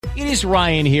It is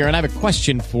Ryan here, and I have a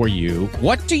question for you.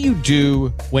 What do you do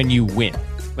when you win?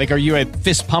 Like, are you a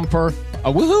fist pumper,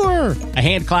 a woohooer, a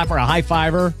hand clapper, a high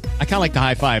fiver? I kind of like the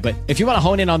high five, but if you want to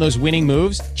hone in on those winning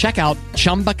moves, check out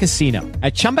Chumba Casino.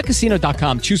 At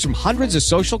ChumbaCasino.com, choose from hundreds of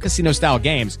social casino-style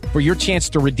games for your chance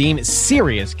to redeem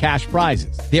serious cash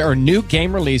prizes. There are new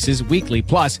game releases weekly,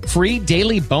 plus free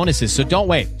daily bonuses. So don't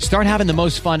wait. Start having the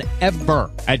most fun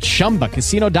ever at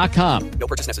ChumbaCasino.com. No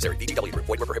purchase necessary. VGW. Void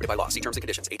where prohibited by law. See terms and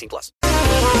conditions. 18+.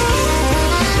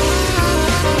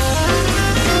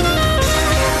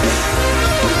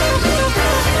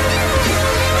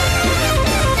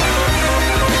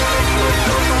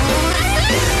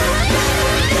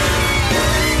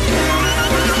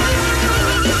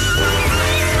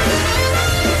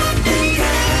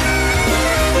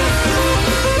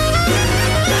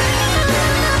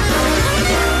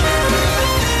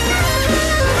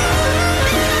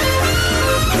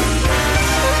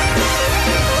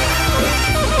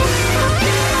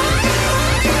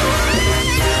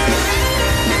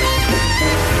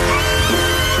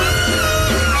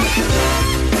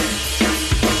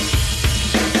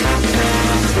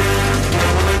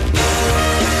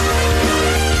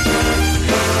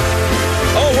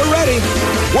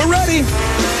 We're ready.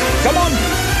 Come on.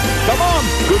 Come on.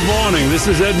 Good morning. This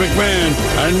is Ed McMahon.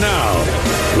 And now,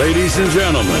 ladies and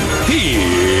gentlemen, here's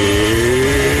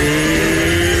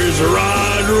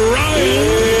Rod Ryan.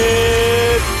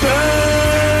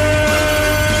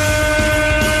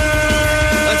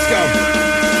 Let's go.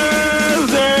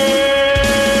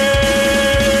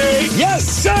 Yes,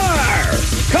 sir.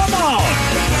 Come on.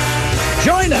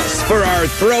 Join us for our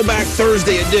Throwback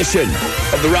Thursday edition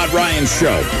of the Rod Ryan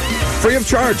Show. Free of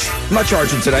charge. I'm not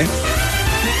charging today.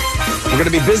 We're going to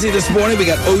be busy this morning. We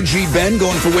got OG Ben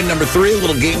going for win number 3. A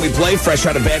little game we play, fresh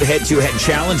out of bed, head-to-head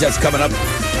challenge. That's coming up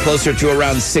closer to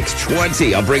around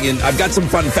 6:20. I've got some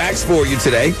fun facts for you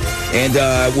today. And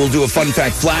we'll do a fun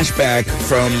fact flashback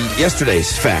from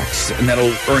yesterday's facts. And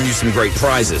that'll earn you some great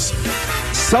prizes.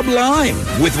 Sublime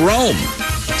with Rome.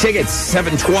 Tickets,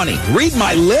 720. Read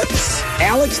My Lips.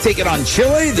 Alex taking on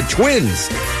Chile. The Twins.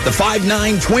 The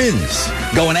 5'9" Twins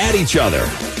going at each other.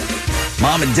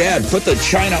 Mom and Dad, put the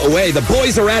china away. The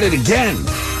boys are at it again.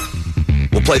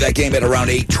 We'll play that game at around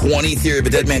 8:20. Theory of a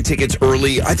Dead Man tickets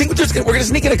early. I think we're going to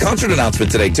sneak in a concert announcement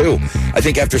today, too. I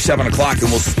think after 7 o'clock, and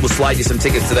we'll slide you some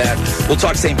tickets to that. We'll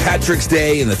talk St. Patrick's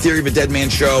Day and the Theory of a Dead Man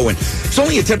show. And it's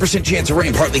only a 10% chance of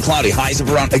rain, partly cloudy. High of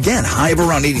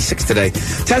around 86 today.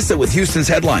 Tessa with Houston's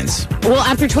headlines. Well,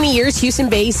 after 20 years,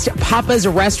 Houston-based Papa's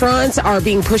restaurants are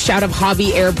being pushed out of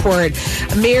Hobby Airport.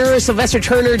 Mayor Sylvester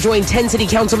Turner joined 10 city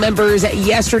council members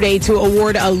yesterday to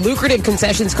award a lucrative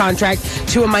concessions contract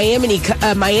to a Miami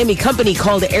company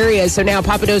called Areas. So now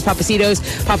Papados,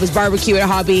 Papacitos, Papa's Barbecue at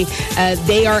Hobby,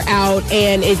 they are out,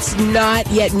 and it's not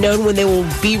yet known when they will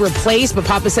be replaced, but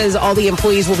Papa says all the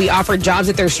employees will be offered jobs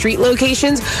at their street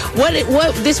locations. What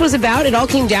this was about, it all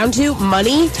came down to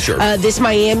money. Sure. This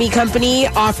Miami company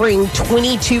offering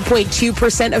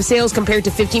 22.2% of sales compared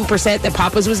to 15% that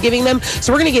Papa's was giving them.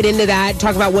 So we're going to get into that,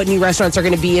 talk about what new restaurants are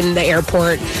going to be in the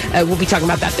airport. We'll be talking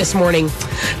about that this morning.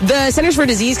 The Centers for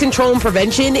Disease Control and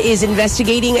Prevention is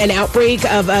investigating an outbreak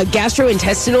of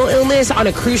gastrointestinal illness on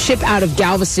a cruise ship out of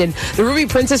Galveston. The Ruby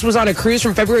Princess was on a cruise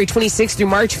from February 26th through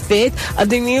March 5th. Of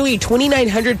the nearly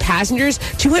 2,900 passengers,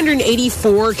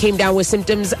 284 came down with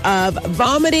symptoms of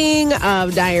vomiting,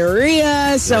 of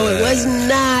diarrhea, so it was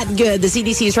not good. The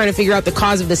CDC is trying to figure out the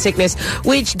cause of the sickness,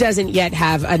 which doesn't yet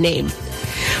have a name.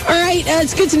 All right,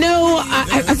 it's good to know.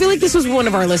 I feel like this was one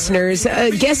of our listeners.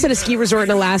 Guests at a ski resort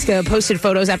in Alaska posted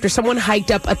photos after someone hiked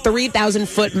up a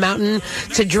 3,000-foot mountain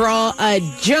to draw a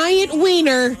giant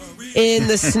wiener in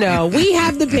the snow. We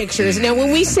have the pictures. Now,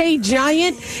 when we say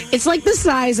giant, it's like the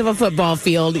size of a football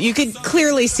field. You can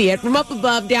clearly see it from up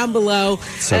above, down below.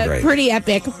 So great. Pretty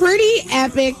epic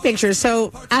pictures.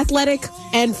 So athletic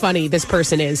and funny this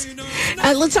person is.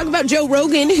 Let's talk about Joe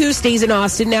Rogan, who stays in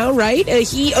Austin now, right?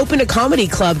 He opened a comedy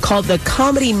club called the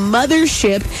Comedy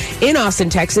Mothership in Austin,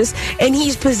 Texas, and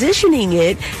he's positioning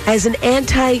it as an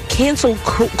anti-cancel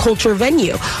culture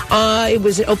venue. It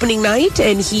was an opening night,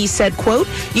 and he said, quote,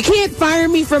 "You can't fire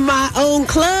me from my own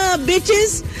club,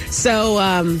 bitches." So,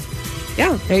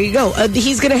 yeah, there you go.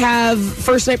 He's going to have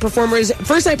first night performers.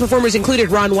 First night performers included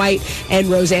Ron White and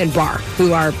Roseanne Barr,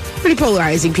 who are pretty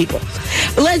polarizing people.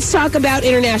 Let's talk about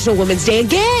International Women's Day.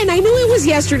 Again, I knew it was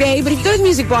yesterday, but if you go to the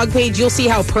music blog page, you'll see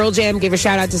how Pearl Jam gave a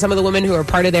shout out to some of the women who are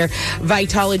part of their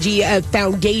Vitology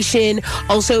Foundation.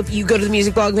 Also, if you go to the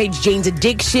music blog page, Jane's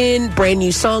Addiction, brand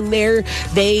new song there.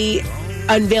 They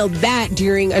unveiled that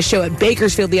during a show at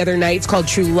Bakersfield the other night. It's called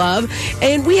True Love.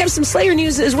 And we have some Slayer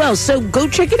news as well. So go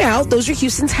check it out. Those are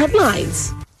Houston's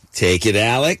headlines. Take it,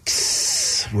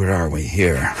 Alex. Where are we?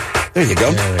 Here. There you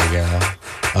go. There we go.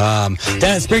 Down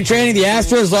at spring training, the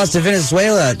Astros lost to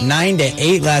Venezuela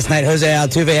 9-8 last night. Jose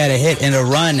Altuve had a hit and a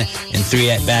run in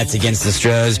 3 at-bats against the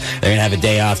Stros. They're going to have a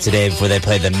day off today before they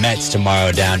play the Mets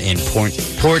tomorrow down in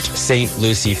Port St.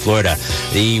 Lucie, Florida.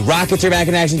 The Rockets are back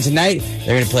in action tonight.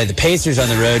 They're going to play the Pacers on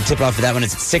the road. Tip-off for that one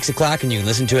is at 6 o'clock, and you can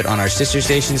listen to it on our sister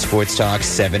station, Sports Talk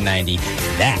 790.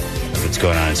 That's what's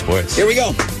going on in sports. Here we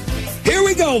go.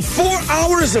 4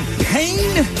 hours of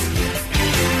pain.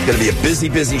 Going to be a busy,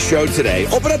 busy show today.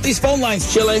 Open up these phone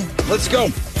lines, Chile. Let's go.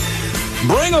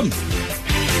 Bring them.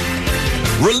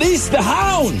 Release the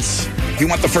hounds. If you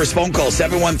want the first phone call,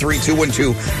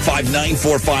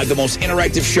 713-212-5945, the most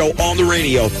interactive show on the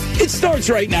radio. It starts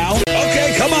right now.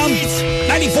 Okay, come on.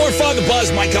 94.5 The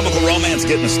Buzz, My Chemical Romance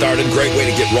getting us started. Great way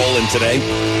to get rolling today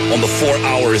on the 4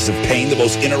 hours of pain, the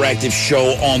most interactive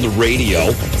show on the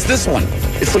radio. It's this one.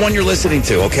 It's the one you're listening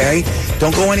to, okay?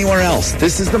 Don't go anywhere else.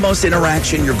 This is the most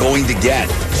interaction you're going to get.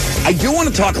 I do want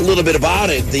to talk a little bit about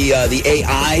it, the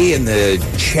AI and the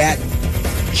chat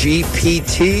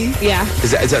GPT. Yeah.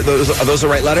 Are those the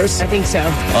right letters? I think so.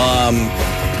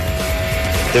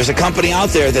 There's a company out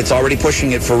there that's already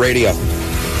pushing it for radio.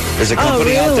 There's a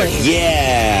company out there.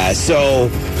 Yeah.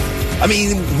 So, I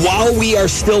mean, while we are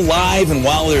still live and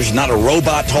while there's not a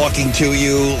robot talking to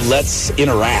you, let's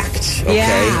interact. Okay?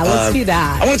 Yeah, let's do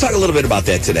that. I want to talk a little bit about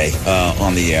that today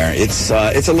on the air. It's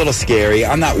a little scary.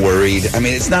 I'm not worried. I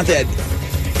mean, it's not that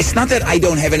I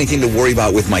don't have anything to worry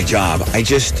about with my job.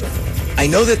 I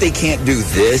know that they can't do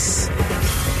this.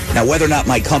 Now, whether or not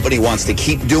my company wants to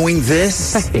keep doing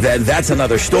this, then that's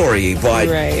another story. But,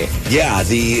 yeah,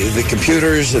 the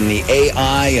computers and the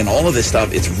AI and all of this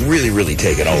stuff, it's really, really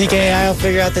taken over. You think AI will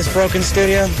figure out this broken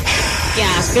studio?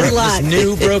 Yeah, good luck. This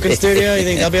new broken studio, you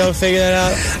think they'll be able to figure that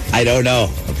out? I don't know.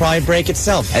 It'll probably break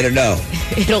itself. I don't know.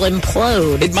 It'll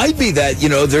implode. It might be that,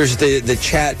 there's the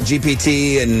chat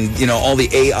GPT and, all the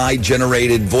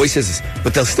AI-generated voices,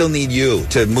 but they'll still need you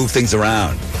to move things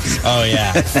around. Oh,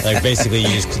 yeah. Like, basically,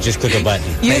 you just click a button.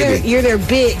 You're their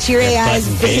bitch. Your AI's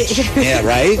bitch. Yeah,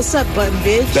 right? What's up, button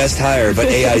bitch? Best hire, but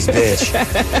AI's bitch.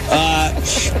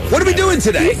 What are we doing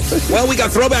today? Well, we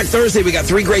got Throwback Thursday. We got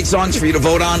 3 great songs for you to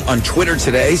vote on Twitter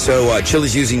today. So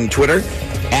Chili's using Twitter,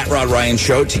 @Rod Ryan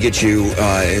Show, to get you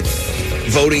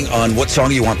voting on what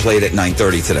song you want played at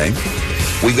 9:30 today.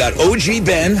 We've got OG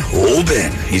Ben. Oh,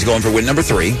 Ben. He's going for win number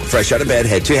 3. Fresh out of bed,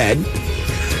 head to head.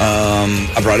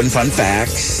 I brought in fun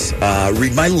facts.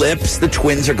 Read My Lips. The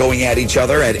twins are going at each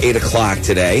other at 8 o'clock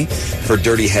today for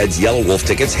Dirty Heads Yellow Wolf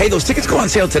tickets. Hey, those tickets go on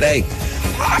sale today.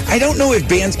 I don't know if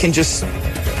bands can just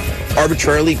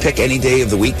arbitrarily pick any day of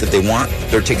the week that they want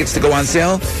their tickets to go on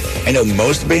sale. I know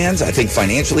most bands, I think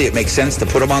financially it makes sense to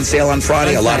put them on sale on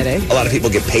Friday. A lot of people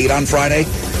get paid on Friday.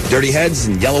 Dirty Heads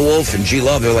and Yellow Wolf and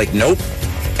G-Love, they're like, nope.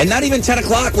 And not even 10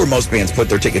 o'clock where most bands put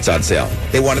their tickets on sale.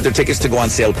 They wanted their tickets to go on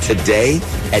sale today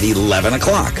at 11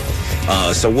 o'clock.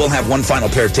 So we'll have one final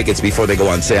pair of tickets before they go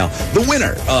on sale. The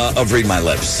winner of Read My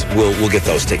Lips will get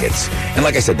those tickets. And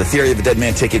like I said, the Theory of a Dead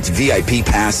Man tickets, VIP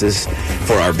passes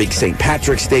for our big St.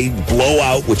 Patrick's Day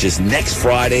blowout, which is next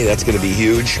Friday. That's going to be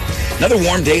huge. Another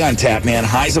warm day on tap, man.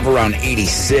 Highs of around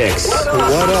 86.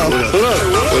 What up?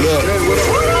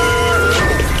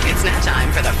 It's now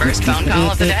time for the first phone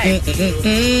call of the day.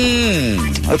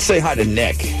 Let's say hi to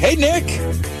Nick. Hey, Nick.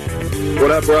 What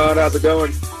up, Rod? How's it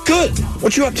going? Good.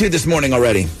 What you up to this morning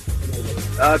already?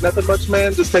 Nothing much,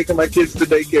 man. Just taking my kids to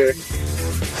daycare.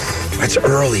 That's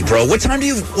early, bro. What time do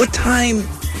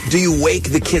you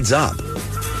wake the kids up?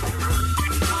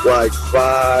 Like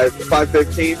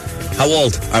 5:15. How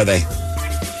old are they?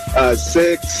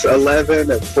 6,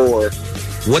 11, and 4.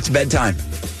 What's bedtime?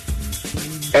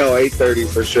 8:30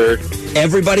 for sure.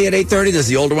 Everybody at 8:30? Does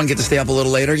the older one get to stay up a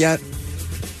little later yet?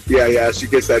 Yeah. She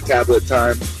gets that tablet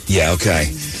time. Yeah,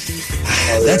 okay.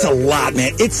 That's a lot,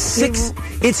 man.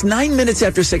 It's 9 minutes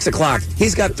after 6 o'clock.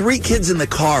 He's got 3 kids in the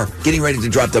car getting ready to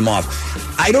drop them off.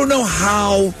 I don't know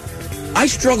how. I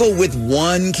struggle with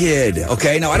one kid,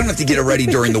 okay? Now, I don't have to get it ready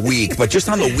during the week, but just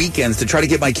on the weekends to try to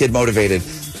get my kid motivated.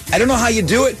 I don't know how you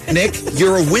do it, Nick.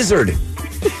 You're a wizard.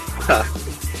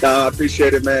 No, I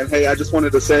appreciate it, man. Hey, I just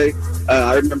wanted to say,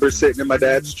 I remember sitting in my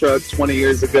dad's truck 20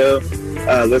 years ago,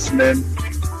 listening.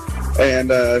 And,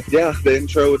 the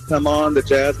intro would come on, the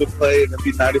jazz would play, and it'd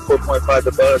be 94.5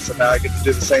 The Buzz. So now I get to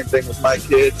do the same thing with my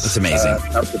kids. That's amazing.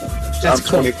 I'm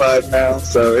 25 now,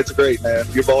 so it's great, man.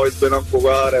 You've always been Uncle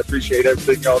Rod. I appreciate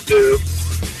everything y'all do.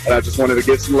 And I just wanted to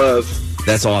give some love.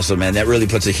 That's awesome, man. That really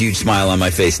puts a huge smile on my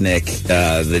face, Nick.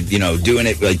 Doing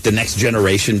it, like the next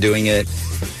generation doing it.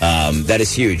 That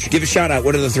is huge. Give a shout out.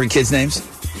 What are the 3 kids' names?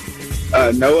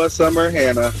 Noah, Summer,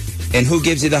 Hannah. And who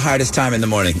gives you the hardest time in the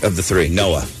morning of the 3?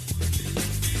 Noah.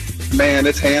 Man,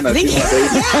 it's Hannah. I think She's my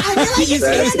I baby. feel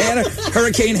like it's Hannah. Hannah?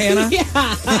 Hurricane Hannah?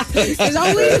 Yeah. There's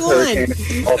always one.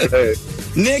 Hurricane all day.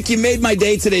 Nick, you made my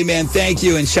day today, man. Thank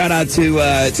you. And shout out to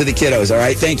the kiddos, all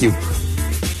right? Thank you.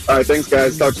 All right, thanks,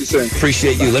 guys. Talk to you soon.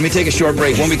 Appreciate you. Let me take a short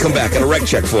break. When we come back, got a rec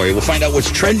check for you. We'll find out what's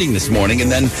trending this morning,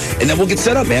 and then we'll get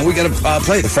set up, man. We got to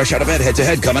play the Fresh Out of Bed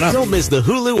head-to-head coming up. Don't miss the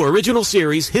Hulu original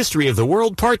series History of the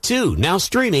World Part 2, now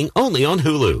streaming only on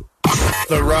Hulu.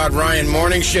 The Rod Ryan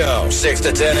Morning Show, 6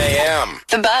 to 10 a.m.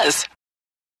 The Buzz.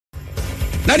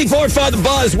 94.5 The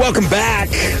Buzz. Welcome back.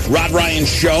 Rod Ryan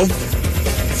Show.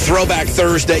 Throwback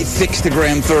Thursday,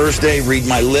 Fixtagram Thursday. Read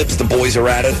my lips. The boys are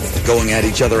at it, going at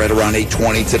each other at around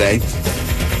 8:20 today.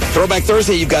 Throwback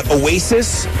Thursday, you've got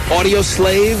Oasis, Audio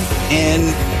Slave,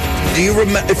 and do you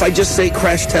remember, if I just say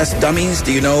Crash Test Dummies,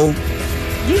 do you know?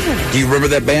 Yeah. Do you remember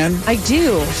that band? I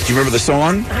do. Do you remember the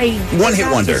song? One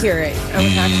Hit Wonder. To hear it. I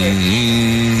would have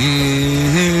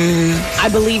to. I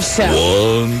believe so.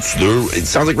 It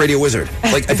sounds like Radio Wizard.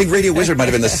 I think Radio Wizard might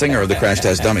have been the singer of the Crash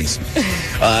Test Dummies.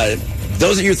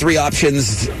 Those are your 3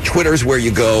 options. Twitter's where you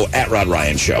go, at Rod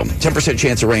Ryan Show. 10%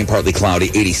 chance of rain, partly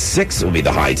cloudy. 86 will be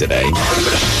the high today.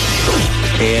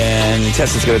 And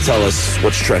Tessa's going to tell us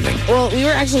what's trending. Well, we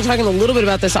were actually talking a little bit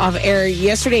about this off air.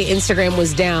 Yesterday, Instagram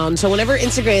was down. So whenever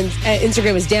Instagram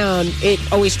is down, it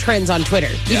always trends on Twitter.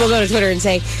 People go to Twitter and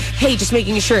say, hey, just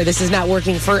making sure this is not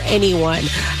working for anyone.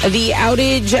 The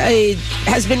outage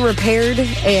has been repaired,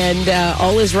 and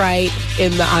all is right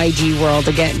in the IG world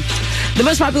again. The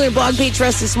most popular blog page for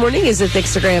us this morning is the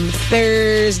Thickstagram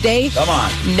Thursday. Come on.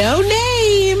 No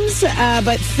names,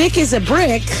 but thick as a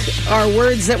brick are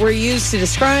words that were used to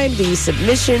describe the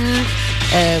submission.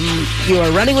 You are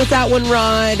running with that one,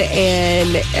 Rod,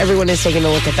 and everyone is taking a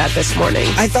look at that this morning.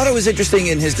 I thought it was interesting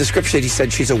in his description. He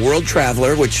said she's a world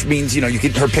traveler, which means,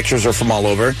 her pictures are from all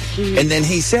over. Mm-hmm. And then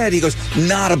he goes,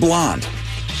 not a blonde.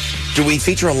 Do we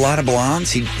feature a lot of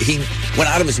blondes? He went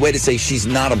out of his way to say she's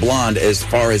not a blonde as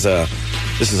far as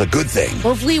this is a good thing.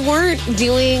 Well, if we weren't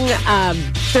doing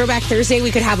Throwback Thursday,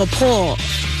 we could have a poll.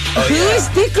 Who is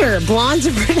thicker, blondes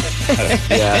or brunettes?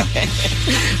 Yeah.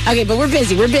 Okay, but we're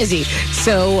busy.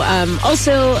 So,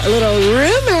 also, a little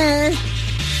rumor.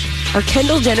 Are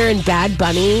Kendall Jenner and Bad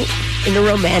Bunny in a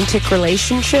romantic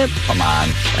relationship? Come on.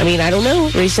 I mean, I don't know.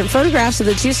 Recent photographs of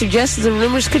the two suggest that the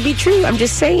rumors could be true. I'm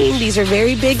just saying, these are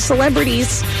very big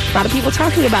celebrities. A lot of people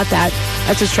talking about that.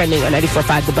 That's what's trending on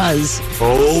 94.5 The Buzz.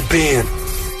 Oh, Ben.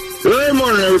 Good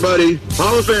morning, everybody.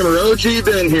 Hall of Famer OG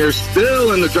Ben here,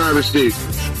 still in the driver's seat.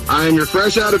 I am your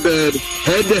fresh out of bed,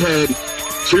 head-to-head,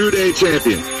 2-day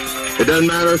champion. It doesn't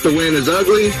matter if the win is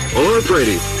ugly or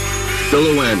pretty. Still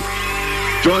a win.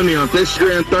 Join me on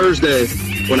Instagram Thursday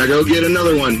when I go get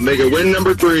another one, make it win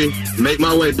number 3, make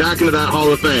my way back into that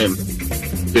Hall of Fame.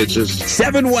 Bitches.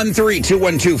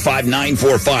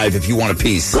 713-212-5945 if you want a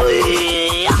piece. The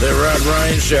Rod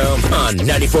Ryan Show on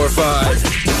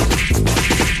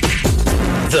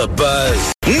 94.5 The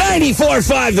Buzz.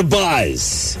 94.5 The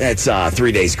Buzz. That's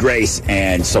 3 Days Grace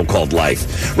and So-Called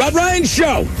Life. Rod Ryan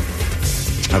Show.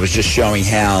 I was just showing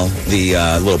Hal the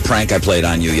little prank I played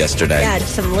on you yesterday. Yeah,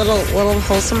 just some little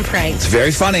wholesome pranks. It's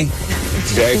very funny.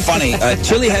 It's very funny.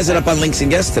 Chile has it up on Links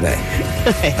and Guests today.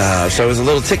 So it was a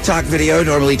little TikTok video.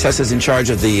 Normally Tessa's in charge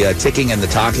of the ticking and the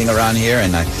talking around here,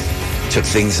 and I took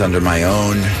things under my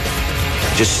own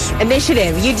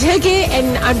initiative. You took it,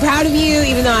 and I'm proud of you,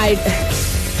 even though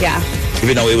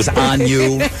even though it was on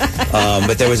you.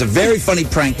 But there was a very funny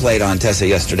prank played on Tessa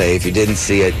yesterday. If you didn't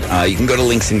see it, you can go to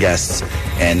Links and Guests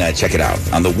and check it out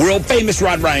on the world-famous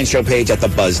Rod Ryan Show page at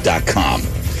thebuzz.com.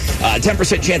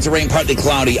 10% chance of rain, partly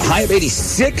cloudy. High of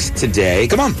 86 today.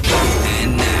 Come on.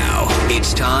 And now,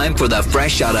 it's time for the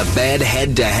Fresh Out of Bed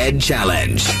Head-to-Head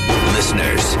Challenge.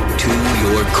 Listeners, to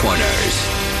your corners.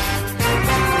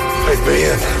 Hey,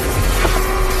 Ben.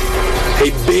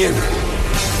 Hey, Ben.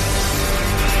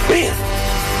 Ben.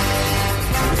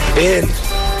 Ben.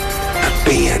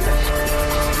 Ben.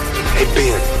 Hey,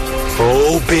 Ben.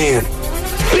 Oh, Ben.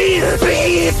 Ben.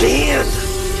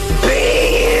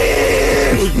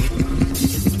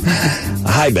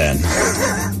 Hi, Ben.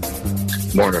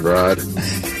 Morning, Rod.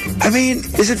 I mean,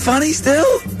 is it funny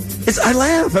still? I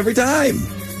laugh every time.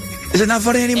 Is it not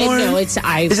funny anymore? No, Is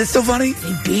it still funny?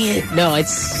 No,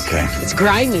 it's okay. It's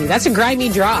grimy. That's a grimy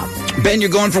drop. Ben, you're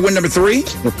going for win number 3?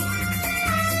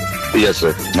 Yes,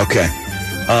 sir. Okay.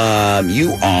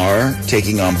 You are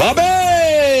taking on Bobby.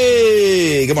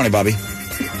 Good morning, Bobby.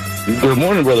 Good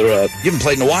morning, Brother Rod. You haven't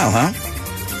played in a while, huh?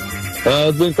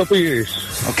 It's been a couple years.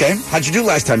 Okay. How'd you do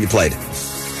last time you played? 2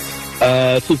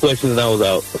 questions and I was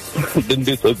out. Didn't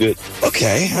do so good.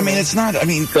 Okay. I mean, it's not,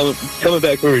 Coming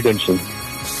back for redemption.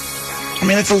 I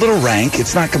mean, it's a little rank.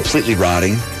 It's not completely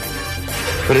rotting.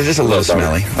 But it is a little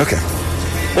smelly. Okay.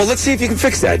 Well, let's see if you can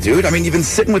fix that, dude. I mean, you've been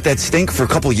sitting with that stink for a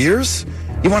couple years.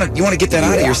 You want to get that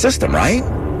out of your system, right?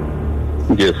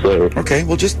 Yes, sir. Okay.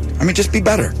 Well, just be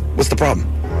better. What's the problem?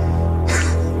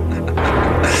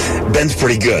 Ben's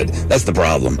pretty good. That's the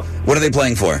problem. What are they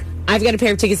playing for? I've got a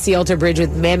pair of tickets to the Alter Bridge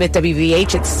with Mammoth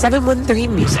WVH at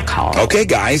 713 Music Hall. Okay,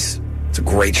 guys. It's a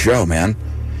great show, man.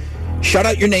 Shout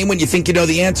out your name when you think you know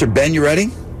the answer. Ben, you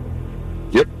ready?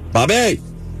 Yep. Bobby.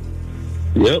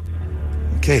 Yep.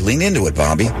 Okay, lean into it,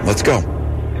 Bobby. Let's go.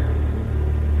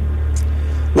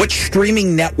 What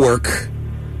streaming network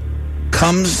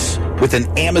comes with an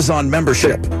Amazon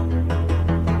membership?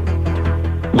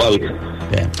 Bobby.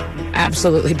 Ben.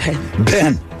 Absolutely, Ben.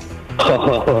 Ben.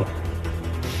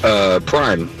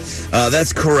 Prime.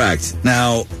 That's correct.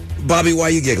 Now, Bobby, why are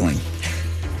you giggling?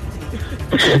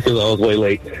 Because I was way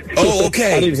late. Oh,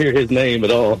 okay. I didn't hear his name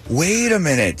at all. Wait a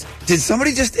minute. Did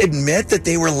somebody just admit that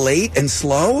they were late and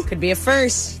slow? Could be a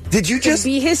first. Did you just... Could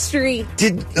be history.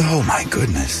 Oh, my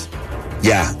goodness.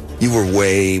 Yeah, you were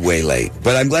way, way late.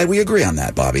 But I'm glad we agree on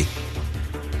that, Bobby.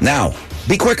 Now,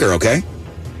 be quicker, okay?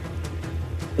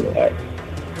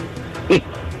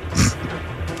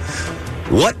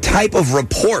 What type of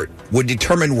report would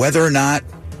determine whether or not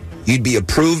you'd be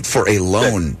approved for a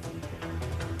loan?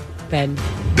 Ben.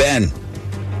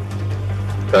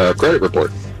 Credit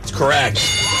report. It's correct.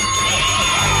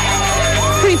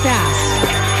 Pretty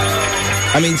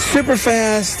fast. I mean, super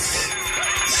fast,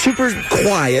 super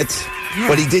quiet,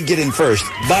 but he did get in first.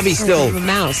 Bobby's still... I'm a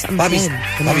mouse. Bobby's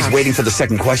waiting for the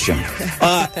second question.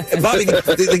 Bobby,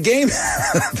 the game...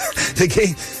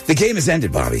 the game has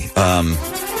ended, Bobby.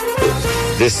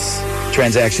 This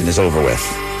transaction is over with.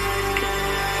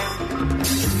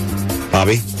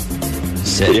 Bobby?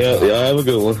 Yeah, I have a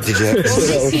good one. Did you?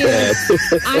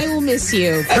 I will miss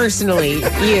you, personally.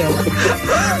 You.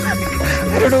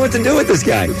 I don't know what to do with this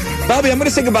guy. Bobby, I'm going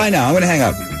to say goodbye now. I'm going to hang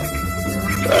up.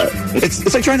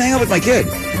 It's like trying to hang out with my kid.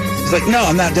 He's like, no,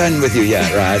 I'm not done with you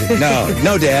yet, Rod.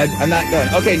 No, Dad, I'm not done.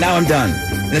 Okay, now I'm done.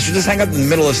 And I should just hang up in the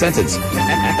middle of a sentence. All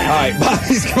right,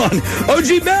 Bobby's gone.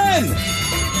 OG Ben!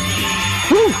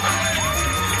 Whew.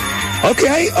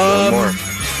 Okay, One more.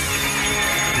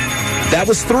 That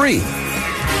was 3.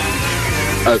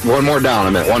 One more down. I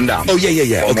meant one down. Oh,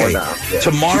 yeah. One Okay. more down. Yeah.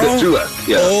 Tomorrow? 2 left.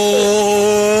 Yeah.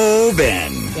 Oh,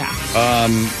 Ben. Yeah.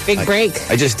 Big break.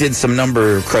 I just did some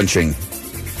number crunching.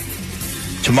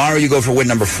 Tomorrow you go for win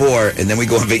number 4, and then we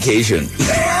go on vacation.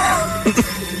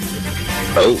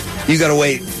 Oh. You got to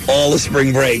wait all the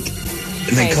spring break,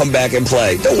 and then come back and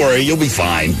play. Don't worry, you'll be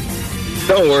fine.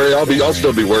 Don't worry, I'll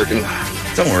still be working.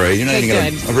 Don't worry, you're not even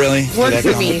going to... Really? Work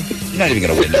for me. You're not even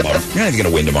going to win tomorrow. You're not even going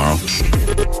to win tomorrow.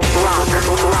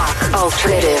 Rock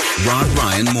alternative. Rod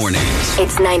Ryan Mornings.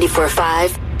 It's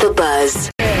 94.5 The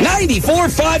Buzz.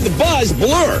 94.5 The Buzz,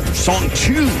 Blur, song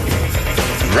 2.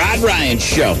 Rod Ryan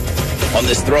Show on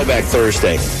this Throwback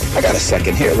Thursday. I got a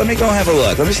second here. Let me go have a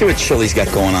look. Let me see what Chili's got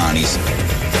going on.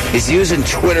 He's using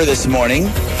Twitter this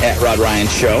morning at Rod Ryan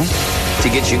Show to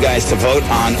get you guys to vote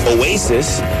on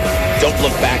Oasis. Don't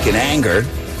Look Back in Anger.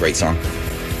 Great song.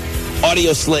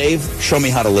 Audio Slave, Show Me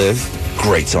How to Live.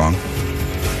 Great song.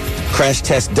 Crash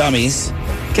Test Dummies.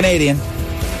 Canadian.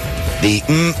 The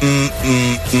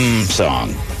song.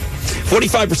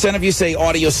 45% of you say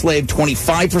Audio Slave.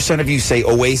 25% of you say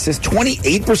Oasis.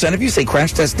 28% of you say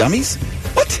Crash Test Dummies.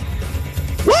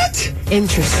 What?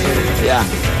 Interesting. Yeah.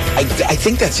 I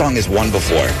think that song has won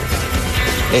before.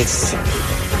 It's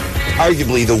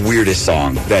arguably the weirdest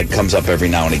song that comes up every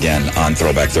now and again on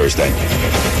Throwback Thursday.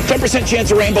 10%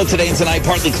 chance of rainbow today and tonight,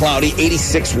 partly cloudy.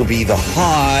 86 will be the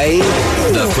high.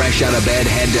 The Fresh Out of Bed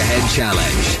Head-to-Head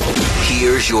Challenge.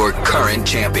 Here's your current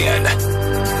champion.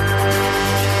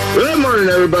 Good morning,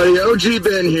 everybody. OG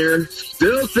Ben here,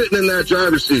 still sitting in that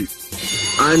driver's seat.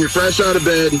 I'm your fresh out of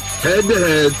bed,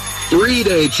 head-to-head,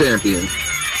 3-day champion.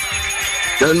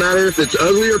 Doesn't matter if it's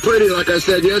ugly or pretty, like I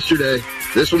said yesterday.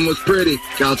 This one was pretty.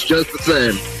 Counts just the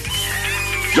same.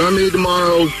 Join me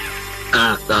tomorrow.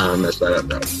 I messed that up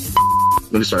now.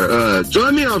 Let me start.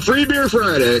 Join me on Free Beer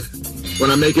Friday when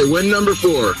I make it win number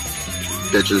 4.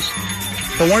 Bitches.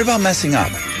 Don't worry about messing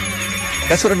up.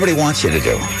 That's what everybody wants you to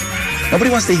do. Nobody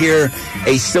wants to hear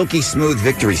a silky smooth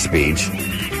victory speech.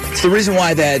 It's the reason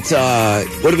why that,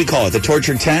 what do we call it, the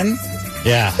Tortured 10?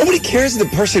 Yeah. Nobody cares the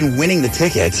person winning the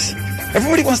tickets.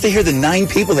 Everybody wants to hear the 9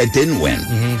 people that didn't win.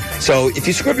 So if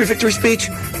you screw up your victory speech,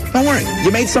 don't worry.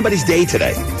 You made somebody's day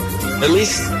today. At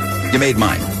least you made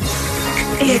mine.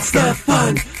 It's the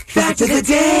fun fact of the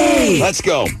day. Let's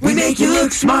go. We make you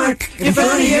look smart in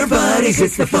front of your buddies.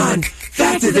 It's the fun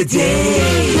fact of the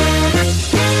day.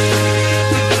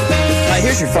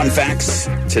 Here's your fun facts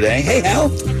today. Hey, Hal.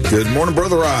 Good morning,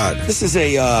 Brother Rod. This is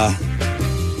a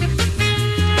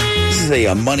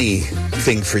money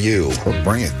thing for you. Oh,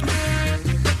 bring it.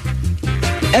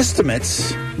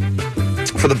 Estimates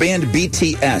for the band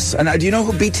BTS. And do you know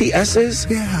who BTS is?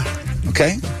 Yeah.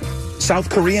 Okay. South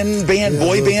Korean band,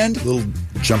 boy band. Little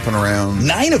jumping around.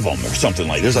 9 of them or something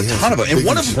like. There's a ton of them. And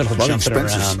one of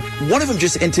them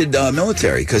just entered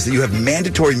military because you have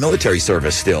mandatory military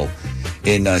service still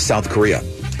in South Korea.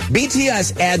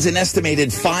 BTS adds an estimated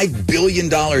 $5 billion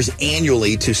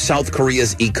annually to South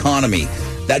Korea's economy.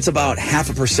 That's about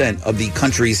 0.5% of the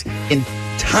country's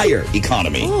entire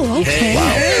economy. Oh, okay.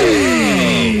 Wow.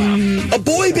 A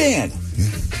boy band.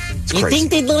 You think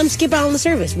they'd let him skip out on the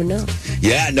service, but no.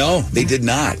 Yeah, no, they did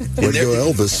not. Where'd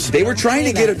go Elvis? They were trying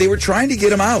to get it. They were trying to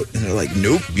get him out, and they're like,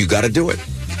 "Nope, you got to do it."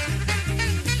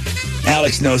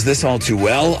 Alex knows this all too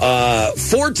well.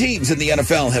 4 teams in the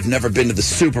NFL have never been to the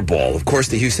Super Bowl. Of course,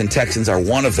 the Houston Texans are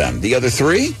one of them. The other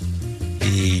 3?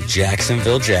 The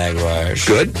Jacksonville Jaguars.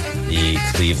 Good. The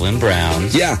Cleveland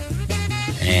Browns. Yeah.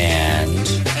 And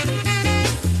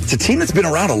it's a team that's been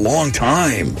around a long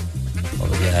time.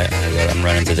 I'm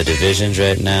running through the divisions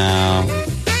right now.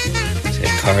 The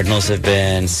Cardinals have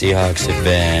been. Seahawks have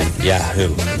been. Yeah,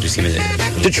 who? Just give me the...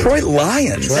 Detroit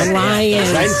Lions. The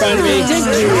Lions. Right in front of me.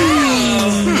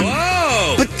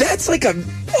 Whoa. But that's like a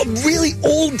really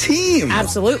old team.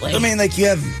 Absolutely. I mean, like, you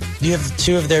have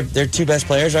 2 of their 2 best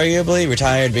players, arguably,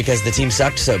 retired because the team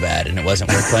sucked so bad and it wasn't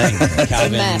worth playing.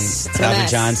 Calvin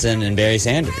Johnson and Barry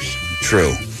Sanders.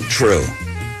 True.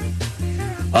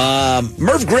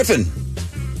 Merv Griffin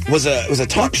was a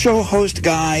talk show host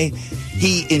guy.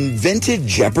 He invented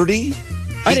Jeopardy.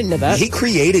 I didn't know that. He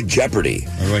created Jeopardy.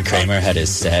 Remember when Kramer had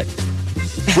his set?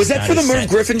 Was that for the Merv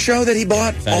Griffin show that he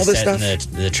bought all this stuff? In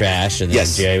the trash, and then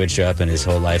Jerry would show up, and his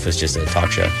whole life was just a talk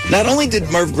show. Not only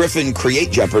did Merv Griffin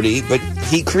create Jeopardy, but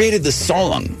he created the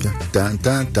song. Dun,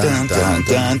 dun, dun, dun,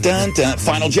 dun, dun, dun.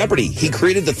 Final Jeopardy. He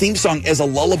created the theme song as a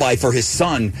lullaby for his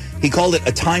son. He called it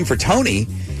A Time for Tony,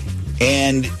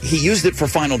 and he used it for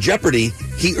Final Jeopardy.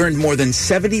 He earned more than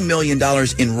 $70 million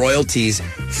in royalties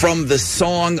from the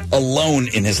song alone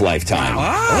in his lifetime.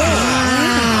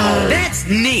 Wow. That's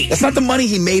neat. That's not the money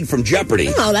he made from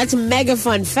Jeopardy. No, that's a mega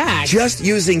fun fact. Just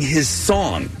using his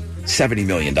song, $70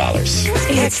 million.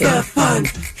 It's the fun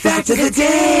fact of the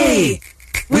day.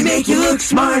 We make you look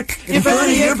smart in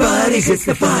front of your buddies. It's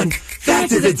the fun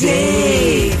fact of the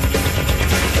day.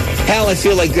 Hal, I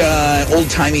feel like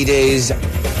old-timey days.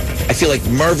 I feel like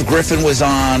Merv Griffin was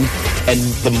on and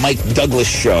the Mike Douglas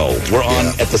show were on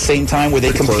at the same time. Were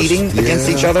they competing against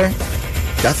each other?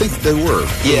 I think they were.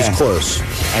 It was close.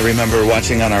 I remember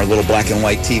watching on our little black and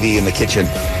white TV in the kitchen.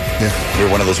 Yeah. We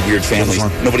were one of those weird families.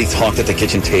 Nobody talked at the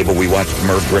kitchen table. We watched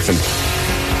Merv Griffin.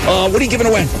 What are you giving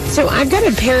away? So I've got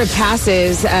a pair of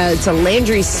passes. It's a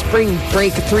Landry Spring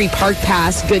Break 3 Park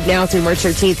Pass, good now through March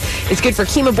 13th. It's good for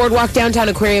Kemah Boardwalk, Downtown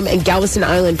Aquarium, and Galveston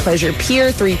Island Pleasure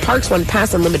Pier. 3 parks, 1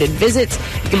 pass, unlimited visits.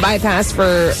 You can buy a pass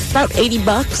for about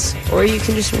 $80, or you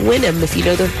can just win them if you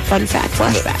know the fun fact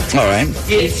flashback. All right.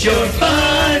 It's your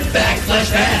fun fact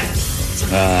flashback.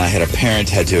 I had a parent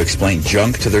had to explain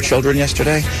junk to their children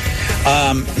yesterday.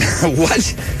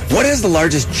 What is the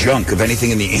largest junk of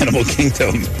anything in the animal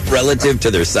kingdom relative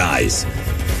to their size?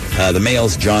 The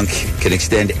male's junk can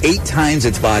extend 8 times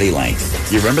its body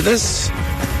length. You remember this?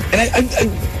 And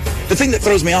the thing that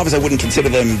throws me off is I wouldn't consider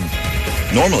them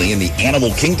normally in the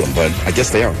animal kingdom, but I guess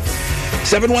they are.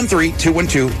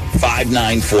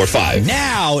 713-212-5945.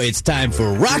 Now it's time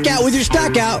for Rock Out with Your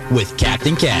Stock Out with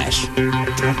Captain Cash.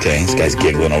 Okay, this guy's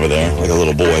giggling over there like a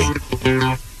little boy.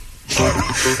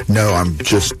 No, I'm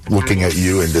just looking at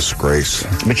you in disgrace.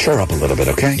 Mature up a little bit,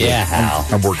 okay? Yeah, Hal.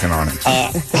 I'm working on it.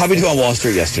 How'd we do on Wall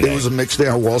Street yesterday? It was a mixed day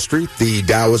on Wall Street. The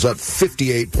Dow was up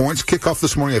 58 points. Kickoff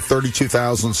this morning at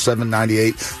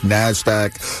 32,798.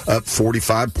 NASDAQ up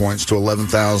 45 points to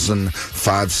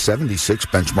 11,576.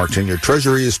 Benchmark 10-year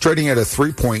Treasury is trading at a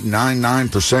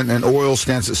 3.99%, and oil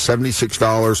stands at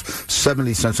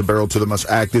 $76.70 a barrel. To the most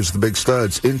actives, the big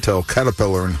studs, Intel,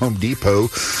 Caterpillar, and Home Depot.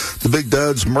 The big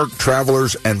duds, Merck,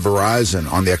 Travelers, and Verizon.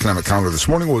 On the economic calendar this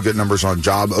morning, we'll get numbers on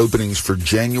job openings for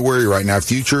January. Right now,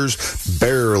 futures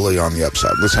barely on the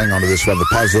upside. Let's hang on to this. We have the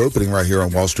positive opening right here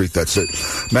on Wall Street. That's it.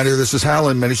 Matt here, this is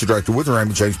Howland. Managing Director with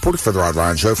Raymond James, Porter for the Rod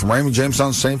Ryan Show. From Raymond James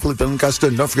on St. Philip and Augusta.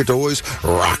 And don't forget to always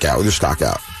rock out with your stock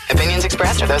out. Opinions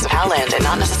expressed are those of Howland and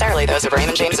not necessarily those of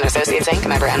Raymond James & Associates Inc.,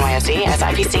 member NYSE,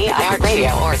 SIPC,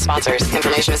 iHeartRadio, or its sponsors.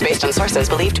 Information is based on sources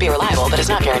believed to be reliable but is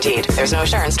not guaranteed. There's no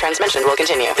assurance transmission will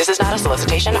continue. This is not a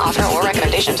solicitation, offer, or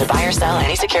recommendation to buy or sell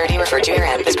any security referred to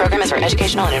herein. This program is for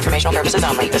educational and informational purposes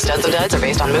only. The studs and duds are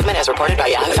based on movement as reported by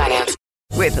Yahoo Finance.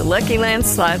 With the Lucky Land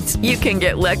Slots, you can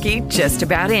get lucky just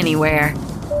about anywhere.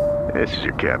 This is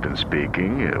your captain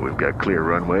speaking. We've got clear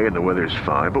runway and the weather's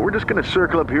fine, but we're just going to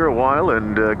circle up here a while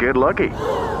and get lucky.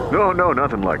 No,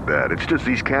 nothing like that. It's just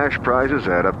these cash prizes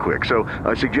add up quick. So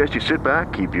I suggest you sit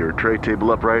back, keep your tray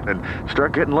table upright, and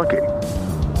start getting lucky.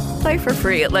 Play for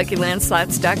free at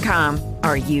LuckyLandSlots.com.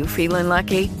 Are you feeling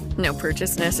lucky? No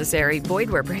purchase necessary. Void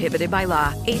where prohibited by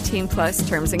law. 18+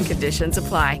 terms and conditions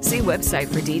apply. See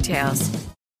website for details.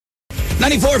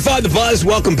 94.5 The Buzz.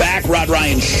 Welcome back. Rod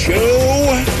Ryan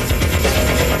Show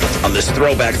on this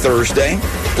Throwback Thursday.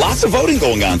 Lots of voting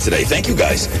going on today. Thank you,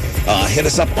 guys. Hit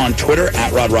us up on Twitter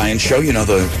at Rod Ryan Show. You know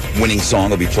the winning song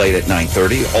will be played at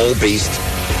 9:30. All based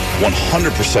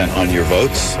 100% on your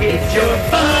votes. It's your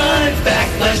fun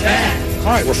fact flashback.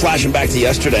 All right, we're flashing back to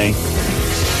yesterday.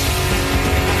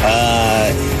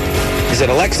 Is it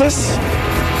Alexis?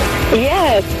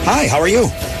 Yes. Hi, how are you?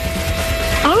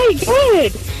 Hi,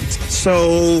 good.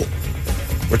 So,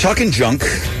 we're talking junk.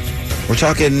 We're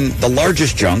talking the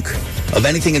largest junk of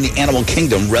anything in the animal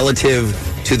kingdom relative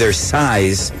to their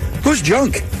size. Who's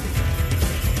junk?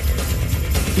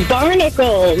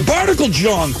 Barnacles. Barnacle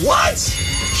junk. What?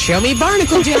 Show me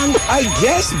barnacle junk. I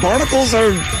guess barnacles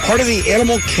are part of the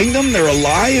animal kingdom. They're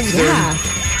alive.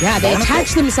 Yeah, they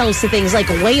attach themselves to things like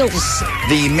whales.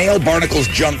 The male barnacle's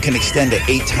junk can extend to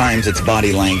 8 times its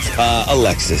body length.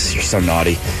 Alexis, you're so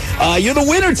naughty. You're the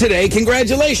winner today.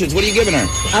 Congratulations. What are you giving her?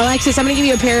 Alexis, I'm going to give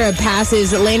you a pair of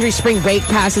passes, Landry Spring Break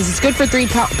passes. It's good for 3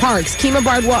 parks. Kima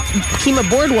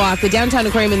Boardwalk, the Downtown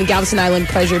Aquarium, and the Galveston Island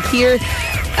Pleasure Pier.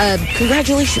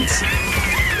 Congratulations.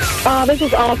 Oh, this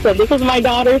is awesome. This is my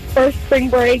daughter's first spring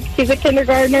break. She's a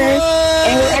kindergartner.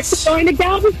 And we're actually going to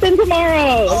Galveston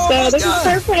tomorrow. So this is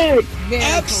perfect.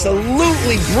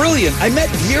 Absolutely brilliant. I met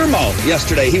Guillermo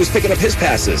yesterday. He was picking up his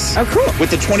passes. Oh, cool.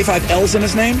 With the 25 L's in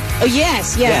his name. Oh,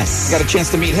 yes. Got a chance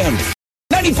to meet him.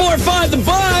 94.5 The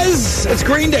Buzz. It's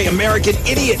Green Day, American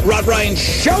Idiot, Rod Ryan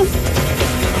Show.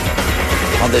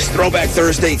 On this Throwback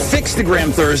Thursday,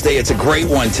 Fixtagram Thursday. It's a great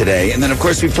one today. And then, of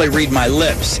course, we play Read My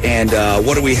Lips. And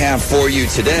what do we have for you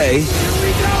today? Here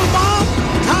we go, Mom.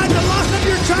 Time to lock up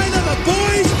your China. The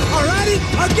boys are at it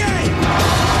again.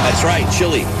 That's right,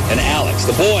 Chile and Alex,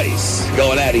 the boys,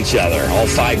 going at each other. All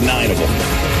 5'9" of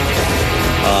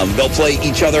them. They'll play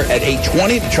each other at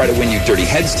 8:20 to try to win you Dirty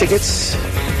Heads tickets.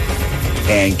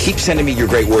 And keep sending me your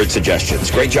great word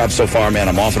suggestions. Great job so far, man.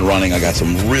 I'm off and running. I got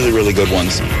some really, really good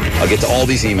ones. I'll get to all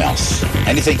these emails.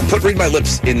 Anything, put Read My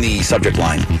Lips in the subject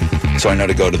line so I know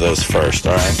to go to those first,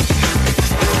 all right?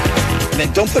 And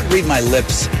then don't put Read My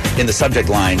Lips in the subject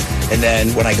line, and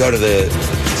then when I go to the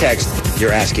text,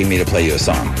 you're asking me to play you a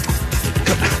song.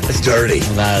 That's dirty.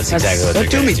 Well, that's exactly what Don't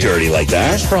do me dirty like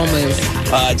that. Troll move.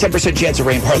 10% chance of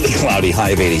rain, partly cloudy, high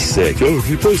of 86. Oh,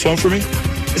 can you play a song for me?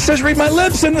 It says Read My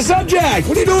Lips in the subject.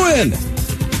 What are you doing?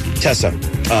 Tessa,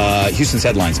 Houston's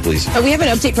headlines, please. We have an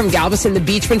update from Galveston. The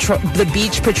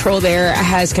beach patrol there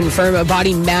has confirmed a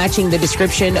body matching the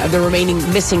description of the remaining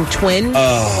missing twin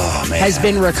has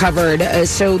been recovered.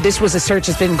 So this was a search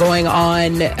that's been going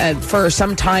on for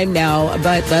some time now.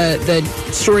 But the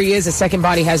story is a second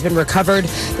body has been recovered.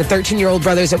 The 13-year-old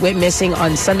brothers that went missing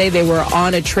on Sunday, they were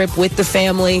on a trip with the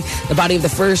family. The body of the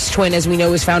first twin, as we know,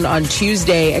 was found on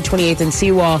Tuesday at 28th and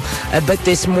Seawall. But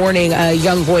this morning, a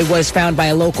young boy was found by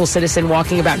a local citizen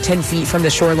walking about 10 feet from the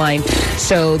shoreline.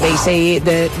 So they say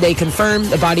that they confirm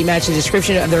the body matched the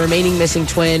description of the remaining missing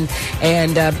twin,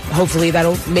 and hopefully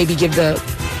that'll maybe give the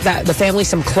family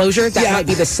some closure. That might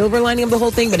be the silver lining of the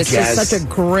whole thing, but it's just such a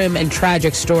grim and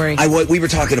tragic story. We were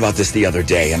talking about this the other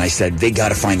day, and I said, they got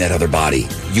to find that other body.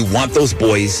 You want those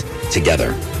boys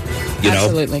together. You know?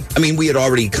 Absolutely. I mean, we had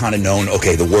already kind of known,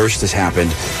 okay, the worst has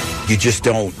happened. you just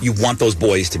don't. You want those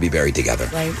boys to be buried together,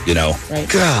 right? You know, right?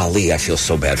 Golly, I feel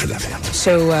so bad for that family.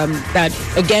 So that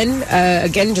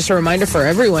again, just a reminder for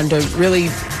everyone to really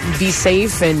be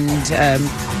safe and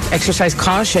exercise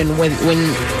caution when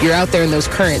you're out there in those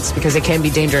currents because it can be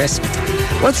dangerous.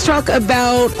 Let's talk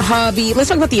about hobby. Let's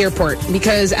talk about the airport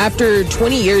because after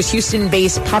 20 years,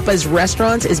 Houston-based Papa's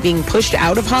Restaurants is being pushed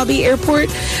out of Hobby Airport.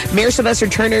 Mayor Sylvester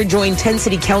Turner joined 10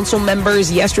 city council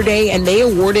members yesterday, and they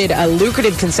awarded a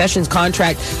lucrative concessions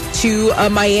contract to a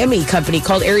Miami company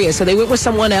called Area. So they went with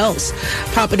someone else.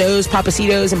 Papados,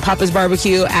 Papacitos, and Papa's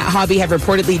Barbecue at Hobby have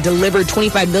reportedly delivered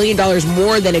 $25 million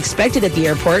more than expected at the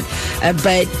airport,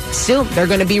 but still, they're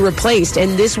going to be replaced.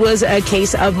 And this was a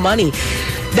case of money.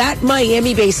 That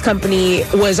Miami-based company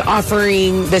was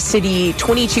offering the city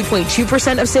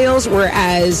 22.2% of sales,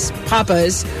 whereas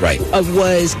Papa's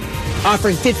was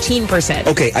offering 15%.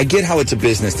 Okay, I get how it's a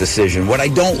business decision. What I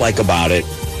don't like about it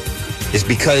is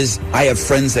because I have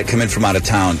friends that come in from out of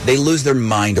town. They lose their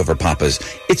mind over Papa's.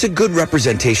 It's a good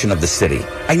representation of the city.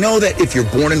 I know that if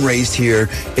you're born and raised here,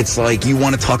 it's like you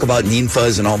want to talk about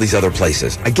ninfas and all these other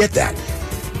places. I get that.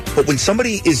 But when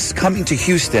somebody is coming to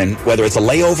Houston, whether it's a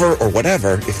layover or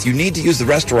whatever, if you need to use the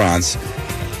restaurants,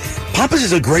 Papa's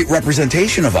is a great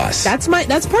representation of us. That's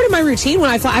part of my routine. When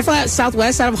I fly out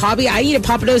Southwest out of Hobby, I eat at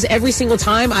Papados every single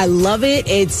time. I love it.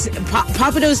 It's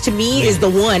Papados to me is the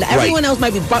one. Everyone else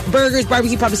might be burgers,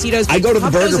 barbecue, Papacitos. I go to the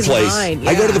Papados burger place. Yeah.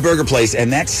 I go to the burger place,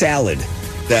 and that salad.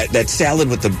 That salad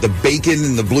with the bacon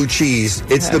and the blue cheese,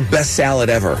 it's the best salad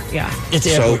ever. Yeah. It's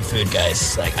airport food,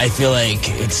 guys. Like, I feel like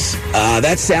it's...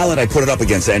 that salad, I put it up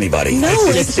against anybody. No,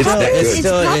 it's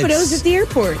Papados at the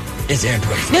airport. It's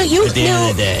airport food. No, at the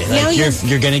end of the day. Like,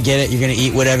 you're going to get it. You're going to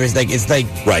eat whatever. It's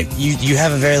like right. You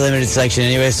have a very limited selection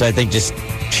anyway, so I think just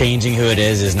changing who it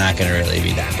is not going to really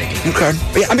be that big.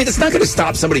 Okay. Yeah, I mean, it's not going to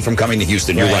stop somebody from coming to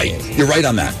Houston. You're right. You're right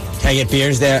on that. Can I get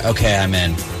beers there? Okay, I'm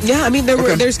in. Yeah, I mean,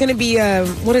 there's going to be,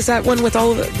 what is that one with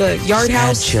all the Yard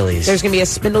House? Chili's. There's going to be a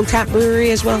Spindle Tap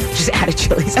Brewery as well. Just add a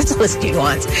Chili's. That's all this dude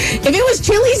wants. If it was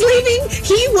Chili's leaving,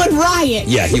 he would riot.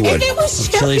 Yeah, he would. If it was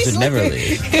Chili's would never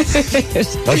leave.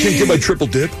 I can get my triple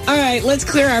dip. All right, let's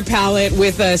clear our palate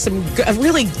with a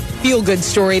really feel-good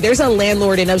story. There's a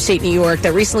landlord in upstate New York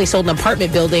that recently sold an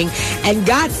apartment building and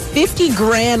got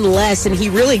 $50,000 less than he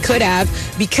really could have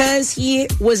because he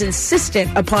was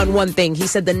insistent upon one thing. He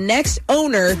said the next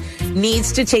owner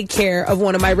needs to take care of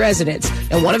one of my residents.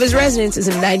 And one of his residents is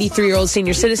a 93-year-old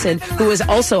senior citizen who is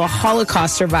also a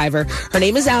Holocaust survivor. Her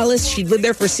name is Alice. She lived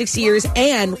there for 6 years.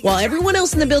 And while everyone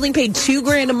else in the building paid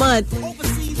 $2,000 a month,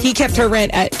 he kept her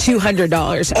rent at $200 a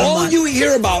month. All you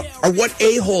hear about are what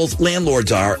a-holes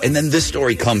landlords are, and then this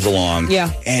story comes along.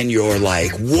 Yeah. And you're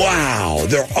like, wow,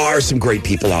 there are some great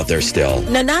people out there still.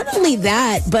 Now, not only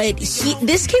that, but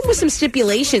this came with some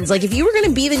stipulations. Like, if you were going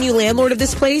to be the new landlord of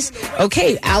this place,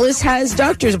 okay, Alice has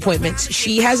doctor's appointments.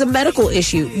 She has a medical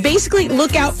issue. Basically,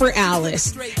 look out for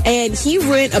Alice. And he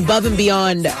went above and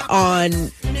beyond on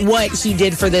what he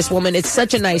did for this woman. It's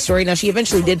such a nice story. Now, she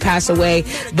eventually did pass away,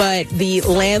 but the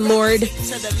landlord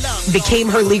became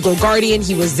her legal guardian.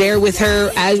 He was there with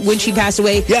her when she passed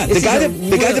away. Yeah, the guy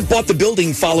that bought the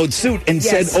building followed suit and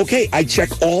said, okay, I check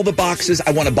all the boxes.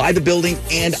 I want to buy the building,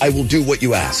 and I will do what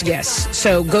you ask. Yes.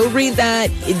 So go read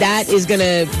that. That is going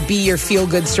to be your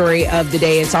feel-good story of the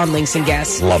day. It's on Links and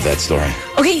Guests. Love that story.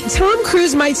 Okay, Tom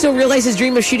Cruise might still realize his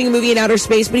dream of shooting a movie in outer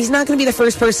space, but he's not going to be the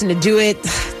first person to do it.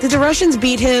 Did the Russians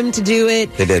beat him to do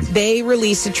it? They did. They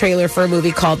released a trailer for a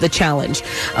movie called The Challenge,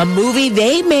 a movie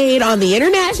they made on the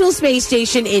International Space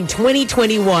Station in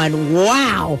 2021.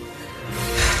 Wow.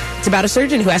 It's about a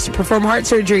surgeon who has to perform heart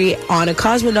surgery on a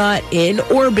cosmonaut in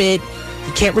orbit.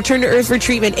 He can't return to Earth for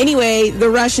treatment. Anyway, the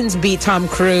Russians beat Tom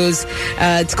Cruise.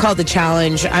 It's called The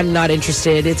Challenge. I'm not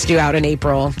interested. It's due out in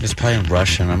April. It's probably in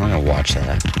Russian. I'm not going to watch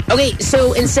that. Okay,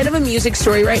 so instead of a music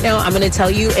story right now, I'm going to tell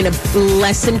you in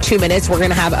less than 2 minutes, we're going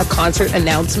to have a concert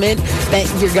announcement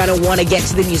that you're going to want to get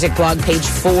to the music blog page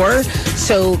for.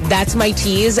 So that's my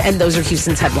tease, and those are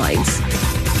Houston's headlines.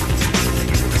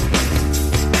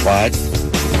 What?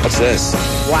 What's this?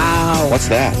 Wow. What's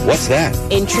that? What's that?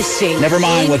 Interesting. Never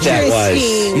mind what that was.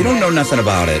 You don't know nothing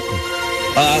about it.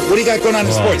 What do you got going on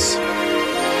in sports?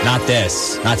 Not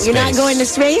this. Not space. You're not going to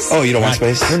space? Oh, you don't want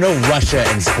space? There's no Russia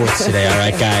in sports today, all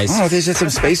right, guys? Oh, there's just some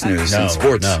space news in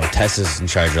sports. No, Tessa's in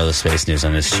charge of all the space news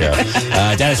on this show.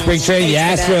 Down at spring training, the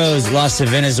Astros lost to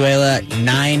Venezuela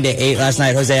 9-8 last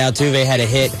night. Jose Altuve had a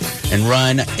hit and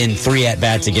run in 3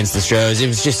 at-bats against the Stros. It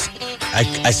was just...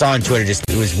 I saw on Twitter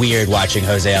it was weird watching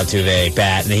Jose Altuve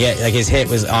bat. And his hit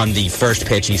was on the first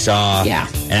pitch he saw. Yeah.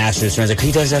 And Astros fans like,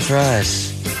 he does that for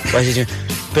us. Why is he doing?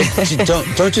 But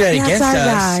don't do that That's against our us.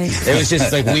 guy. It was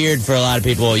just like weird for a lot of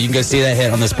people. You can go see that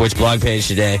hit on the sports blog page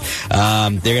today.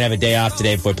 They're going to have a day off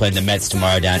today before playing the Mets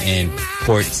tomorrow down in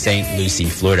Port St. Lucie,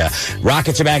 Florida.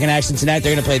 Rockets are back in action tonight.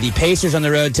 They're going to play the Pacers on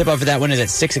the road. Tip-off for that one is at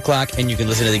 6 o'clock, and you can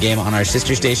listen to the game on our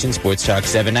sister station, Sports Talk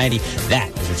 790. That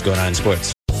is what's going on in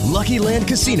sports. Lucky Land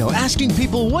Casino, asking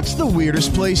people, what's the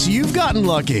weirdest place you've gotten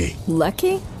lucky?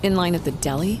 Lucky? In line at the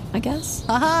deli, I guess?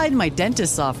 Aha, in my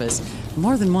dentist's office.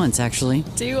 More than once, actually.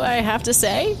 Do I have to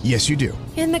say? Yes, you do.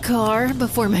 In the car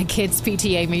before my kids'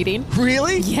 PTA meeting.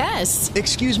 Really? Yes.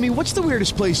 Excuse me, what's the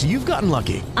weirdest place you've gotten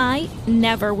lucky? I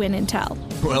never win and tell.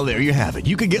 Well, there you have it.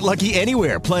 You can get lucky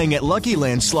anywhere, playing at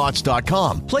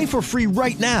LuckyLandSlots.com. Play for free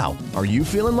right now. Are you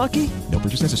feeling lucky? No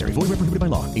purchase necessary. Void where prohibited by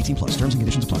law. 18+. Terms and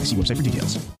conditions apply. See website for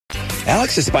details.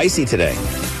 Alex is spicy today,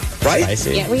 right?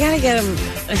 Spicy. Yeah, we gotta get him.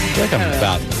 I feel like I'm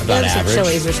about Get him some average.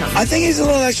 chilies or something. I think he's a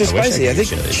little extra I wish I spicy. I could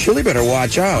think eat Chili better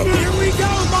watch out. Here we go,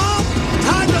 Mom.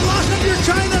 Time to lock up your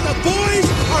china. The boys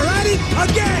are at it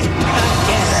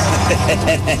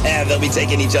again. They'll be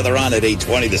taking each other on at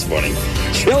 8:20 this morning.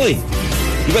 Chili,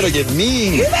 you better get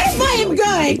mean. You better play him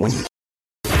good.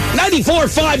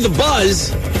 94.5 The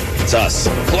Buzz. It's us.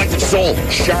 Collective Soul.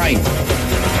 Shine.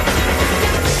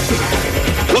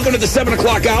 Welcome to the 7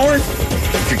 o'clock hour.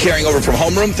 If you're carrying over from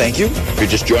homeroom, thank you. If you're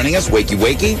just joining us,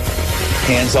 wakey.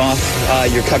 Hands off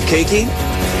your cupcakey.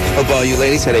 Hope all you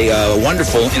ladies had a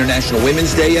wonderful International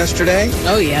Women's Day yesterday.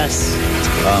 Oh, yes.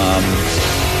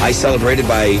 I celebrated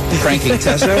by pranking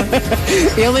Tessa.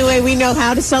 The only way we know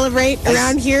how to celebrate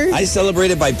around here. I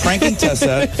celebrated by pranking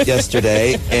Tessa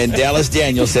yesterday, and Dallas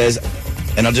Daniel says,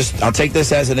 and I'll take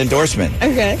this as an endorsement.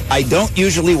 Okay. I don't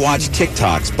usually watch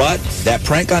TikToks, but that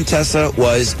prank on Tessa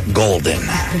was golden.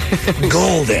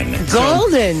 Golden.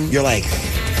 Golden. So you're like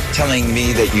telling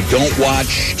me that you don't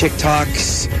watch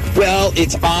TikToks. Well,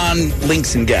 it's on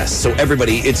links and guests, so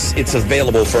everybody, it's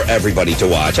available for everybody to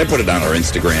watch. I put it on our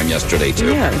Instagram yesterday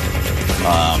too.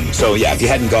 Yeah. So yeah, if you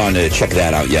hadn't gone to check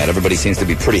that out yet, everybody seems to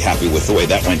be pretty happy with the way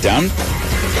that went down.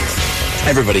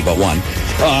 Everybody but one.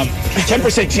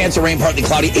 10% chance of rain, partly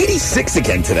cloudy. 86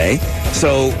 again today.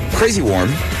 So crazy warm.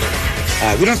 We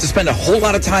don't have to spend a whole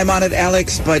lot of time on it,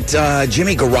 Alex, but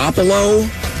Jimmy Garoppolo.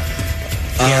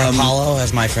 Apollo,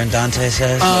 as my friend Dante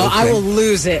says. Oh, I will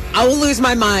lose it. I will lose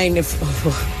my mind if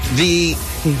he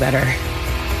better.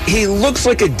 He looks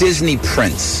like a Disney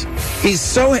prince. He's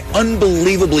so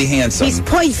unbelievably handsome. He's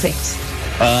perfect.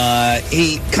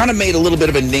 He kind of made a little bit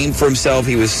of a name for himself.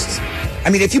 I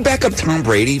mean, if you back up Tom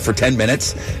Brady for 10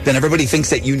 minutes, then everybody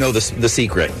thinks that you know the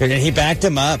secret. And he backed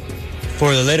him up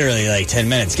for literally like 10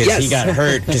 minutes because he got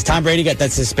hurt. Because Tom Brady got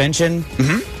that suspension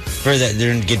for that.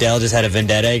 Goodell just had a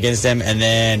vendetta against him. And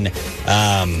then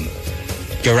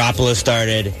Garoppolo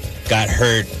started, got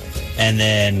hurt, and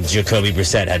then Jacoby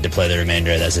Brissett had to play the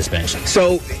remainder of that suspension.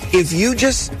 So if you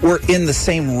just were in the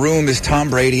same room as Tom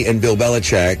Brady and Bill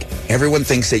Belichick, everyone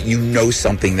thinks that you know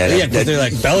something that... Yeah, because they're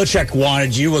like, Belichick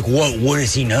wanted you. Like, what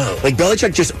does he know? Like,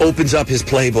 Belichick just opens up his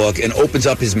playbook and opens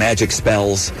up his magic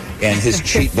spells and his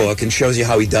cheat book and shows you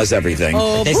how he does everything.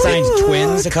 Oh, they signed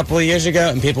twins a couple of years ago,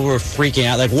 and people were freaking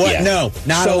out. Like, what? Yeah. No,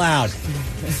 not allowed.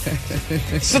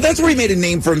 So that's where he made a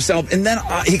name for himself. And then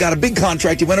he got a big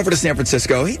contract. He went over to San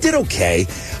Francisco. He did okay.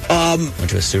 Went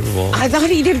to a Super Bowl. I thought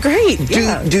he did great.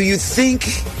 Do you think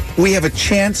we have a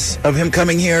chance of him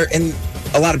coming here? And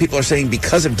a lot of people are saying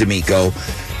because of D'Amico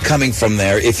coming from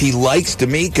there, if he likes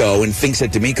D'Amico and thinks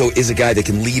that D'Amico is a guy that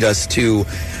can lead us to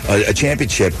a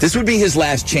championship, this would be his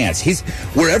last chance. He's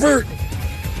wherever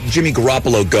Jimmy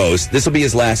Garoppolo goes, this will be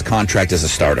his last contract as a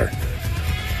starter.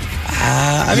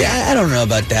 I don't know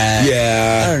about that.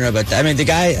 Yeah. I don't know about that. I mean, the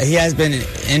guy, he has been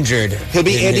injured in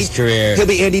his career. He'll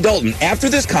be Andy Dalton. After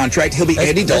this contract, he'll be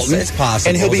Andy Dalton. It's possible.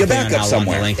 And he'll be a backup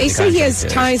somewhere. They say he has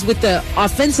ties with the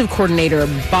offensive coordinator,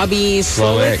 Bobby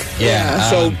Slowick. Yeah.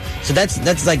 So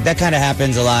that's like, that kind of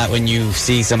happens a lot when you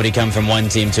see somebody come from one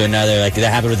team to another. Like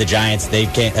that happened with the Giants. They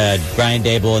came, Brian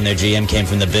Dable and their GM came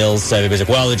from the Bills. So everybody's like,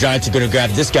 well, the Giants are going to grab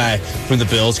this guy from the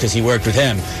Bills because he worked with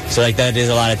him. So like that is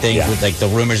a lot of things with like the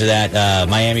rumors of that.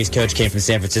 Miami's coach came from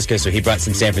San Francisco, so he brought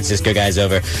some San Francisco guys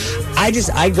over.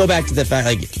 I go back to the fact,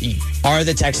 like, are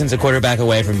the Texans a quarterback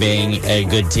away from being a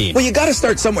good team? Well, you got to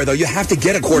start somewhere, though. You have to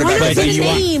get a quarterback.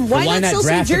 Why not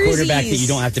draft a quarterback that you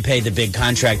don't have to pay the big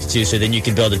contract to, so then you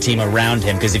can build a team around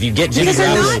him? Because if you get Jimmy Because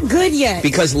they're Garoppolo, not good yet.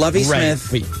 Because Lovie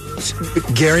Smith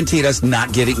guaranteed us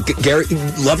not getting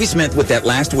Lovie Smith with that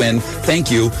last win.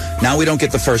 Thank you. Now we don't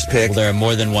get the first pick. Well, there are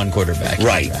more than one quarterback in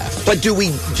the draft. But do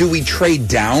we trade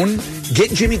down?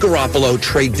 Get Jimmy Garoppolo,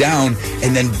 trade down,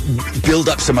 and then build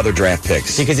up some other draft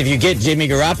picks. Because if you get Jimmy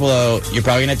Garoppolo, you're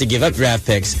probably going to have to give up draft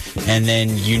picks, and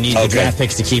then you need the draft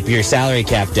picks to keep your salary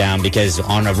cap down, because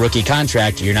on a rookie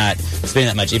contract, you're not spending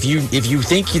that much. If you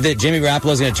think that Jimmy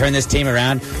Garoppolo is going to turn this team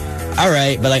around, all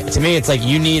right. But to me, it's like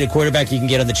you need a quarterback you can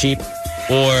get on the cheap,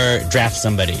 or draft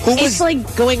somebody. It's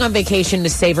like going on vacation to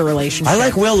save a relationship. I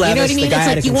like Will Levis. You know what I mean? It's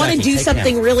like you want to do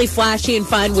something him. really flashy and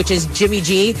fun, which is Jimmy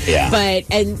G. Yeah. But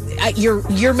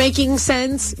you're making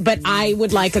sense. But I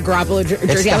would like a Garoppolo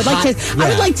jersey. I would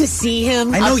like to see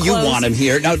him. I know up you close. want him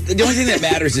here. Now the only thing that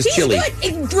matters is Chile.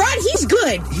 Good. Rod, he's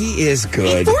good. He is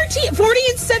good. 40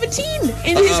 and 17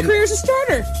 in his career as a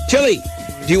starter. Chile,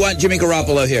 do you want Jimmy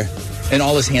Garoppolo here in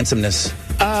all his handsomeness?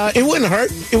 It wouldn't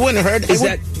hurt. It wouldn't hurt. Is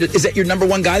that your number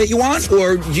one guy that you want,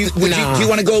 or do you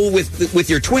want to go with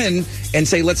your twin and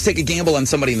say let's take a gamble on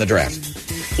somebody in the draft?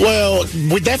 Well,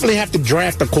 we definitely have to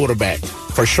draft a quarterback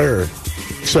for sure.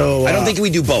 So I don't think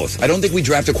we do both. I don't think we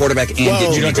draft a quarterback and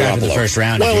get Jimmy Garoppolo in the first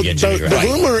round. Well, if you get Jimmy the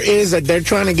rumor is that they're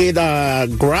trying to get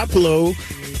Garoppolo,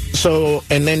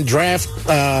 and then draft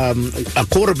a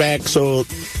quarterback so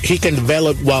he can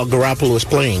develop while Garoppolo is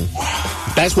playing.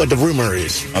 That's what the rumor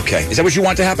is. Okay. Is that what you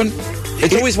want to happen?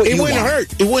 It's always what you want.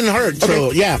 It wouldn't hurt. Okay.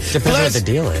 So, yeah. Depends what the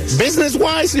deal is.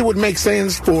 Business-wise, it would make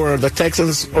sense for the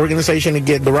Texans organization to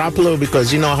get Garoppolo,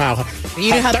 because you know how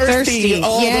thirsty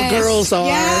all the girls are.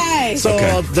 Yes.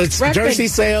 So the jersey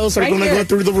sales are going to go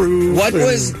through the roof.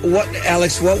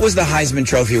 Alex, what was the Heisman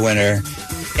Trophy winner?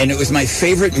 And it was my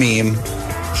favorite meme.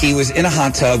 He was in a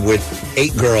hot tub with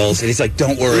 8 girls, and he's like,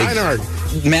 don't worry.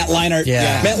 Matt Leinart.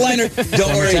 Yeah. Matt Leinart,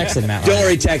 don't worry. Don't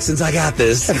worry, Texans, I got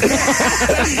this.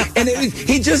 And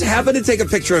he just happened to take a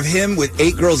picture of him with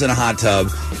 8 girls in a hot tub.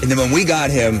 And then when we got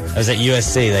him... I was at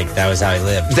USC. That was how he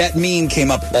lived. That meme came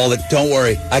up don't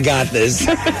worry, I got this.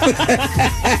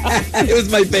 It was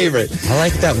my favorite. I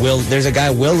like that there's a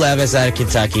guy, Will Levis, out of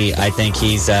Kentucky. I think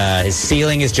he's his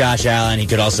ceiling is Josh Allen. He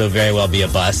could also very well be a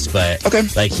bust, but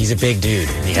he's a big dude.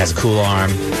 And he has a cool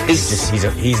arm. He's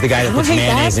the guy that puts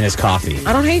mayonnaise in his coffee.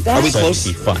 I don't hate that. Are we close?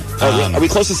 It'd be fun. Are we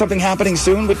close to something happening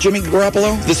soon with Jimmy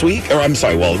Garoppolo this week? Or I'm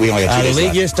sorry, well, we only got 2 days The league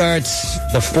left. year starts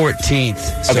the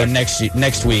 14th, so next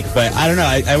week. But I don't know.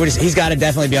 He's got to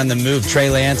definitely be on the move. Trey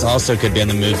Lance also could be on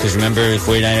the move, because remember, the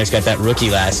 49ers got that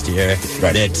rookie last year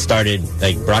that started,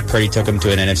 Brock Purdy took him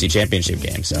to an NFC Championship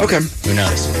game. So who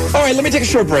knows? All right, let me take a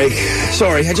short break.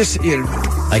 Sorry, I just...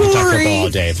 I can talk football all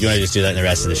day. If you want to just do that in the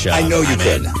rest of the show. I know you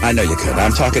could. I know you could.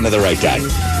 I'm talking to the right guy.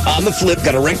 On the flip,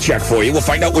 got a rank check for you. We'll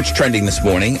find out what's trending this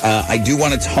morning. I do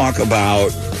want to talk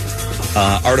about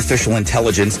artificial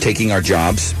intelligence taking our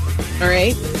jobs. All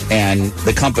right. And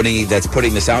the company that's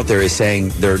putting this out there is saying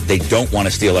they don't want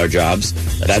to steal our jobs.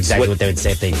 That's exactly what they would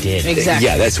say if they did. Exactly.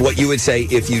 Yeah, that's what you would say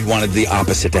if you wanted the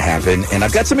opposite to happen. And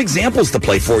I've got some examples to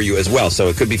play for you as well, so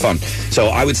it could be fun. So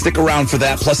I would stick around for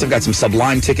that. Plus, I've got some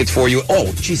Sublime tickets for you.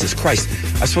 Oh, Jesus Christ.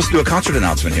 I was supposed to do a concert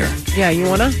announcement here. Yeah, you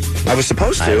want to? I was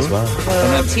supposed to. As well.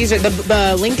 Teaser.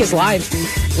 The link is live.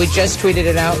 We just tweeted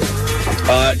it out.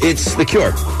 It's The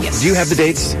Cure. Yes. Do you have the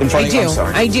dates in front of you? I'm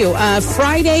sorry. I do.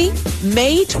 Friday,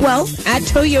 May 12th at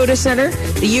Toyota Center.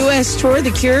 The U.S. tour,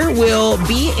 The Cure, will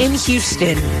be in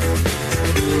Houston.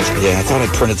 Yeah, I thought I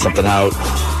printed something out.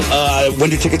 When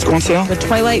do tickets go on sale? The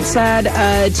Twilight Sad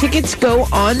tickets go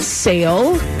on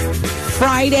sale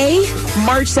Friday,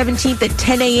 March 17th at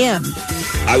 10 a.m.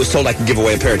 I was told I could give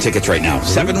away a pair of tickets right now.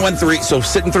 713. So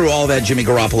sitting through all that Jimmy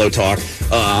Garoppolo talk,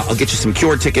 I'll get you some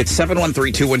Cure tickets.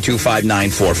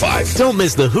 713-212-5945. Don't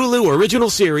miss the Hulu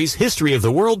original series History of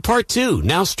the World Part 2,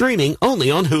 now streaming only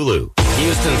on Hulu.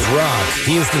 Houston's Rock,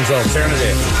 Houston's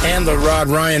Alternative, and the Rod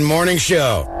Ryan Morning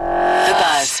Show. The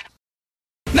Buzz.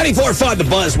 94.5 The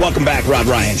Buzz. Welcome back, Rod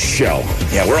Ryan Show.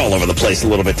 Yeah, we're all over the place a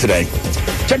little bit today.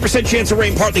 10% chance of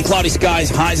rain, partly cloudy skies,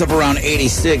 highs of around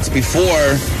 86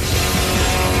 before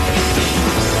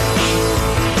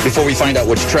we find out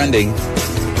what's trending.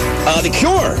 The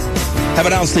Cure have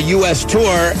announced the U.S.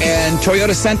 tour and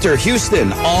Toyota Center,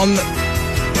 Houston on...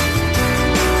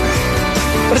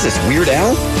 What is this, Weird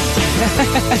Al?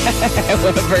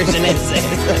 What version is it?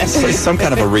 It's some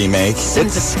kind of a remake.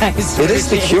 Synthesized It is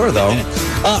The Cure, though.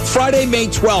 Friday, May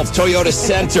 12th, Toyota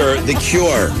Center, The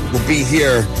Cure will be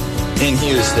here in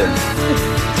Houston.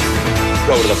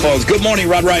 Go to the phones. Good morning,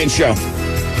 Rod Ryan Show.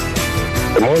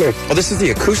 Good morning. Oh, this is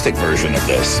the acoustic version of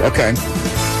this. Okay.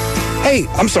 Hey,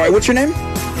 I'm sorry, what's your name?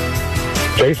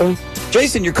 Jason?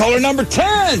 Jason, you're caller number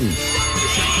 10.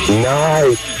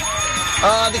 Nice.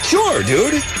 The Cure,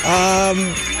 dude.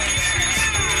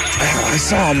 I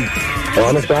saw him. Oh,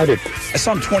 I'm excited. I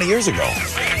saw him 20 years ago.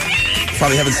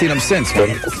 Probably haven't seen him since.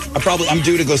 I'm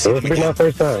due to go see him again. My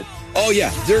first time. Oh,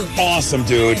 yeah. They're awesome,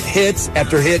 dude. Hits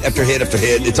after hit after hit after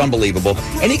hit. It's unbelievable.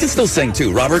 And he can still sing,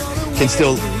 too. Robert can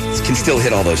still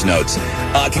hit all those notes.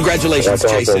 Congratulations,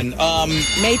 That's Jason.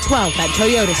 May 12th at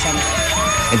Toyota Center.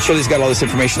 And Chile's got all this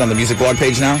information on the music blog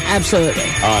page now? Absolutely.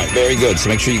 All right, very good. So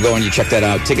make sure you go and you check that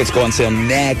out. Tickets go on sale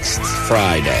next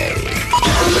Friday.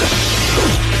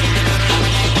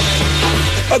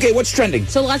 Okay, what's trending?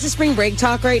 So lots of spring break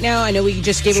talk right now. I know we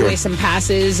just gave away some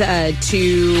passes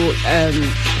to...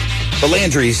 the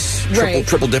Landry's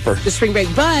triple dipper. The spring break.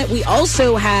 But we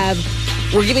also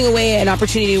we're giving away an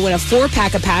opportunity to win a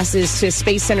 4-pack of passes to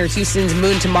Space Center Houston's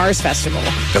Moon to Mars Festival.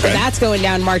 Okay. So that's going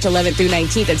down March 11th through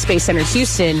 19th at Space Center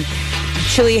Houston.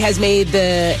 Chile has made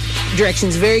the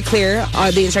directions very clear,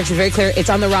 the instructions very clear. It's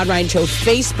on the Rod Ryan Show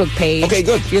Facebook page. Okay,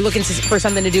 good. If you're looking for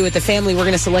something to do with the family, we're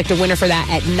going to select a winner for that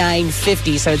at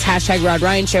 9:50. So it's hashtag Rod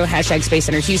Ryan Show, hashtag Space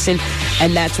Center Houston,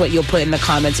 and that's what you'll put in the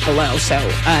comments below. So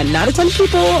not a ton of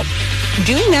people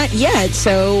doing that yet,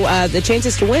 so the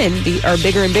chances to win are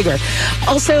bigger and bigger.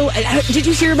 Also, did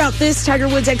you hear about this? Tiger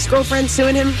Woods' ex-girlfriend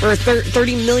suing him for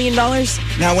 $30 million?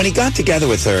 Now, when he got together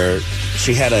with her,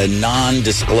 she had a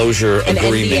non-disclosure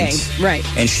agreement. NDA,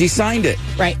 right. And she signed it.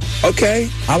 Right. Okay,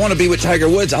 I want to be with Tiger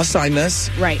Woods. I'll sign this.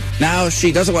 Right. Now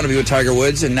she doesn't want to be with Tiger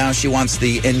Woods, and now she wants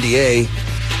the NDA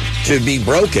to be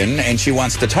broken, and she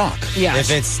wants to talk. Yeah. If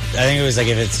it's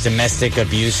domestic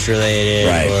abuse related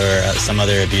or some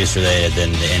other abuse related,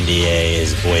 then the NDA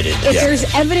is voided. If there's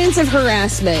evidence of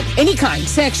harassment, any kind,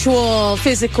 sexual,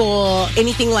 physical,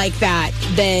 anything like that,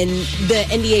 then the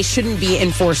NDA shouldn't be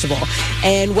enforceable.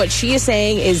 And what she is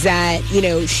saying is that,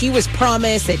 she was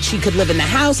promised that she could live in the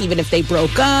house even if they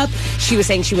broke up. She was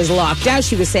saying she was locked out.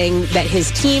 She was saying that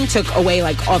his team took away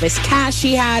all this cash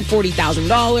she had,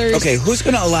 $40,000. Okay, who's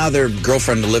going to allow their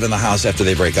girlfriend to live in the house after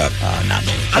they break up? Not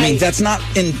me. I mean, that's not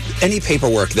in any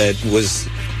paperwork that was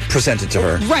presented to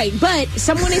her. Right, but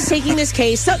someone is taking this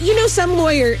case. So, some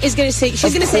lawyer is going to say,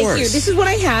 she's going to say, here, this is what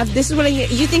I have, this is what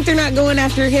you think they're not going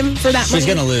after him for that money? She's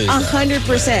going to lose.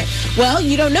 100%. Well,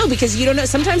 you don't know, because you don't know.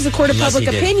 Sometimes the court of public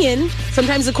opinion,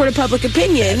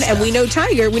 and we know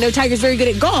Tiger's very good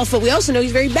at golf, but we also know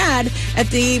he's very bad at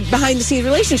the behind-the-scenes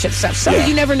relationship stuff. So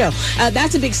you never know.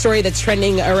 That's a big story that's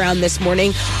trending around this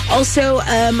morning. Also,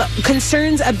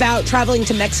 concerns about traveling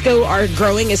to Mexico are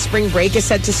growing as spring break is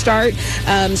set to start.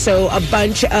 So a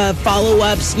bunch of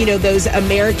follow-ups, those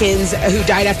Americans who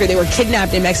died after they were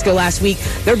kidnapped in Mexico last week,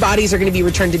 their bodies are going to be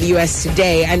returned to the U.S.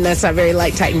 today, and that's not very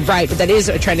light, tight, and bright, but that is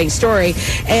a trending story.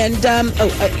 And,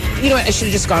 you know what, I should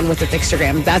have just gone with the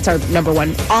Thickstagram. That's our number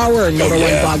one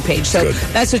blog page. So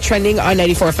that's what's trending on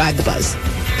 94.5 The Buzz.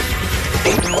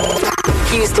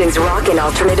 Houston's rock and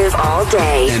alternative all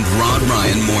day. And Rod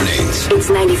Ryan mornings. It's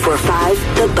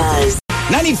 94.5 The Buzz.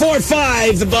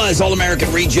 94.5 The Buzz,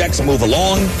 All-American Rejects. Move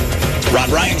along. Rod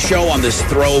Ryan Show on this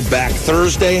Throwback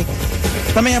Thursday.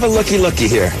 Let me have a looky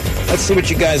here. Let's see what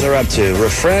you guys are up to.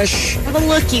 Refresh. Have a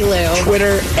looky, Lou.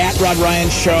 Twitter, at Rod Ryan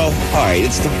Show. All right,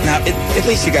 at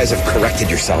least you guys have corrected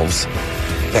yourselves.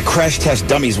 That Crash Test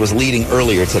Dummies was leading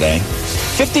earlier today.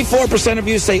 54% of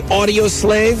you say Audio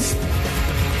Slave.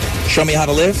 Show Me How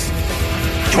to Live.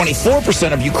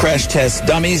 24% of you Crash Test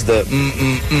Dummies, the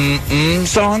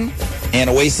song. And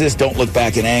Oasis, Don't Look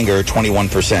Back in Anger,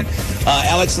 21%.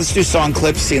 Alex, let's do song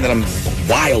clips, seeing that I'm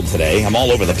wild today. I'm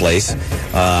all over the place.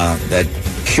 That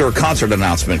Cure concert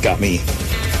announcement got me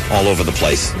all over the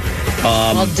place.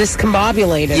 All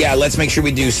discombobulated. Yeah, let's make sure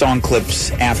we do song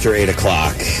clips after 8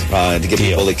 o'clock to get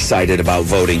people excited about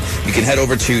voting. You can head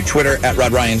over to Twitter, at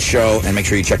Rod Ryan Show, and make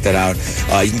sure you check that out.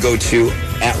 You can go to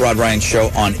at Rod Ryan Show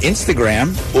on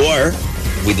Instagram, or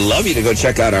we'd love you to go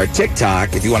check out our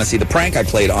TikTok if you want to see the prank I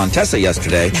played on Tessa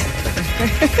yesterday.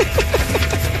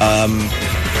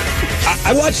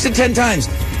 I watched it 10 times.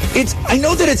 I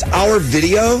know that it's our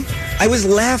video. I was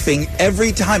laughing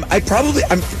every time. I probably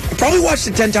watched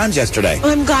it 10 times yesterday.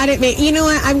 Well, I'm glad it made,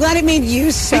 I'm glad it made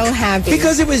you so happy.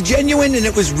 Because it was genuine and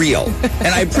it was real. And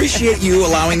I appreciate you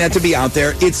allowing that to be out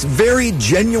there. It's very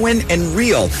genuine and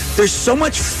real. There's so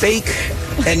much fake,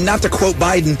 and not to quote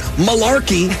Biden,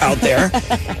 malarkey out there,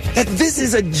 that this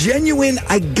is a genuine,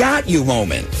 I got you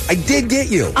moment. I did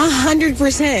get you.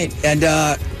 100%.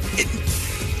 And,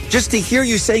 just to hear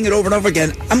you saying it over and over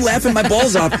again, I'm laughing my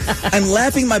balls off. I'm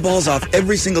laughing my balls off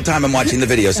every single time I'm watching the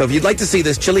video. So if you'd like to see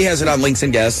this, Chili has it on Links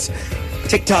and Guests,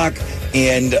 TikTok,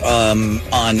 and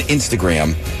on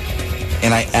Instagram.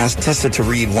 and I asked Tessa to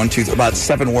read about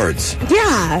 7 words.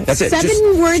 Yeah. That's it.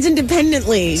 7 words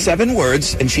independently. 7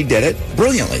 words, and she did it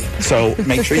brilliantly. So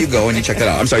make sure you go and you check that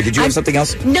out. I'm sorry, did you have something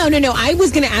else? No. I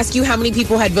was going to ask you how many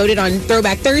people had voted on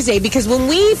Throwback Thursday, because when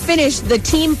we finished the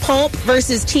Team Pulp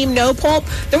versus Team No Pulp,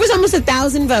 there was almost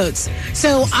 1,000 votes.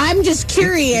 So I'm just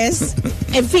curious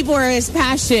if people are as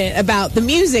passionate about the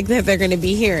music that they're going to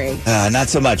be hearing. Not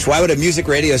so much. Why would a music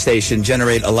radio station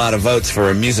generate a lot of votes for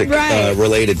a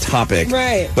music-related topic?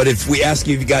 Right. But if we ask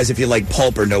you guys if you like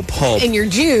pulp or no pulp... And your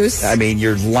juice. I mean,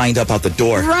 you're lined up out the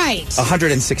door. Right.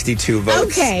 162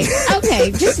 votes. Okay.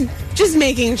 Just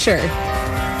making sure.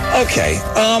 Okay.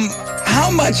 How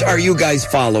much are you guys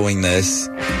following this?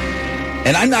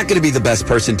 And I'm not going to be the best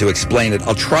person to explain it.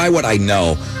 I'll try what I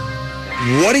know.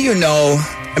 What do you know?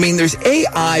 I mean, there's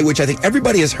AI, which I think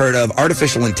everybody has heard of,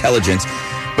 artificial intelligence,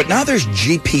 but now there's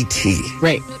GPT.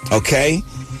 Right. Okay?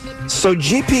 So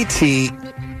GPT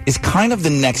is kind of the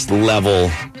next level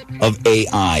of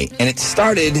AI. And it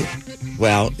started,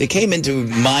 it came into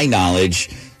my knowledge,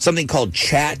 something called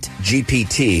Chat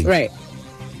GPT. Right.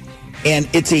 And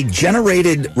it's a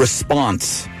generated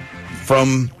response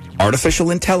from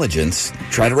artificial intelligence.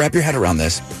 Try to wrap your head around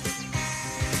this.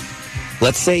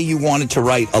 Let's say you wanted to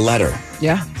write a letter.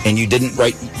 Yeah. And you didn't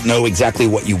know exactly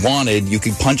what you wanted. You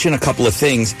could punch in a couple of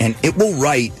things and it will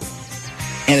write,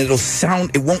 and it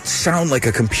won't sound like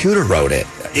a computer wrote it.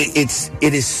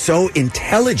 It is so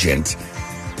intelligent.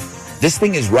 This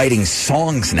thing is writing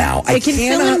songs now. It can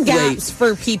fill in gaps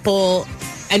for people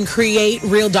and create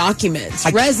real documents,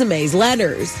 resumes,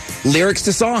 letters. Lyrics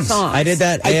to songs. I did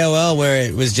that AOL where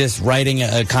it was just writing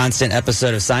a constant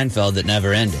episode of Seinfeld that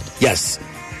never ended. Yes.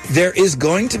 There is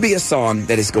going to be a song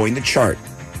that is going to chart,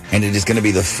 and it is going to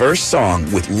be the first song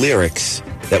with lyrics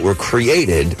that were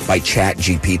created by Chat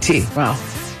GPT. Wow.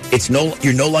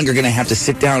 You're no longer going to have to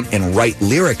sit down and write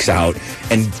lyrics out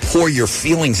and pour your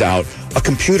feelings out. A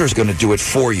computer's going to do it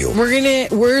for you.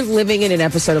 We're living in an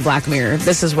episode of Black Mirror.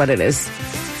 This is what it is.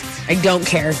 I don't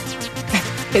care.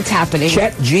 It's happening.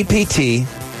 Chat GPT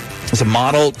is a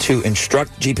model to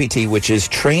instruct GPT, which is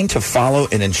trained to follow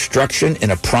an instruction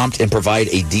in a prompt and provide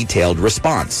a detailed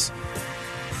response.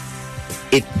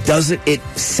 It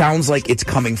sounds like it's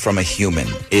coming from a human.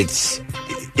 It's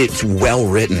well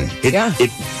written.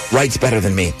 It writes better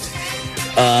than me.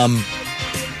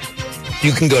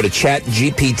 You can go to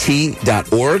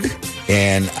chatgpt.org,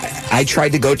 and I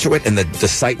tried to go to it, and the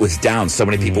site was down. So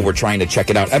many people were trying to check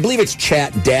it out. I believe it's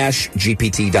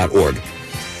chat-gpt.org.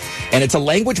 And it's a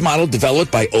language model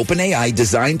developed by OpenAI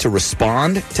designed to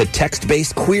respond to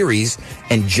text-based queries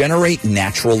and generate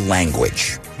natural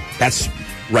language. That's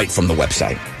right from the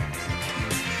website.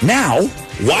 Now,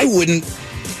 why wouldn't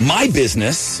my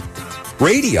business,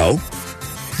 radio,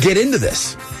 get into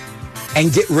this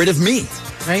and get rid of me?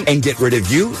 Right. And get rid of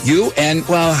you, and,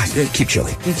 keep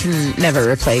Chile. You can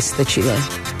never replace the Chile.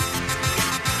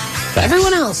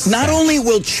 Everyone else. Not only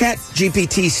will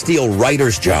ChatGPT steal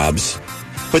writers' jobs,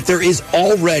 but there is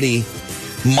already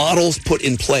models put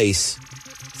in place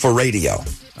for radio.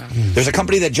 Wow. There's a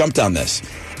company that jumped on this.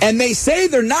 And they say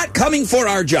they're not coming for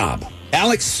our job.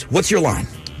 Alex, what's your line?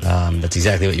 That's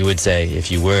exactly what you would say if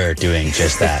you were doing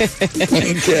just that.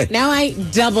 Okay. Now I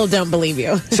don't believe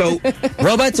you. So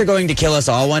robots are going to kill us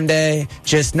all one day.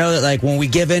 Just know that, when we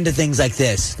give in to things like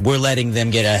this, we're letting them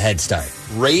get a head start.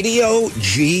 Radio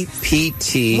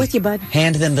GPT. With you, bud.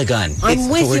 Hand them the gun. I'm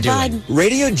with you, bud.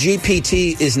 Radio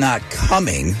GPT is not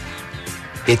coming.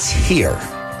 It's here.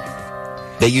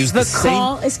 They use the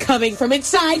call is coming from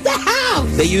inside the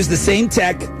house. They use the same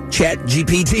tech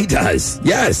ChatGPT does.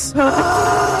 Yes.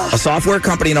 A software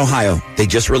company in Ohio. They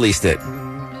just released it.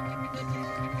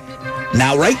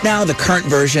 Now, right now, the current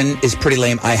version is pretty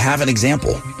lame. I have an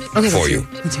example for you.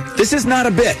 This is not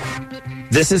a bit.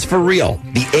 This is for real.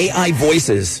 The AI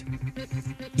voices.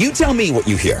 You tell me what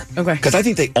you hear. Okay. Because I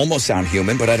think they almost sound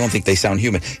human, but I don't think they sound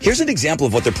human. Here's an example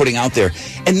of what they're putting out there.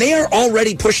 And they are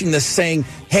already pushing this, saying,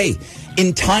 hey,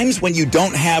 in times when you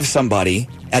don't have somebody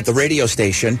at the radio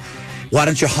station, why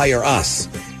don't you hire us?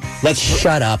 Let's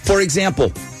shut up. For example,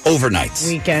 overnights.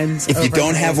 Weekends. If you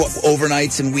don't have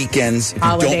overnights and weekends, if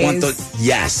holidays. You don't want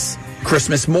yes.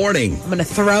 Christmas morning. I'm going to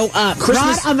throw up.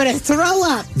 Rod, I'm going to throw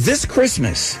up. This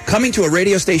Christmas, coming to a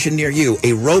radio station near you,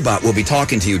 a robot will be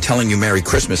talking to you, telling you Merry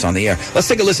Christmas on the air. Let's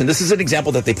take a listen. This is an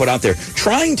example that they put out there,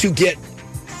 trying to get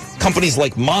companies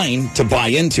like mine to buy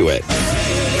into it.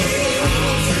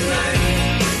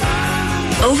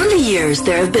 Over the years,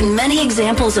 there have been many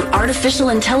examples of artificial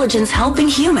intelligence helping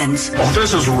humans.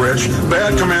 This is Rich,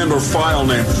 bad commander file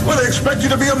name. Well, they expect you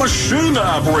to be a machine to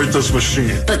operate this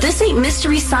machine. But this ain't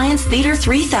Mystery Science Theater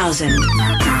 3000.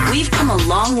 We've come a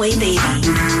long way, baby.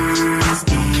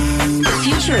 The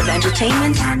future of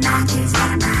entertainment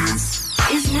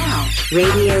is now.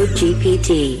 Radio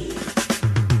GPT.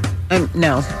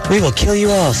 No. We will kill you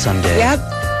all someday. Yep.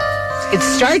 It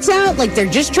starts out like they're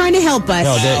just trying to help us.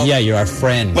 No, yeah, you're our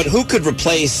friend. But who could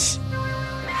replace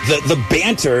the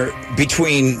banter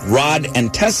between Rod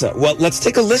and Tessa? Well, let's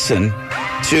take a listen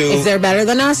to... If they're better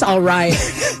than us, all right.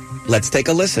 Let's take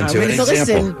a listen to an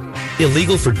example.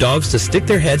 Illegal for dogs to stick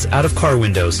their heads out of car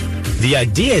windows. The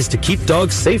idea is to keep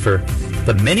dogs safer,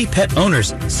 but many pet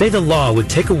owners say the law would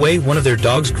take away one of their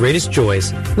dog's greatest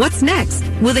joys. What's next?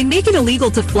 Will they make it illegal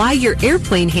to fly your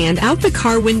airplane hand out the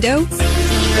car window?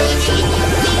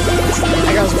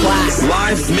 That girl's black.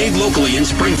 Live, made locally in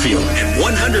Springfield, and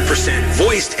 100%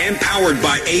 voiced and powered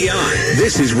by AI.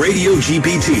 This is Radio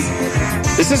GPT.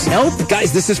 This is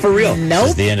guys. This is for real. This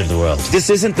is the end of the world. This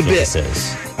isn't the bit.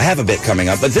 I have a bit coming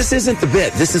up, but this isn't the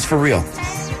bit. This is for real.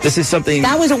 This is something.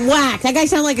 That was a whack. That guy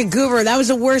sounded like a goober. That was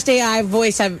the worst AI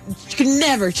voice I've. She could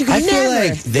never. I feel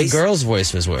like the girl's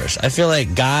voice was worse. I feel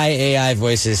like guy AI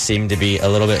voices seem to be a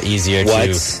little bit easier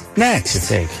What's next? to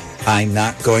take. I'm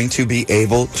not going to be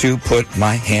able to put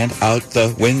my hand out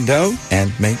the window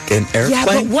and make an airplane. Yeah,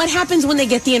 but what happens when they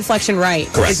get the inflection right?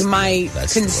 Correct. Is my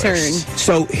concern.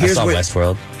 So here's I saw where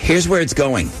Westworld. Here's where it's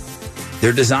going.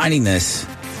 They're designing this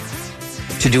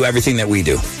to do everything that we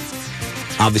do.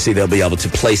 Obviously, they'll be able to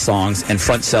play songs and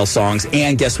front sell songs,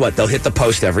 and guess what? They'll hit the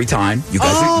post every time. You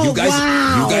guys, you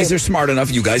guys are smart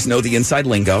enough. You guys know the inside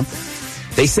lingo.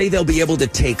 They say they'll be able to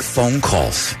take phone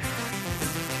calls.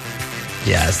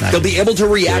 Yeah, it's not. They'll be able to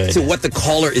react to what the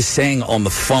caller is saying on the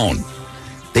phone.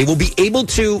 They will be able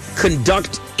to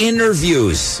conduct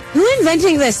interviews. Who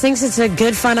inventing this thinks it's a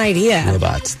good, fun idea?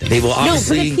 Robots. They will No, for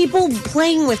obviously the people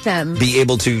playing with them. be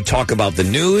able to talk about the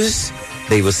news.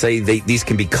 They will say these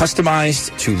can be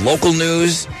customized to local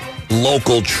news,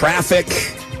 local traffic,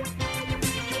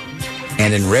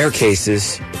 and in rare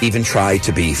cases, even try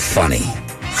to be funny.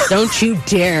 Don't you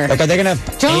dare. Like, are they going to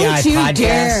have Don't AI you podcasts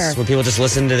dare. where people just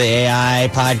listen to the AI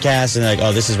podcast and they're like,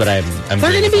 oh, this is what I'm They're doing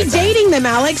going to with be my time. dating them,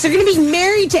 Alex. They're going to be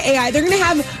married to AI. They're going to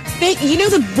have fake. You know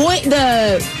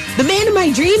the man in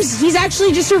my dreams. He's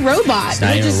actually just a robot. It's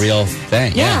not even a real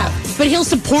thing. Yeah, but he'll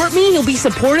support me. He'll be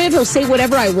supportive. He'll say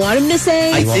whatever I want him to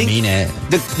say. He won't mean it.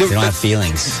 They don't have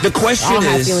feelings. The question I'll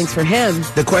have is feelings for him.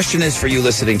 The question is for you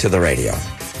listening to the radio.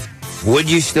 Would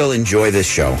you still enjoy this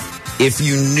show if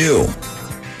you knew?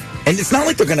 And it's not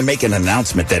like they're going to make an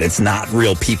announcement that it's not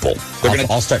real people.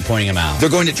 I'll start pointing them out. They're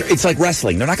going to. It's like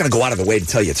wrestling. They're not going to go out of the way to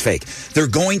tell you it's fake. They're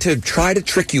going to try to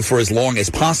trick you for as long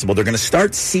as possible. They're going to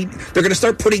start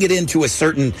putting it into a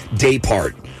certain day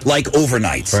part, like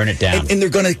overnights. Burn it down. And they're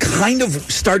going to kind of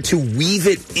start to weave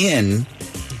it in.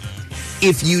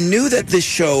 If you knew that this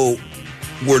show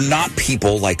were not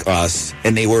people like us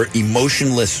and they were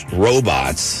emotionless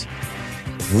robots,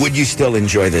 would you still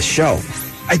enjoy this show?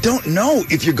 I don't know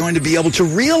if you're going to be able to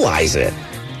realize it.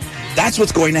 That's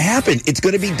what's going to happen. It's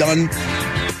going to be done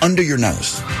under your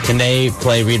nose. Can they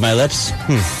play Read My Lips?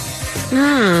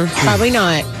 Probably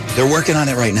not. They're working on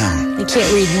it right now. They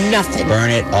can't read nothing. Burn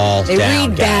it all They down,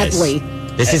 read guys. badly.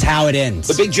 This is how it ends.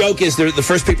 The big joke is the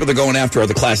first people they're going after are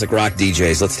the classic rock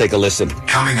DJs. Let's take a listen.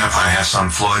 Coming up, I have some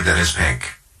Floyd that is pink.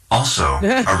 Also,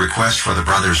 a request for the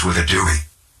brothers with a Dewey.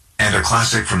 And a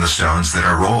classic from the Stones that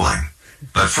are rolling.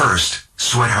 But first,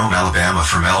 Sweat Home Alabama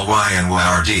from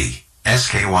LYNYRD.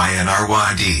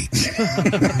 SKYNRYD.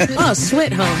 Oh,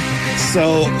 Sweat Home.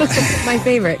 So, my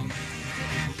favorite.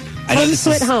 I know Home this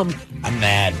Sweat is- Home. I'm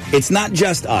mad. It's not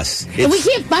just us. And we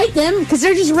can't fight them because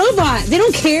they're just robots. They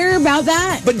don't care about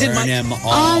that. But Burn them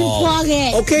all. Unplug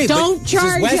it. Okay, but don't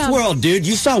charge This is them. Westworld, dude.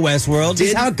 You saw Westworld. This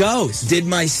is how it goes. Did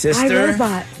my sister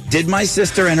iRobot. Did my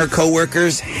sister and her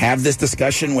coworkers have this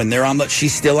discussion when they're on the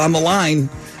she's still on the line?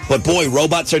 But boy,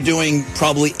 robots are doing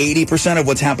probably 80% of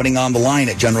what's happening on the line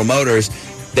at General Motors.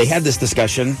 They had this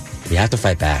discussion. We have to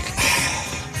fight back.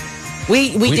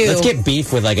 We do. Let's get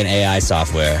beef with like an AI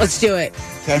software. Let's do it.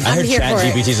 Okay. I heard here for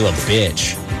it. ChatGPT's a little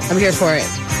bitch. I'm here for it.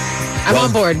 I'm Well-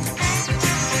 on board.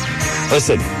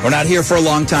 Listen, we're not here for a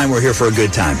long time. We're here for a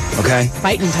good time, okay?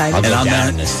 Fighting time. I'll go on down that,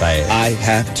 in this fight. I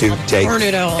have to take Burn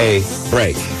it all. a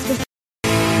break.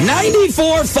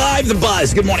 94.5 The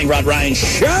Buzz. Good morning, Rod Ryan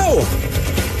Show.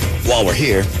 While we're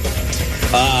here,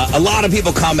 A lot of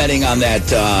people commenting on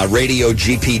that radio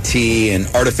GPT and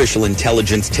artificial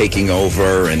intelligence taking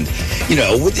over, and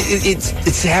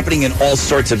it's happening in all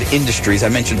sorts of industries. I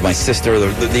mentioned my sister.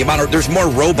 The amount of, there's more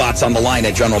robots on the line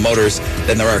at General Motors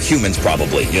than there are humans,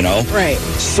 probably. Right.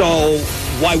 So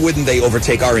why wouldn't they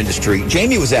overtake our industry?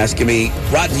 Jamie was asking me,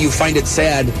 Rod, do you find it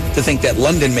sad to think that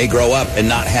London may grow up and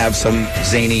not have some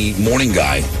zany morning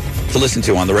guy to listen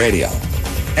to on the radio?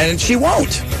 And she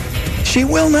won't. She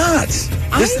will not.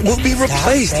 This will be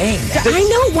replaced. I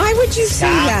know. Why would you say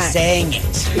that? Stop saying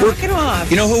it. Knock it off.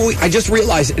 You know who I just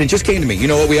realized, and it just came to me. You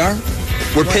know what we are?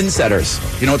 We're pin setters.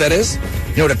 You know what that is?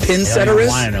 You know what a pin setter is?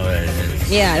 I know what it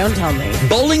is. Yeah, don't tell me.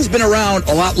 Bowling's been around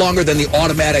a lot longer than the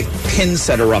automatic pin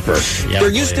setter upper. There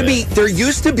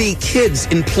used to be kids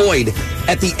employed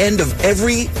at the end of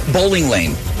every bowling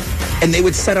lane, and they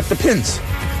would set up the pins.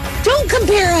 Don't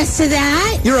compare us to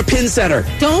that. You're a pin setter.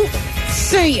 Don't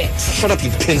say it. Shut up, you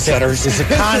pin setters. This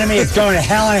economy is going to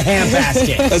hell in a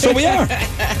handbasket. That's what we are.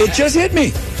 It just hit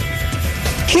me.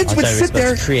 Kids would sit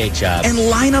there create jobs and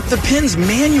line up the pins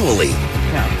manually.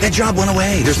 No. That job went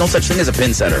away. There's no such thing as a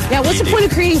pin setter. Yeah, what's the point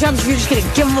of creating jobs if you're just going to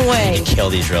give them away? You need to kill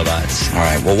these robots. All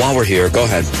right, well, while we're here, go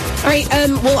ahead. All right,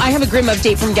 well, I have a grim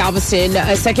update from Galveston.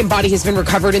 A second body has been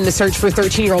recovered in the search for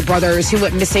 13-year-old brothers who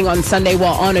went missing on Sunday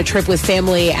while on a trip with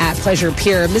family at Pleasure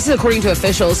Pier. This is according to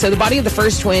officials. So the body of the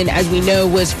first twin, as we know,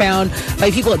 was found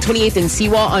by people at 28th and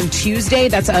Seawall on Tuesday.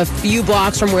 That's a few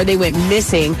blocks from where they went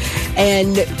missing.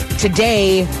 And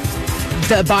today,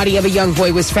 the body of a young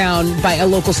boy was found by a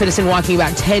local citizen walking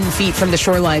about 10 feet from the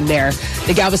shoreline there.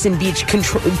 The Galveston Beach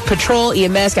Patrol,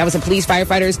 EMS, Galveston Police,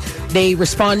 firefighters, they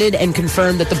responded and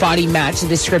confirmed that the body matched the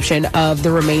description of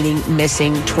the remaining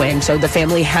missing twin. So the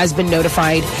family has been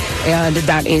notified, and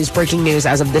that is breaking news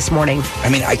as of this morning. I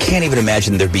mean, I can't even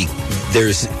imagine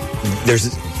there's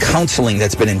counseling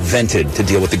that's been invented to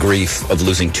deal with the grief of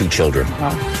losing two children.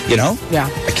 Wow. Yeah.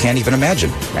 I can't even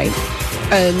imagine. Right.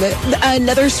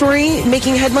 Another story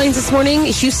making headlines this morning,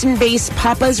 Houston-based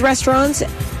Papa's restaurants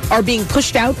are being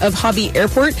pushed out of Hobby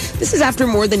Airport. This is after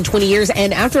more than 20 years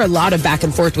and after a lot of back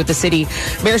and forth with the city.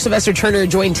 Mayor Sylvester Turner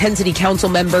joined 10 city council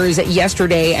members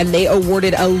yesterday, and they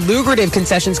awarded a lucrative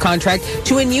concessions contract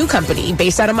to a new company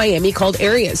based out of Miami called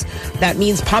Areas. That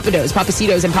means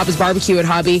Papacitos, and Papa's Barbecue at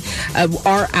Hobby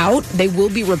are out. They will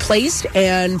be replaced,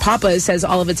 and Papa says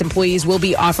all of its employees will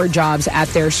be offered jobs at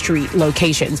their street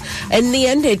locations. In the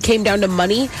end, it came down to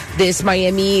money. This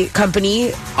Miami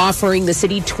company offering the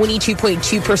city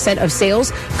 22.2% of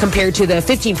sales compared to the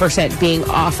 15% being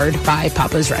offered by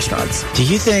Papa's restaurants. Do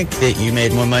you think that you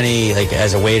made more money like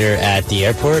as a waiter at the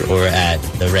airport or at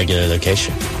the regular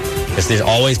location? Because there's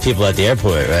always people at the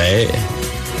airport, right?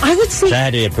 I would say that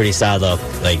had to be a pretty solid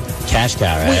cash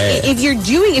cow, right? If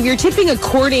you're tipping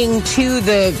according to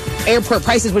the airport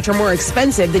prices, which are more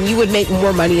expensive, then you would make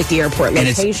more money at the airport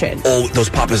location. Those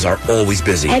Papas are always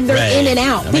busy. And they're in and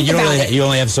out. I mean, you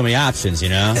only have so many options,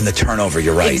 And the turnover,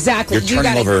 you're right. Exactly. You're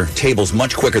turning over tables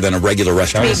much quicker than a regular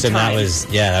restaurant. That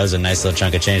was a nice little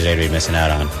chunk of change they'd be missing out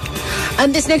on.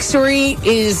 And this next story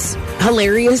is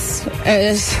hilarious.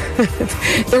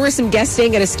 There were some guests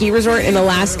staying at a ski resort in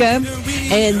Alaska,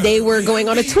 and they were going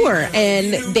on a tour,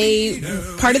 and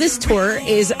part of this tour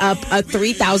is up a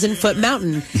 3,000-foot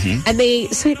mountain. Mm-hmm. And they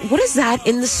said, what is that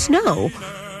in the snow?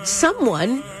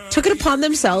 Someone took it upon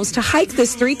themselves to hike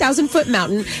this 3,000-foot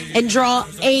mountain and draw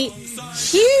a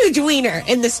huge wiener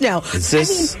in the snow. Is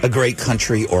this a great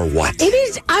country or what? It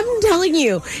is. I'm telling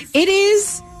you, it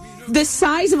is the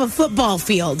size of a football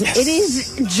field. Yes. It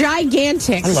is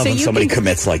gigantic. I love when somebody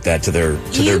commits like that to their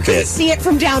bit. You can see it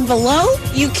from down below.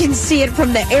 You can see it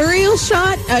from the aerial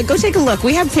shot. Go take a look.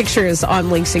 We have pictures on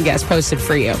Links and Guests posted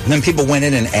for you. And then people went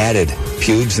in and added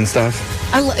pubes and stuff.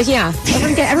 Yeah.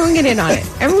 Everyone get in on it.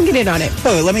 Everyone get in on it.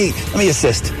 Oh, let me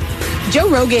assist. Joe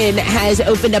Rogan has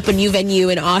opened up a new venue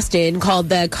in Austin called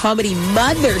the Comedy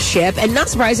Mothership, and not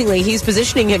surprisingly, he's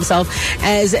positioning the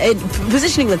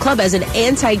club as an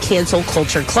anti-cancel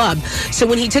culture club. So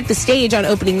when he took the stage on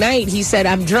opening night, he said,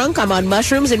 "I'm drunk, I'm on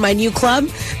mushrooms in my new club.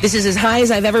 This is as high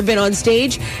as I've ever been on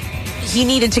stage." He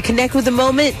needed to connect with the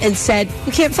moment and said,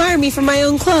 "You can't fire me from my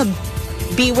own club."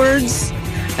 B-words.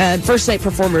 First night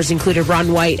performers included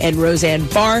Ron White and Roseanne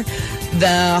Barr.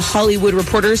 The Hollywood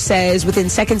Reporter says within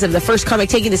seconds of the first comic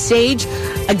taking the stage,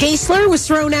 a gay slur was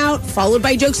thrown out, followed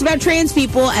by jokes about trans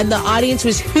people, and the audience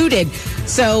was hooted.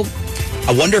 So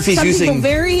I wonder if he's some using... Some people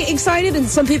very excited and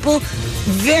some people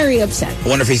very upset. I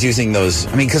wonder if he's using those...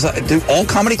 I mean, because do all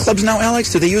comedy clubs now,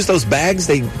 Alex, do they use those bags?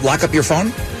 They lock up your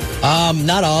phone?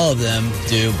 Not all of them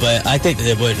do, but I think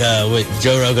that with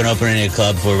Joe Rogan opening a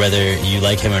club, for whether you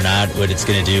like him or not, what it's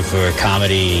going to do for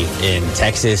comedy in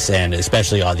Texas and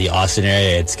especially the Austin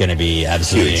area, it's going to be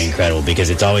absolutely incredible because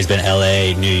it's always been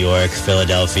L.A., New York,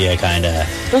 Philadelphia, kind of.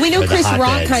 Well, we know Chris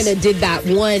Rock kind of did that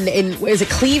one in, is it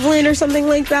Cleveland or something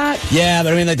like that? Yeah,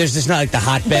 but I mean, like, there's just not like the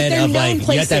hotbed of like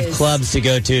places. You have to have clubs to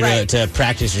go to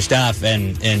practice your stuff,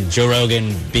 and Joe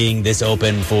Rogan being this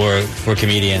open for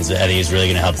comedians, I think he's really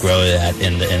going to help grow that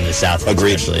in the South.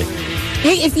 Agreed. Especially.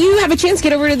 Hey, if you have a chance,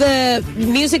 get over to the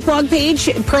music blog page.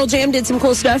 Pearl Jam did some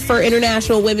cool stuff for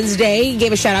International Women's Day.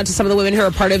 Gave a shout out to some of the women who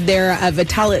are part of their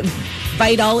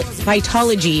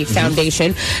Vitalogy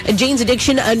Foundation. Jane's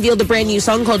Addiction unveiled a brand new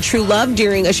song called True Love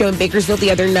during a show in Bakersfield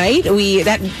the other night.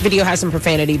 That video has some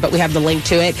profanity, but we have the link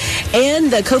to it.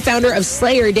 And the co-founder of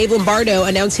Slayer, Dave Lombardo,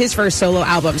 announced his first solo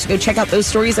album. So go check out those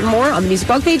stories and more on the music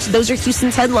blog page. Those are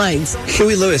Houston's headlines.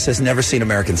 Huey Lewis has never seen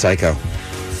American Psycho.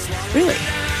 Really?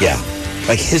 Yeah.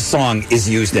 Like, his song is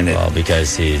used in it. Well,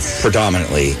 because he's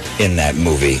predominantly in that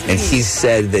movie. And he's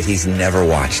said that he's never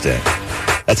watched it.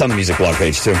 That's on the music blog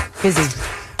page, too. Busy.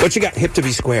 What you got? Hip to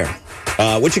be square.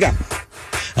 What you got?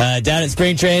 Down at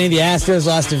spring training, the Astros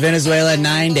lost to Venezuela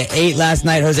 9-8 last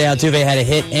night. Jose Altuve had a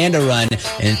hit and a run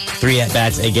in 3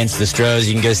 at-bats against the Stros.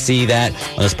 You can go see that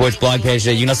on the sports blog page.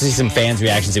 You can also see some fans'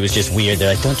 reactions. It was just weird.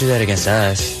 They're like, don't do that against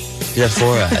us. Do that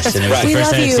for us. And it was the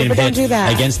first time I've seen him hit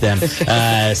against them.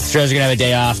 Stros are going to have a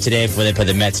day off today before they play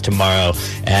the Mets tomorrow.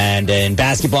 And in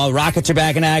basketball, Rockets are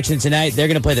back in action tonight. They're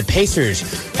going to play the Pacers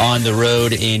on the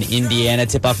road in Indiana.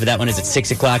 Tip-off for that one is at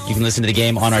 6 o'clock. You can listen to the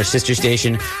game on our sister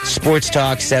station, Sports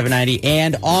Talk 790,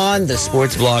 and on the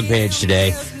sports blog page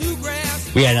today.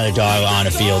 We had another dog on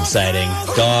a field sighting.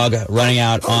 Dog running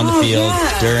out on the field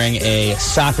during a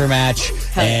soccer match.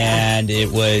 And it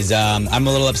was, I'm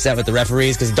a little upset with the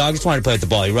referees because the dog just wanted to play with the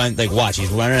ball. He run, like, watch, he's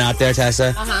running out there,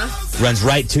 Tessa. Runs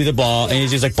right to the ball, and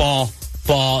he's just like, ball.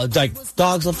 Like,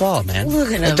 dogs love ball, man.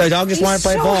 Look at him. The dog just wanted to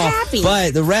play so ball. Happy.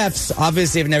 But the refs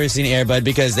obviously have never seen Airbud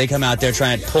because they come out there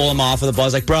trying to pull him off of the ball.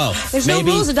 It's like, bro, there's maybe,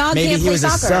 no rules. A dog maybe can't he play was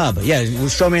soccer. a sub. Yeah,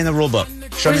 show me in the rule book.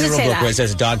 Show me in the rule book where it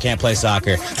says a dog can't play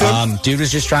soccer. Dude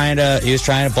was just trying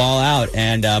to ball out,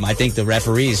 and I think the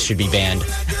referees should be banned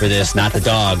for this, not the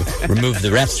dog. Remove the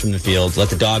refs from the field, let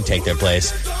the dog take their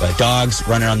place. But dogs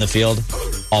running on the field,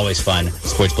 always fun.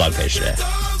 Sports blog page today.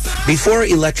 Before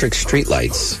electric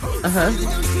streetlights,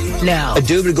 no, a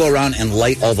dude would go around and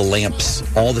light all the lamps,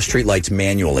 all the streetlights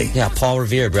manually. Yeah, Paul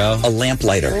Revere, bro. A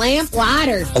lamplighter.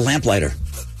 Lamplighter. A lamplighter.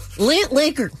 Lint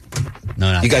liquor.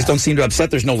 No, you guys don't seem to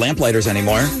upset. There's no lamplighters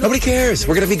anymore. Nobody cares.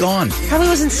 We're going to be gone. Probably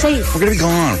wasn't safe. We're going to be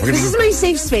gone. This is my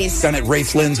safe space. Down at Ray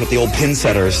Flynn's with the old pin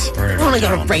setters. I want to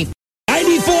go to Ray.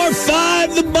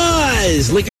 94.5 The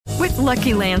Buzz. With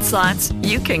Lucky Land Slots,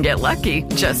 you can get lucky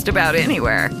just about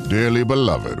anywhere. Dearly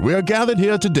beloved, we are gathered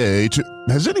here today to...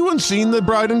 Has anyone seen the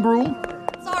bride and groom?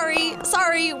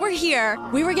 Sorry, we're here.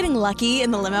 We were getting lucky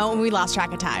in the limo and we lost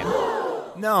track of time.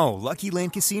 No, Lucky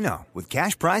Land Casino, with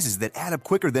cash prizes that add up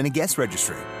quicker than a guest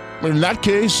registry. In that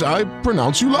case, I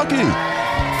pronounce you lucky.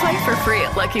 Play for free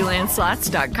at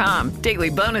LuckyLandSlots.com.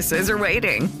 Daily bonuses are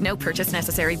waiting. No purchase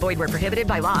necessary. Void where prohibited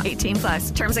by law.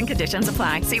 18+. Terms and conditions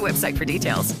apply. See website for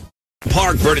details.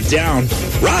 Park, burn it down.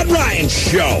 Rod Ryan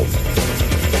Show.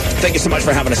 Thank you so much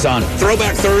for having us on.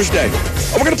 Throwback Thursday.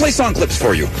 We're going to play song clips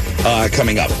for you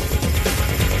coming up.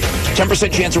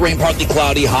 10% chance of rain, partly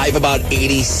cloudy, high of about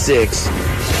 86.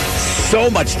 So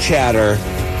much chatter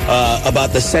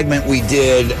about the segment we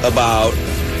did about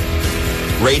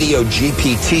Radio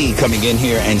GPT coming in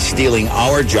here and stealing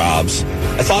our jobs.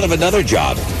 I thought of another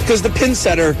job because the pin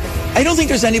setter, I don't think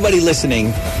there's anybody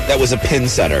listening that was a pin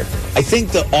setter. I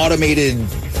think the automated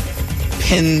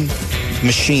pin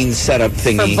machine setup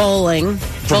thingy.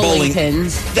 For bowling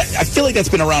pins. I feel like that's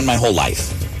been around my whole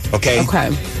life. Okay.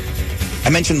 I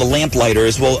mentioned the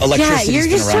lamplighters. Well, electricity's Yeah, you're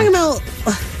been just around. talking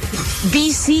about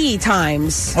BC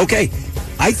times. Okay.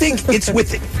 I think it's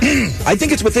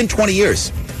within 20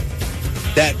 years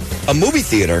that a movie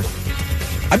theater,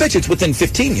 I bet you it's within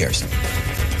 15 years.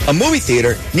 A movie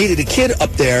theater needed a kid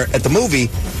up there at the movie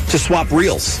to swap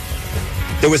reels.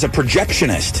 There was a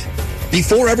projectionist.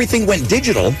 Before everything went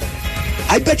digital,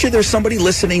 I bet you there's somebody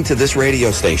listening to this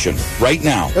radio station right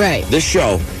now, this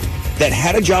show, that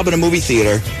had a job in a movie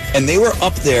theater, and they were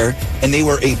up there, and they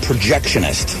were a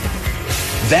projectionist.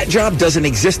 That job doesn't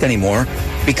exist anymore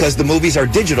because the movies are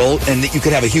digital, and that you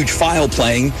could have a huge file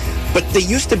playing, but they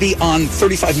used to be on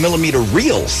 35 millimeter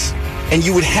reels. and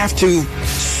you would have to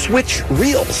switch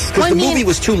reels because the movie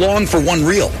was too long for one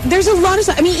reel. There's a lot of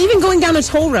stuff. I mean, even going down a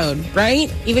toll road,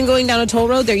 right? Even going down a toll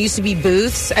road, there used to be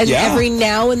booths, and every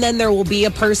now and then there will be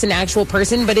a actual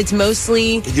person, but it's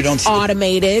mostly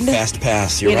automated. Fast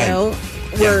pass, you're right. You know,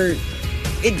 where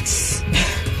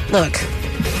look,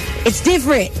 it's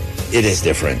different. It is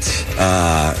different.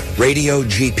 Radio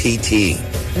GPT.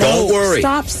 No, Don't worry.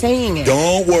 Stop saying it.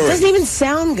 Don't worry. It doesn't even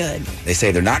sound good. They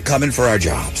say they're not coming for our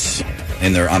jobs,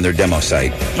 and they're on their demo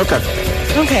site.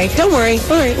 Okay, don't worry.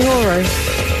 All right, don't worry.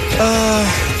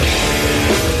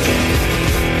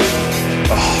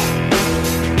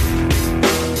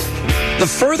 The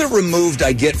further removed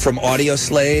I get from Audio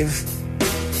Slave,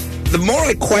 the more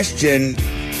I question.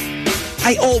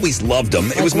 I always loved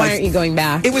him. Why aren't you going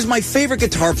back? It was my favorite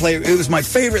guitar player. It was my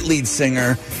favorite lead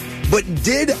singer. But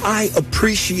did I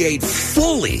appreciate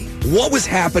fully what was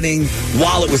happening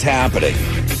while it was happening?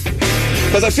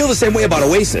 Because I feel the same way about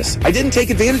Oasis. I didn't take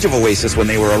advantage of Oasis when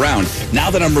they were around. Now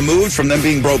that I'm removed from them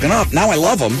being broken up, now I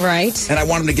love them. Right. And I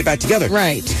want them to get back together.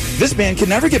 Right. This band can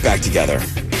never get back together,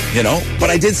 you know? But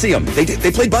I did see them. They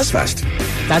played Buzzfest.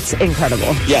 That's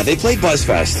incredible. Yeah, they played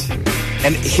Buzzfest.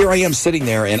 And here I am sitting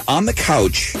there, and on the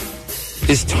couch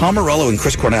is Tom Morello and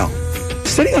Chris Cornell.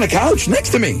 Sitting on a couch next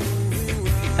to me.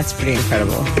 That's pretty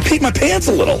incredible. It peed my pants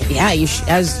a little. Yeah, you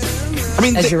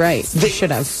you're right. They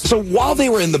should have. So while they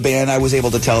were in the band, I was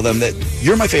able to tell them that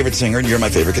you're my favorite singer and you're my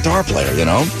favorite guitar player, you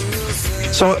know?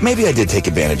 So maybe I did take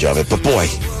advantage of it, but boy,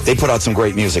 they put out some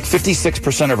great music.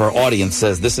 56% of our audience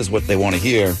says this is what they want to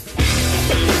hear.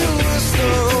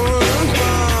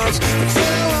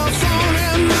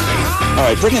 All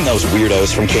right, bring in those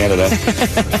weirdos from Canada.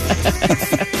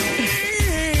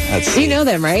 You know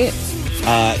them, right?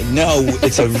 No,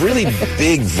 it's a really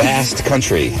big, vast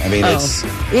country. I mean, it's...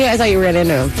 Yeah, I thought you ran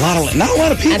into them. Not a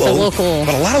lot of people. At the local...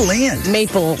 But a lot of land.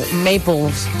 Maple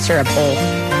syrup hole.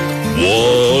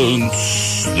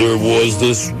 Once there was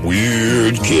this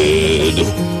weird kid.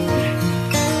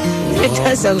 It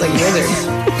does sound like Wizard.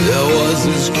 There was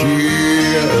this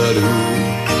kid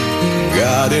who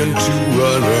got into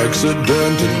an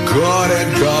accident and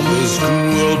couldn't come to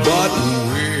school, but...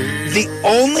 The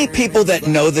only people that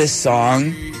know this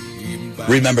song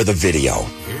remember the video.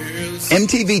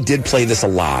 MTV did play this a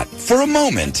lot. For a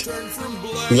moment.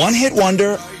 One hit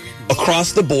wonder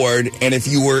across the board. And if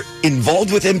you were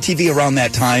involved with MTV around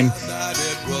that time,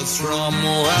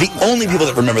 the only people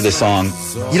that remember this song,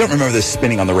 you don't remember this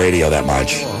spinning on the radio that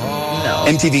much. No.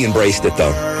 MTV embraced it,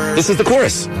 though. This is the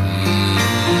chorus.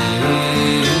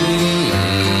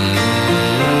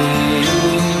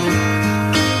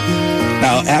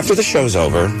 Now, after the show's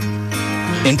over,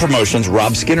 in promotions,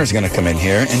 Rob Skinner's going to come in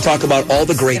here and talk about all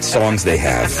the great songs they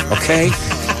have, okay?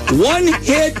 One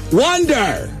hit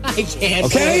wonder. I can't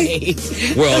okay?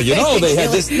 wait. Well, you know, they had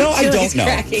this. No, I don't know.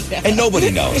 And nobody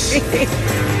knows.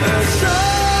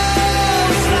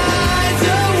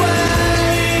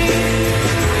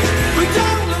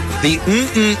 The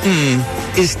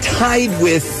is tied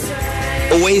with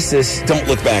Oasis, Don't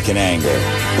Look Back in Anger.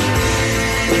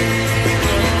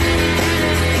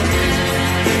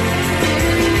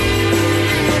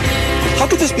 How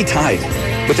could this be tied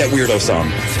with that weirdo song?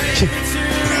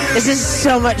 This is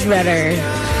so much better.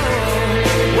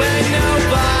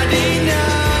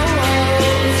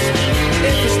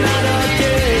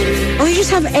 Oh, you just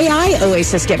have AI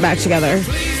Oasis get back together.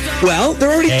 Well,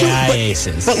 they're already doing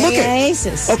Oasis. But look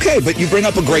Oasis. Okay, but you bring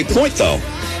up a great point, though.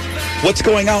 What's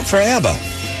going out for ABBA?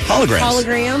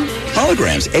 Holograms.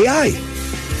 Holograms. AI.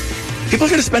 People are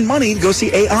going to spend money to go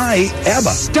see AI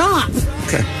ABBA. Stop.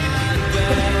 Okay.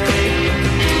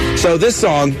 So this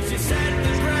song,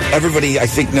 everybody, I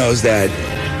think, knows that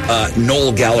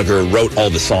Noel Gallagher wrote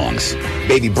all the songs.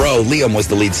 Baby Bro, Liam was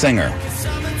the lead singer.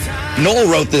 Noel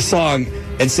wrote this song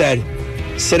and said,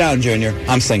 sit down, Junior.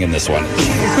 I'm singing this one.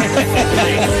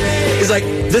 He's like,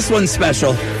 this one's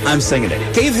special. I'm singing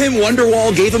it. Gave him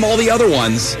Wonderwall, gave him all the other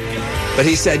ones. But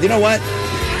he said, you know what?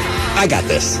 I got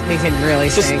this. He can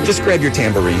really sing. Just grab your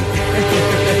tambourine.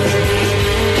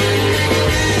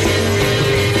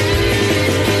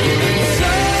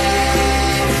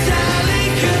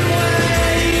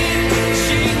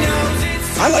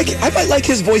 I might like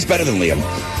his voice better than Liam.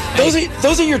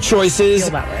 Those are your choices.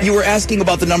 Right. You were asking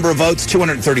about the number of votes,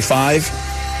 235.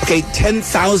 Okay,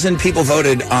 10,000 people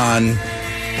voted on...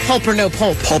 Pulp or no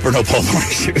pulp. Pulp or no pulp.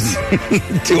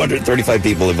 235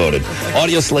 people have voted.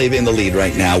 Audio Slave in the lead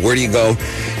right now. Where do you go?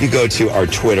 You go to our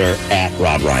Twitter,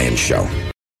 @Rod Ryan Show.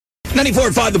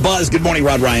 94.5 The Buzz. Good morning,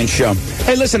 Rod Ryan Show.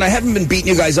 Hey, listen, I haven't been beating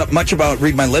you guys up much about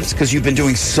Read My Lips because you've been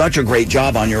doing such a great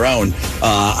job on your own.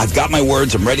 I've got my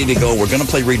words. I'm ready to go. We're going to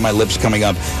play Read My Lips coming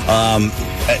up.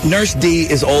 Nurse D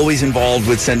is always involved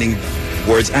with sending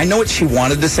words. I know what she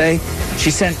wanted to say.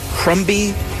 She sent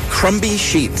crumby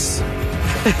sheets.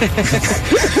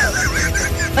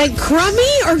 Like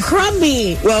crummy or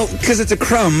crumby? Well, because it's a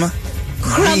crumb.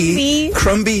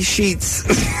 Crumby sheets.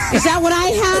 Is that what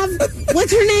I have?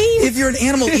 What's your name? If you're an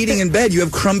animal eating in bed, you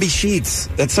have crumby sheets.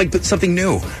 That's like something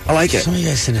new. I like it. Some of you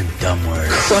guys sending dumb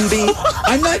words. Crumby.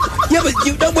 I'm not. Yeah, but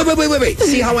you. No, wait.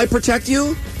 See how I protect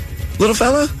you, little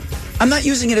fella? I'm not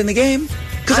using it in the game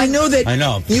because I know that. I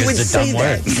know you would it's a dumb say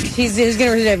word. that. He's going to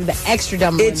reserve the extra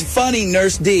dumb one. It's funny,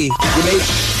 Nurse D.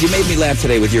 You made me laugh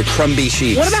today with your crumby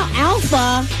sheets. What about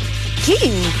Alpha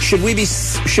King? Should we be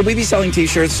selling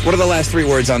T-shirts? What are the last 3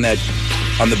 words on the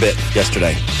bit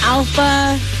yesterday?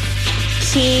 Alpha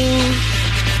King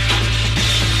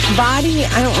Body.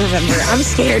 I don't remember. I'm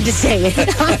scared to say it.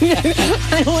 I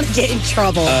don't want to get in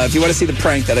trouble. If you want to see the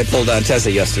prank that I pulled on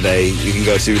Tessa yesterday, you can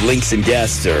go to Links and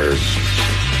Guests or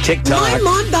TikTok. My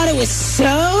mom thought it was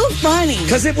so funny.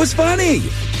 Because it was funny.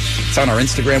 It's on our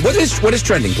Instagram. What is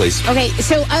trending, please? Okay,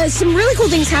 so some really cool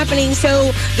things happening.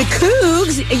 So the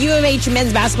Cougs, U of H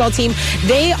men's basketball team,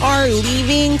 they are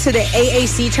leaving to the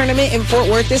AAC tournament in Fort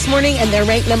Worth this morning, and they're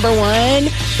ranked number 1.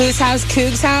 Whose house?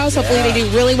 Cougs' house. Hopefully they do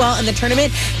really well in the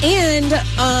tournament. And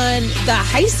on the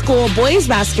high school boys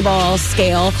basketball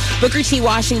scale, Booker T.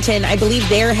 Washington, I believe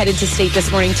they're headed to state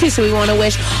this morning too. So we want to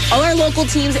wish all our local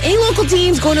teams, any local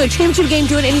teams going to a championship game,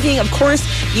 doing anything, of course,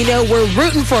 we're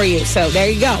rooting for you. So there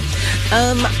you go.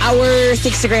 Our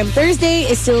Instagram Thursday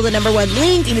is still the number 1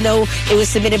 link, even though it was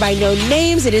submitted by no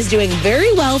names. It is doing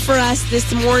very well for us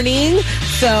this morning.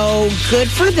 So good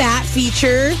for that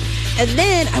feature. And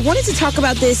then I wanted to talk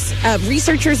about this.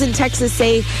 Researchers in Texas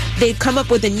say they've come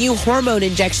up with a new hormone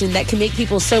injection that can make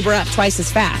people sober up twice as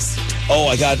fast. Oh,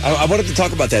 I wanted to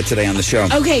talk about that today on the show.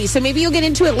 Okay, so maybe you'll get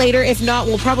into it later. If not,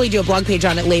 we'll probably do a blog page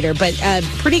on it later. But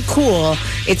pretty cool.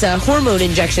 It's a hormone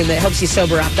injection that helps you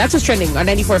sober up. That's what's trending on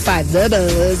 94.5 The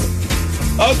Buzz.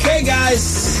 Okay,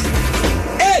 guys.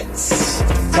 It's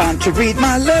time to read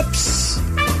my lips.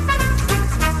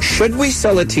 Should we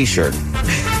sell a T-shirt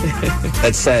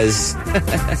that says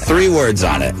 3 words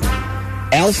on it?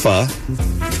 Alpha,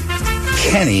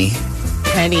 Kenny,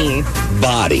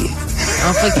 Body.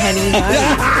 Alpha Kenny Body.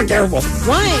 Careful.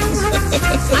 What?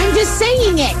 I'm just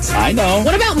saying it. I know.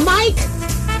 What about Mike,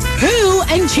 Pooh,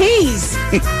 and Cheese?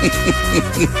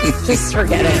 Just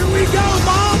forget it. Here we go,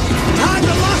 Mom. Time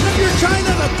to lock up your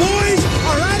China. The boys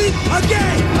are at it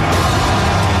again.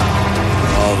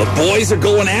 Oh, the boys are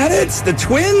going at it? The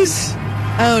twins?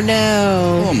 Oh,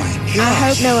 no. Oh, my gosh. I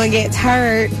hope no one gets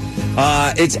hurt.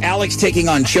 It's Alex taking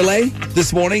on Chile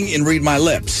this morning in Read My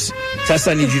Lips. Tessa,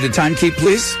 I need you to time keep,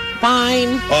 please.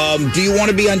 Fine. Do you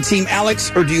want to be on Team Alex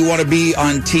or do you want to be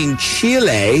on Team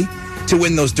Chile to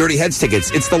win those Dirty Heads tickets?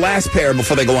 It's the last pair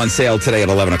before they go on sale today at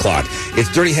 11 o'clock. It's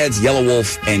Dirty Heads, Yellow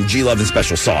Wolf, and G-Love and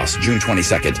Special Sauce, June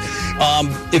 22nd.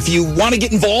 If you want to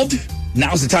get involved,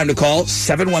 now's the time to call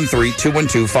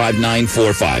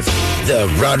 713-212-5945. The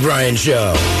Rod Ryan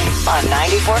Show. On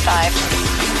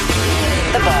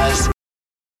 94.5 The Buzz.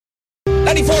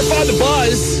 94.5 The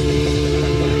Buzz.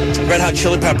 Red Hot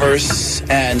Chili Peppers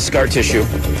and Scar Tissue.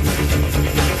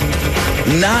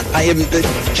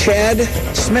 Chad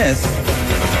Smith,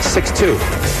 6'2".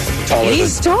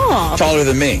 Taller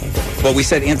than me. Well, we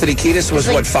said Anthony Kiedis was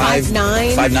like what,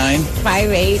 5'9"? 5'9"?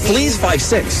 5'8". Flea's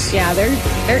 5'6". Yeah, they're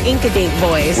Inca-Date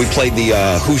boys. We played the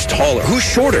Who's Taller, Who's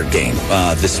Shorter game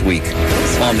this week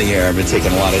on the air. I've been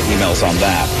taking a lot of emails on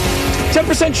that.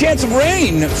 10% chance of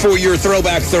rain for your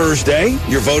Throwback Thursday.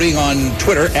 You're voting on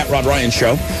Twitter at Rod Ryan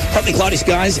Show. Partly cloudy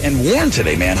skies and warm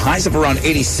today, man. Highs of around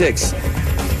 86.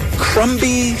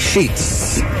 Crumby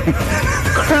sheets.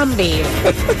 Crumby.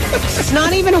 It's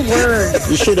not even a word.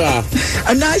 You should,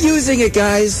 I'm not using it,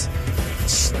 guys.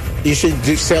 You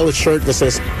should sell a shirt that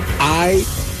says,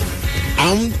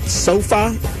 I'm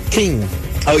Sofa King.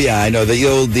 Oh, yeah, I know. The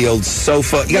old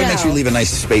sofa. You got to make sure you leave a nice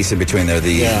space in between there.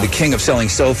 The king of selling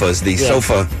sofas, the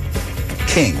sofa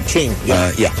king.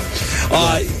 Yeah.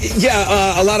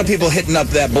 A lot of people hitting up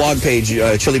that blog page.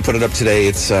 Chili put it up today.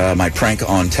 It's my prank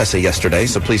on Tessa yesterday,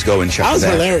 so please go and check that. That was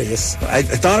hilarious. I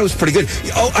thought it was pretty good.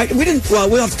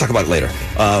 We'll have to talk about it later.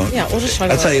 We'll just talk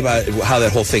about it. I'll tell you about how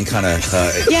that whole thing kind of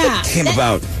came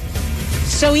about.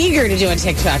 So eager to do a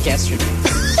TikTok yesterday.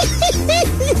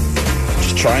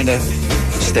 Just trying to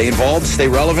stay involved, stay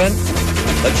relevant,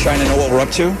 let China know what we're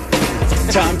up to.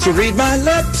 Time to read my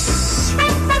lips.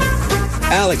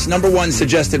 Alex, number 1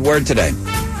 suggested word today.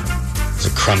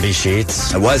 Was it Crumby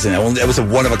Sheets? It wasn't. It was a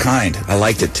one of a kind. I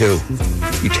liked it, too.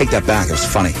 You take that back. It was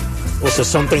funny. Was there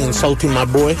something insulting my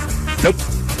boy? Nope.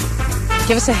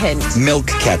 Give us a hint. Milk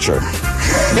catcher.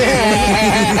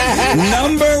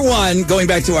 Number one, going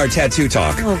back to our tattoo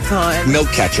talk. Oh, God. Milk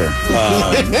catcher.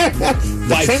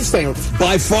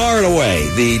 By far and away,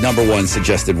 the number one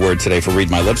suggested word today for Read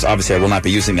My Lips. Obviously, I will not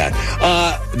be using that.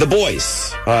 The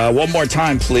boys. One more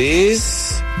time,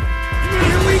 please.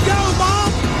 Here we go,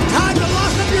 Mom. Time to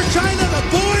lock up your china. The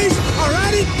boys are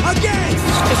at it again.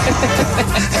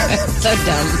 So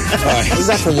dumb. Is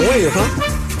that from Warrior, huh?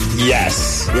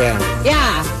 Yes. Yeah,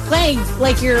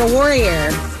 like you're a warrior.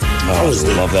 Oh, I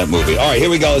love that movie. All right, here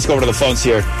we go. Let's go over to the phones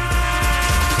here.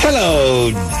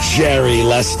 Hello, Jerry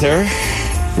Lester.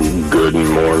 Good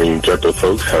morning, gentle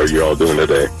folks. How are you all doing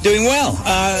today? Doing well.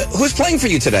 Who's playing for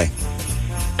you today?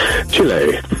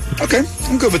 Chile. Okay,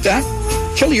 I'm good with that.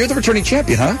 Chile, you're the returning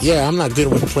champion, huh? Yeah, I'm not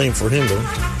good with playing for him, though.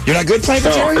 You're not good playing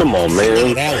for Jerry? Oh, come on,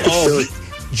 man.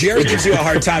 Jerry gives you a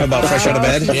hard time about fresh out of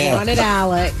bed? Yeah. Wanted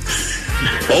Alex.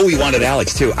 Oh, he wanted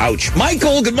Alex, too. Ouch.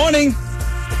 Michael, good morning.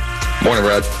 Morning,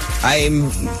 Rod. I'm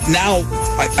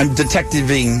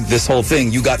detectiving this whole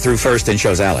thing. You got through first and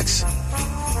chose Alex.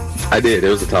 I did. It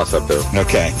was a toss-up, though.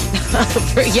 Okay.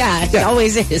 Yeah, it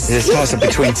always is. It's a toss-up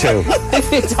between two.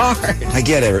 It's hard. I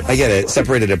get it.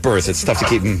 Separated at birth. It's tough to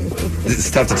keep them. It's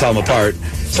tough to tell them apart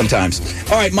sometimes.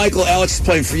 All right, Michael, Alex is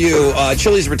playing for you.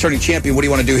 Chile's returning champion. What do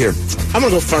you want to do here? I'm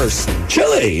going to go first.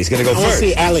 Chile, he's going to go I first. want to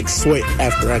see Alex sweat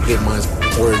after I get my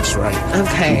words right.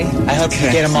 Okay. I hope you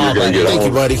get them all, buddy. Thank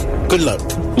you, buddy. Good luck.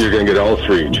 You're going to get all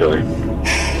three, Chile.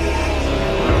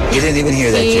 You didn't even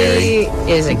hear that, Jerry. He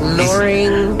is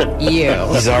ignoring you.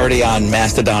 He's already on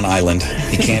Mastodon Island.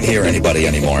 He can't hear anybody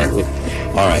anymore.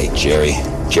 All right, Jerry.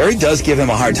 Jerry does give him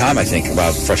a hard time, I think,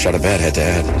 about fresh out of bed,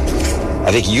 head-to-head.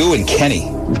 I think you and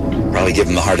Kenny probably give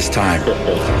him the hardest time.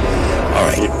 All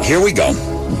right, here we go.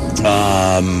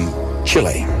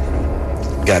 Chile.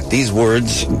 Got these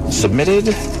words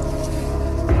submitted.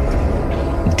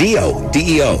 D-O.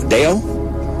 D-E-O. Deo?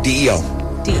 D-E-O.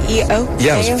 D-E-O?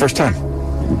 Yeah, it was the first time.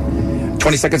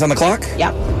 20 seconds on the clock?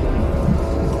 Yep.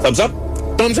 Thumbs up?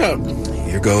 Thumbs up.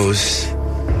 Here goes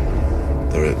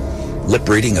the lip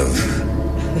reading of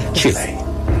Chile.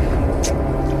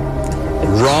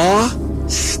 Raw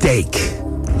steak.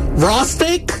 Raw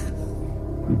steak?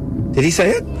 Did he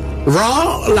say it?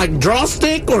 Raw? Like draw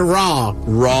steak or raw?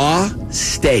 Raw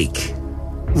steak.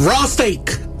 Raw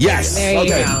steak. Yes. There you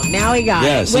go. Now he got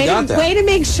yes, it. He got that. Way to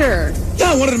make sure.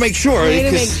 Yeah, I wanted to make sure. Way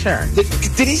to make sure. Did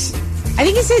he... I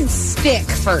think he said stick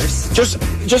first.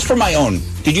 Just for my own,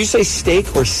 did you say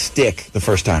steak or stick the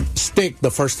first time? Stick the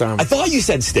first time. I thought you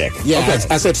said stick. Yeah, okay.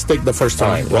 I said stick the first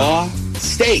time. Right. Raw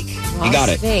steak. Raw you got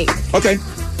steak. it. Okay.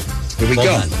 Here we go.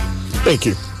 Done. Thank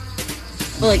you.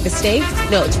 Well, like the steak?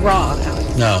 No, it's raw.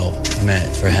 Alex. No, I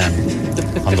meant for him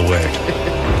on the word.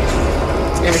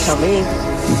 Never tell me.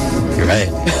 You're right.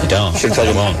 You don't. Should tell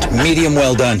you won't. Medium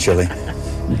well done, Chili.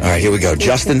 All right, here we go.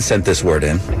 Justin sent this word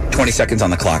in. 20 seconds on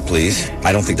the clock, please.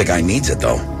 I don't think the guy needs it,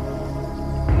 though.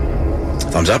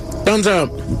 Thumbs up? Thumbs up.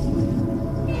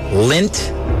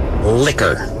 Lint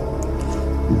liquor.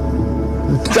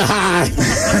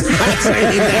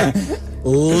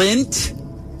 Lint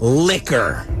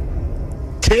liquor.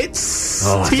 Tits?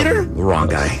 Peter? Wrong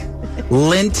guy.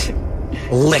 Lint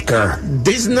liquor.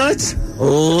 These nuts?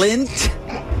 Lint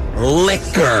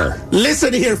liquor.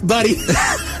 Listen here, buddy.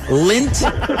 Lint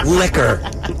liquor.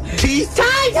 Teeth?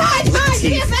 Time,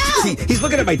 teeth. He's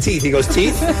looking at my teeth. He goes,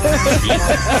 teeth?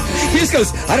 He just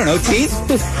goes, I don't know, teeth?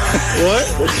 What?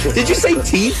 Did you say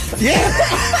teeth? Yeah.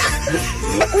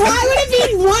 Why would it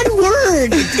be one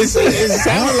word? It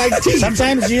sounded like teeth.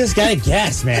 Sometimes you just gotta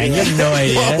guess, man. You have no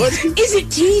idea. Is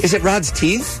it teeth? Is it Rod's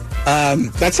teeth?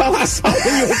 That's all I saw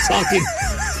when you were talking.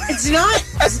 It's not.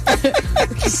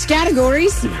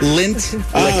 Categories. Lint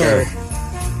liquor.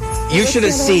 You should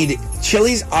have seen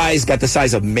Chili's eyes got the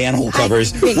size of manhole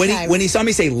covers. When he saw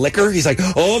me say liquor, he's like,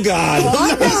 oh, God.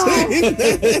 Oh, no.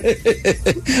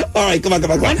 All right, come on.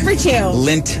 1 for 2.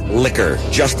 Lint liquor.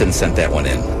 Justin sent that one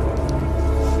in.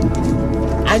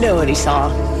 I know what he saw.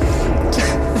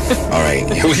 All right,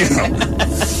 here we go.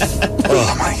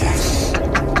 Oh, my God.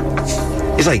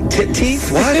 He's like,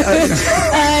 teeth? What?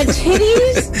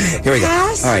 Titties? Here we go.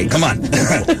 Pass? All right, come on.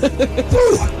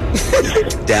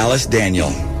 Dallas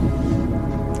Daniel.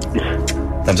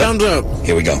 Thumbs up.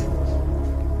 Here we go.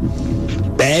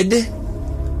 Bed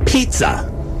pizza.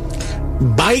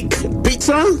 Bike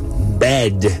pizza?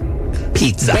 Bed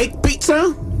pizza. Bake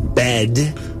pizza?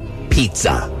 Bed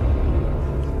pizza.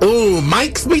 Ooh,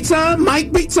 Mike's pizza?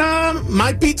 Mike pizza?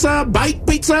 My pizza? Bike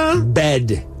pizza?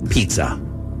 Bed pizza.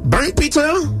 Burnt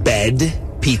pizza? Bed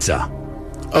pizza.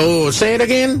 Oh, say it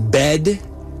again. Bed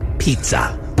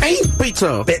pizza. Paint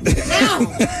pizza. Injure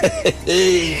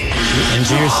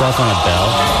yourself on a bell.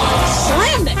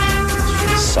 Slammed it.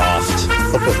 Soft.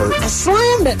 I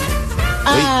slammed it.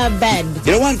 Bed.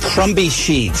 You don't want crumby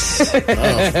sheets.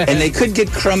 And they could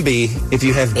get crumby if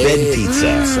you have bed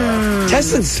pizza.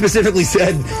 Tessa specifically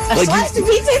said... A slice of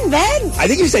pizza in bed? I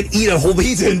think you said eat a whole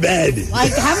pizza in bed.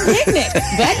 Like, have a picnic.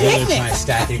 Bed picnic. I'm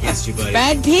stacking against you, buddy.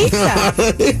 Bed pizza.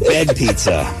 Bed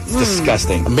pizza. It's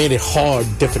disgusting. I made it hard,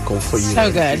 difficult for you.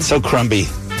 So good. It's so crumby.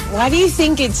 Why do you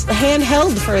think it's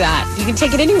handheld for that? You can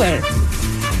take it anywhere.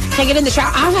 Take it in the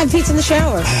shower. I'll have pizza in the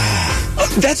shower.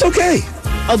 That's okay.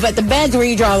 Oh, but the bed's where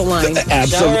you draw the line.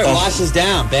 Absolutely. Shower washes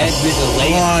down. Bed is a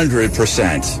lay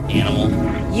 100%. animal.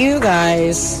 You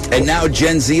guys. And now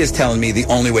Gen Z is telling me the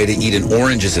only way to eat an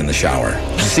orange is in the shower.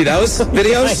 Did you see those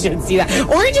videos? I didn't see that.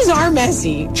 Oranges are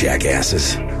messy.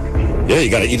 Jackasses. Yeah,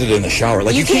 you got to eat it in the shower.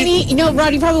 Like you can't eat. You know,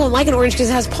 Rod, you probably won't like an orange because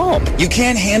it has pulp. You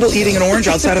can't handle eating an orange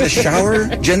outside of the shower,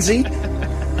 Gen Z?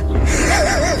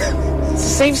 It's a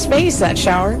safe space, that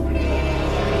shower.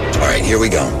 All right, here we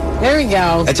go. There we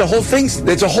go. It's a whole thing.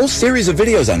 There's a whole series of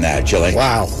videos on that, Chile.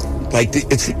 Wow. Like,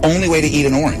 it's the only way to eat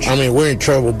an orange. I mean, we're in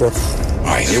trouble, bro. All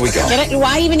right, here we go.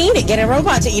 Why even eat it? Get a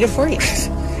robot to eat it for you.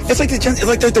 It's like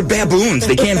they're baboons.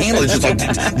 They can't handle it. It's just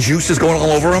like juice is going all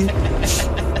over them.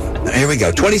 Here we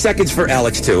go. 20 seconds for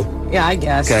Alex, too. Yeah, I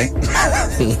guess. Okay.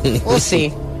 We'll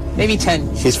see. Maybe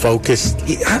 10. He's focused.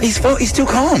 He's too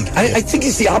calm. I think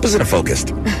he's the opposite of focused.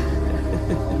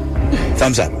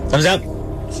 Thumbs up. Thumbs up.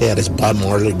 Yeah, this Bob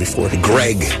Marley before he...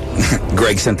 Greg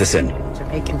sent this in.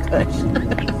 Jamaican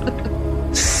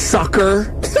Kush.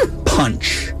 Sucker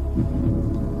punch.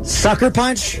 Sucker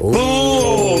punch?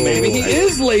 Oh, maybe he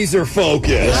is laser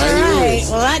focused. All right.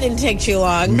 Well, that didn't take too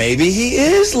long. Maybe he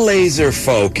is laser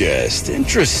focused.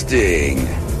 Interesting.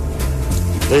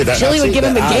 Chili would give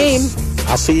him a game.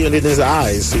 I see it in his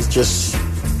eyes. He's just...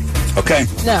 Okay.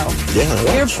 No. Yeah.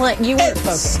 You weren't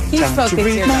focused. He's focused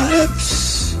here.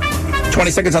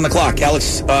 20 seconds on the clock.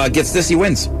 Alex gets this, he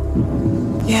wins.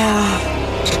 Yeah.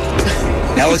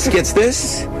 Alex gets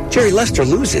this. Jerry Lester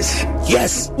loses.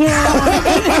 Yes. Yeah.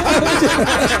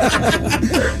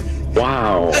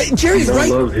 Wow. Jerry's no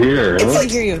right. Love here. It's Huh?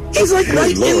 like, he's like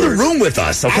right in the room with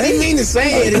us, okay? I didn't mean to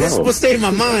say it. It's supposed to stay in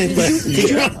my mind, but...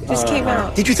 Just came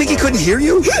out. Did you think he couldn't hear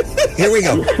you? Here we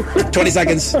go. 20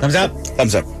 seconds. Thumbs up.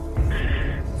 Thumbs up.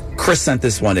 Chris sent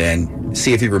this one in.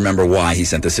 See if you remember why he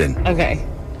sent this in. Okay.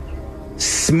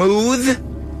 Smooth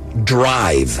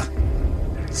drive.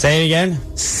 Say it again.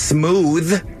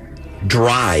 Smooth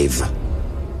drive.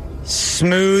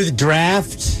 Smooth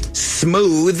draft.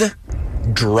 Smooth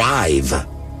drive.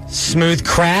 Smooth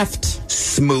craft.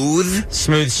 Smooth.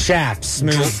 Smooth shaft.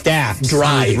 Smooth daft.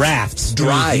 Drive. Smooth raft. Smooth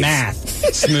Drive. math.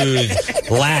 Smooth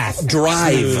laugh.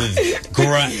 Drive. Smooth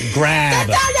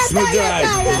grab. Smooth drive.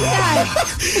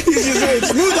 He's just a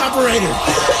smooth operator.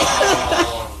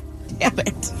 Damn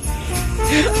it.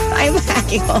 I'm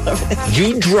hacking all over this.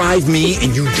 You drive me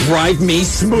and you drive me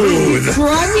smooth.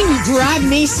 You drive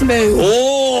me smooth.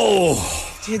 Oh.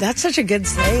 Dude, that's such a good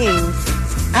saying.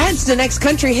 That's the next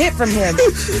country hit from him.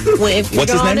 Well, if you're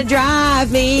What's his gonna name?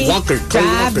 drive me, Walker. Clay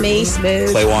drive Walker. me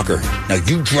smooth. Clay Walker. Now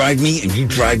you drive me and you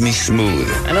drive me smooth.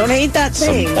 I don't hate that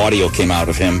saying. Some audio came out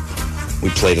of him. We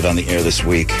played it on the air this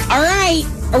week. All right.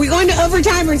 Are we going to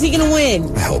overtime or is he going to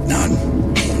win? I hope not.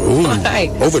 Ooh, All right.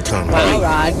 overtime. Wow,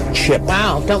 Rod. Chip.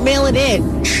 Wow. Don't mail it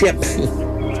in. Chip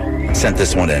sent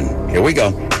this one in. Here we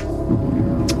go.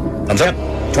 Thumbs up.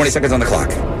 20 seconds on the clock.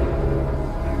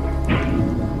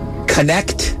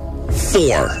 Connect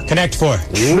 4. Connect 4.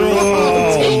 Press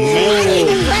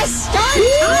start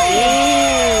time.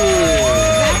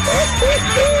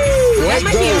 That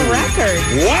might be a record.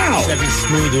 Wow. That'd be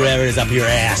smooth whatever is up your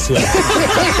ass.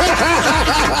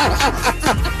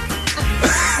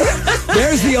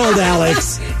 There's the old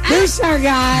Alex. There's our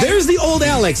guy. There's the old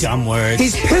Alex. Dumb words.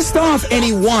 He's pissed off and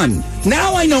he won.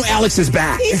 Now I know Alex is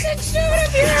back. He said, shoot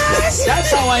up your ass.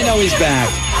 That's how I know he's back.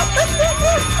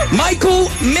 Michael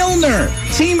Milner,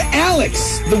 Team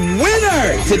Alex, the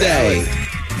winner today.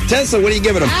 Tessa, what are you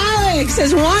giving him? Alex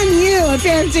has won you a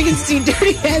pair of tickets to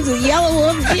Dirty Heads with Yellow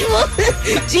Wolf,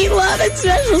 G-Love, and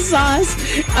Special Sauce.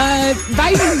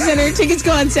 Bison Center. Tickets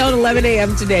go on sale at 11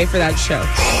 a.m. today for that show.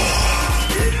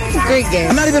 Great game.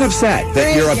 I'm not even upset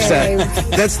that you're upset.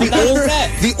 That's the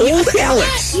old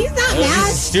Alex. He's not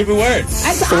mad. Stupid words.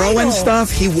 That's Throwing idle.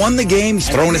 stuff. He won the game. He's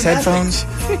throwing his headphones.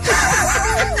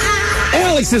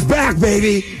 Alex is back,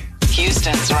 baby.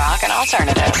 Houston's Rock and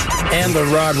Alternative. And the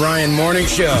Rod Ryan Morning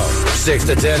Show, 6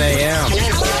 to 10 a.m.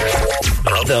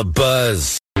 The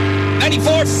Buzz.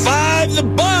 94.5 The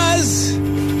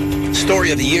Buzz.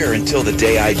 Story of the year until the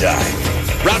day I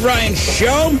die. Rod Ryan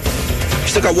Show.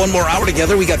 Still got one more hour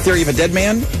together. We got Theory of a Dead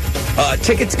Man.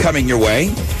 Tickets coming your way.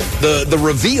 The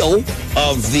reveal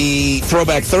of the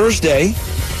Throwback Thursday,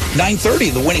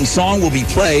 9:30. The winning song will be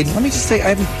played. Let me just say, I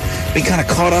haven't been kind of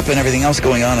caught up in everything else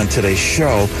going on today's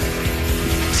show.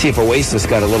 See if Oasis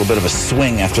got a little bit of a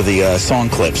swing after the song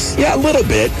clips. Yeah, a little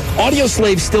bit. Audio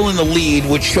Slave still in the lead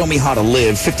with Show Me How to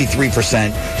Live,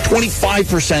 53%.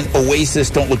 25% Oasis,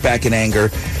 Don't Look Back in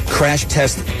Anger. Crash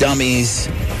Test Dummies,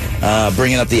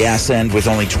 bringing up the ass end with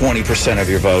only 20% of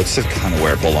your votes. That's kind of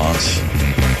where it belongs.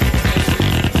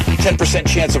 10%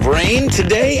 chance of rain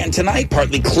today and tonight.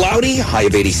 Partly cloudy, high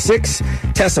of 86.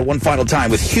 Tessa, one final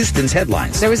time with Houston's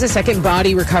headlines. There was a second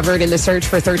body recovered in the search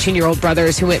for 13-year-old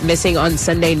brothers who went missing on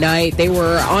Sunday night. They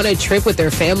were on a trip with their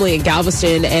family in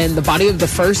Galveston, and the body of the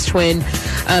first twin,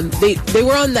 they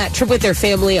were on that trip with their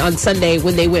family on Sunday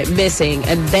when they went missing.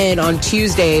 And then on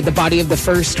Tuesday, the body of the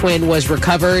first twin was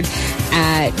recovered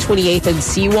at 28th and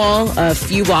Seawall, a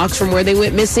few blocks from where they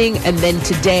went missing. And then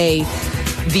today,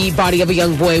 the body of a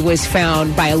young boy was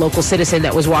found by a local citizen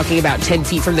that was walking about 10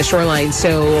 feet from the shoreline.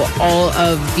 So all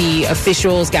of the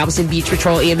officials, Galveston Beach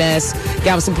Patrol, EMS,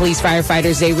 Galveston Police,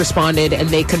 firefighters, they responded and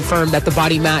they confirmed that the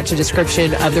body matched a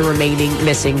description of the remaining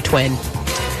missing twin.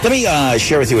 Let me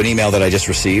share with you an email that I just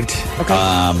received. Okay.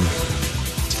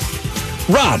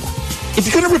 Rod, if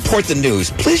you're going to report the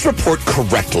news, please report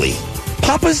correctly.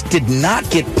 Papa's did not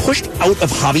get pushed out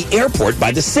of Hobby Airport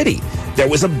by the city. There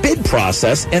was a bid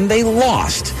process, and they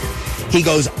lost. He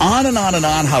goes on and on and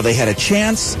on how they had a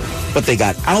chance, but they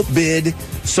got outbid.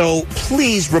 So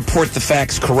please report the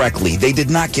facts correctly. They did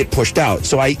not get pushed out.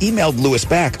 So I emailed Lewis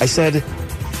back. I said,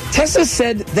 Tessa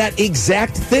said that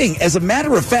exact thing. As a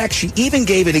matter of fact, she even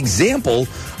gave an example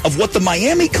of what the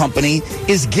Miami company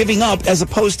is giving up as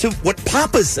opposed to what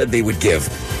Papa said they would give.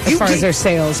 As far as their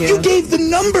sales, yeah. You gave the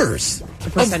numbers.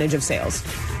 The percentage of sales.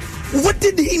 What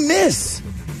did he miss?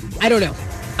 I don't know.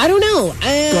 Go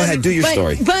ahead, do your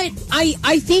story. But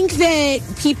I think that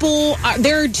people,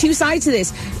 there are two sides to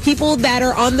this. People that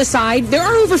are on the side, there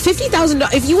are over 50,000,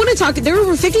 if you want to talk, there are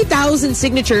over 50,000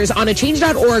 signatures on a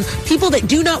change.org, people that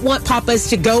do not want Papa's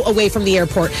to go away from the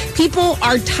airport. People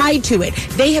are tied to it.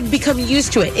 They have become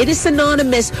used to it. It is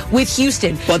synonymous with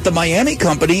Houston. But the Miami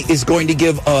company is going to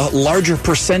give a larger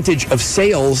percentage of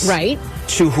sales. Right.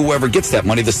 To whoever gets that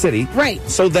money, the city. Right.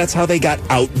 So that's how they got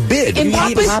outbid. And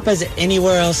Papa's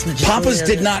anywhere else? Papa's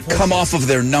did not come off of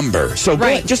their number. So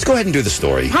just go ahead and do the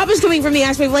story. Papa's coming from the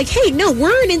aspect of like, hey, no,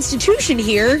 we're an institution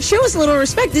here. Show us a little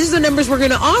respect. These are the numbers we're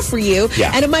going to offer you.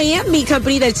 Yeah. And a Miami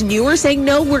company that's newer saying,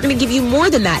 no, we're going to give you more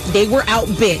than that. They were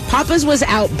outbid. Papa's was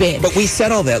outbid. But we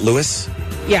said all that, Lewis.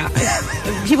 Yeah.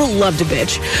 People love to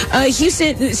bitch.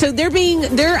 Houston, so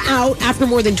they're out after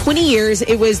more than 20 years.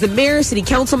 It was the mayor, city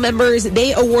council members.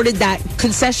 They awarded that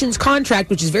concessions contract,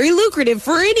 which is very lucrative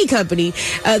for any company.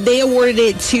 They awarded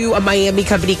it to a Miami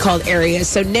company called Areas.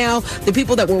 So now the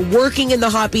people that were working in the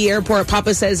Hoppy Airport,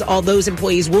 Papa says all those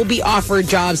employees will be offered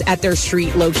jobs at their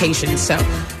street locations. So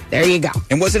there you go.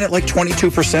 And wasn't it like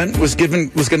 22% was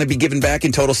going to be given back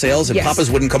in total sales, and yes. Papa's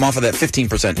wouldn't come off of that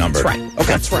 15% number? That's right. Okay.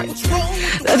 That's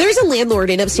right. There's a landlord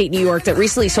in upstate New York that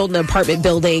recently sold an apartment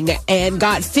building and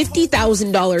got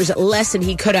 $50,000 less than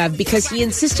he could have because he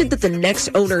insisted that the next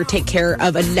owner take care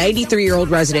of a 93-year-old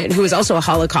resident who is also a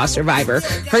Holocaust survivor.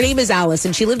 Her name is Alice,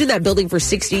 and she lived in that building for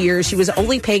 60 years. She was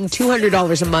only paying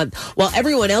 $200 a month, while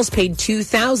everyone else paid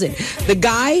 $2,000. The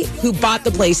guy who bought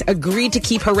the place agreed to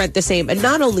keep her rent the same, and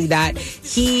not only that,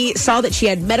 he saw that she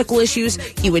had medical issues.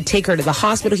 He would take her to the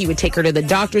hospital. He would take her to the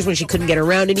doctors when she couldn't get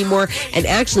around anymore. And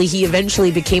actually, he eventually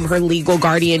became her legal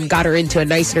guardian, got her into a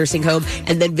nice nursing home,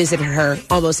 and then visited her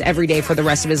almost every day for the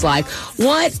rest of his life.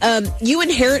 You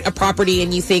inherit a property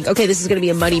and you think, okay, this is going to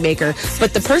be a moneymaker.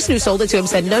 But the person who sold it to him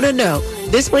said, no.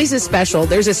 This place is special.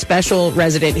 There's a special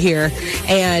resident here.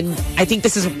 And I think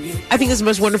this is the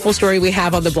most wonderful story we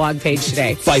have on the blog page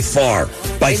today. By far.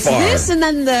 It's this and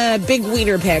then the big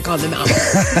wiener pick on the mountain.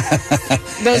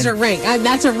 Those are ranked.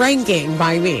 That's a ranking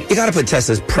by me. You got to put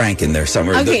Tessa's prank in there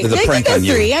somewhere. Okay, the prank on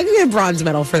you. 3. I can get a bronze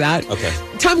medal for that. Okay.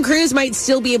 Tom Cruise might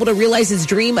still be able to realize his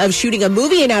dream of shooting a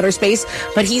movie in outer space,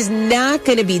 but he's not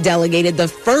going to be delegated the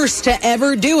first to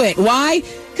ever do it. Why?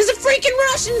 Because the freaking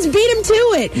Russians beat him to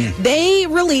it. They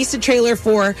released a trailer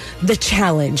for The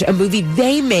Challenge, a movie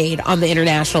they made on the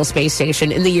International Space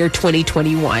Station in the year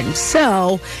 2021.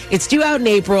 So it's due out in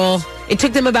April. It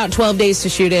took them about 12 days to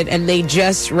shoot it, and they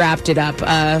just wrapped it up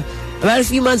about a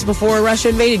few months before Russia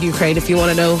invaded Ukraine, if you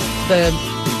want to know the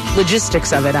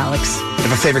logistics of it, Alex. You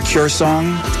have a favorite Cure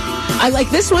song? I like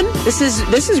this one. This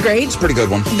is great. It's a pretty good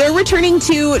one. They're returning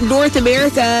to North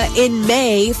America in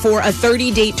May for a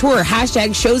 30-date tour.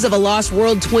 # Shows of a Lost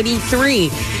World 23.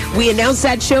 We announced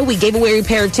that show. We gave away a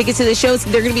pair of tickets to the shows.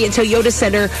 They're going to be at Toyota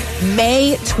Center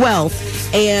May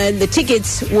 12th. And the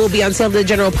tickets will be on sale to the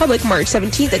general public March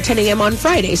 17th at 10 a.m. on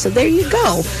Friday. So there you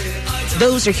go.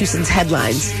 Those are Houston's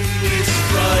headlines.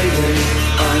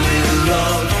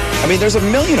 I mean, there's a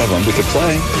million of them we could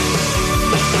play.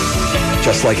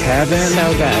 Just like Heaven.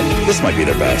 So good. This might be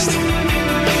their best.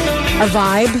 A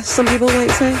vibe, some people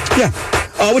might say. Yeah.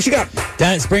 What you got?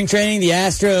 Down at spring training, the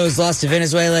Astros lost to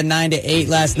Venezuela 9-8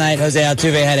 last night. Jose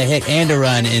Altuve had a hit and a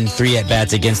run in 3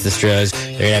 at-bats against the Stros. They're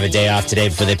going to have a day off today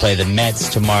before they play the Mets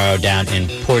tomorrow down in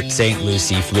Port St.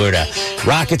 Lucie, Florida.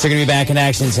 Rockets are going to be back in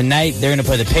action tonight. They're going to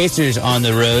play the Pacers on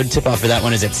the road. Tip-off for that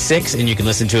one is at 6, and you can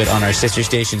listen to it on our sister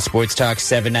station, Sports Talk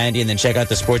 790, and then check out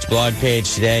the sports blog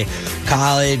page today.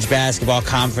 College basketball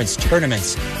conference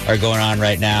tournaments are going on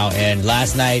right now, and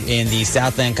last night in the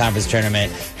Southland Conference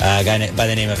tournament, a guy by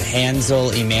the name of Hansel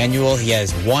Emmanuel, he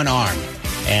has one arm,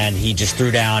 and he just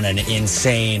threw down an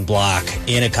insane block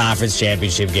in a conference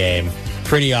championship game.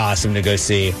 Pretty awesome to go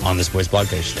see on the sports blog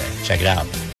page today. Check it out.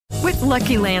 With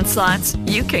Lucky Land Slots,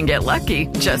 you can get lucky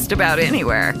just about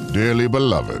anywhere. Dearly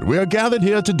beloved, we are gathered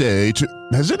here today to...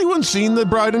 Has anyone seen the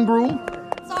bride and groom?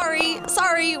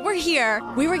 Sorry, we're here.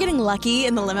 We were getting lucky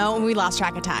in the limo and we lost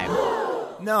track of time.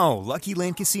 No, Lucky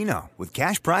Land Casino, with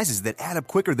cash prizes that add up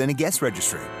quicker than a guest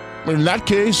registry. In that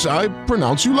case, I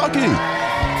pronounce you lucky.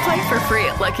 Play for free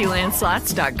at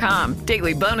LuckyLandSlots.com.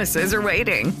 Daily bonuses are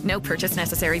waiting. No purchase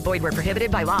necessary. Void where prohibited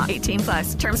by law.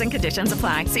 18+. Terms and conditions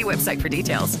apply. See website for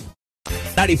details.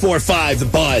 94.5 The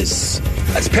Buzz.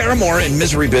 That's Paramore in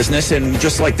Misery Business, and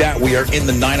just like that, we are in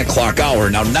the 9 o'clock hour.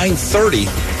 Now, 9:30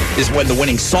 is when the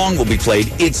winning song will be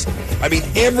played.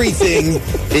 Everything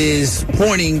is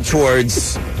pointing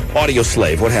towards Audio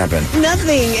Slave. What happened?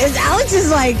 Nothing. Alex is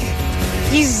like,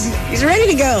 he's ready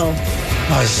to go.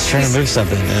 I was just trying to move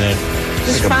something.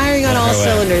 Just firing on all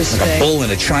cylinders like today. A bull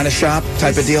in a china shop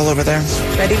type of deal over there?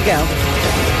 Ready to go.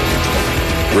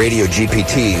 Radio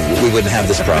GPT, we wouldn't have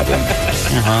this problem.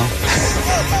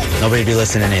 Nobody'd be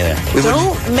listening either.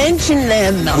 Don't mention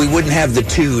them. We wouldn't have the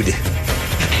Tude.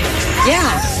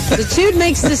 Yeah, the Tude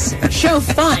makes this show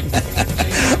fun.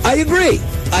 I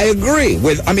agree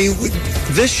with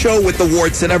this show with the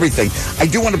warts and everything. I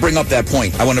do want to bring up that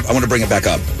point. I want to bring it back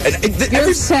up. You're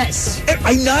obsessed.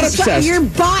 I'm not obsessed. You're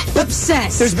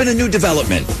obsessed. There's been a new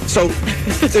development. So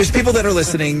there's people that are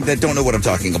listening that don't know what I'm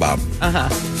talking about.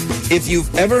 If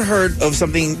you've ever heard of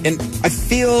something, and I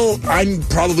feel I'm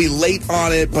probably late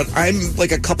on it, but I'm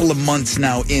like a couple of months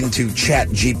now into Chat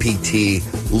GPT,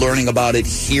 learning about it,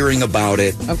 hearing about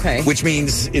it. Okay. Which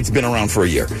means it's been around for a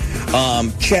year.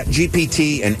 Chat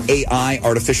GPT and AI,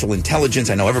 artificial intelligence,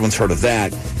 I know everyone's heard of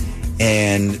that.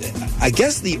 And I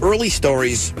guess the early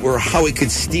stories were how it could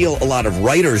steal a lot of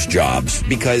writers' jobs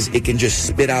because it can just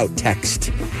spit out text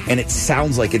and it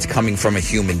sounds like it's coming from a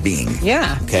human being.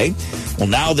 Yeah. Okay. Well,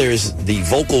 now there's the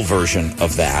vocal version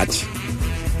of that,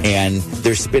 and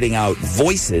they're spitting out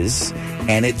voices,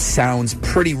 and it sounds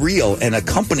pretty real. And a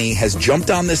company has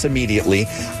jumped on this immediately.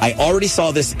 I already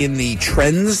saw this in the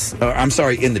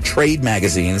in the trade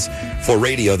magazines for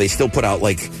radio. They still put out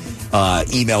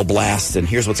email blasts, and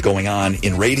here's what's going on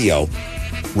in radio.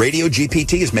 Radio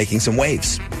GPT is making some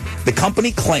waves. The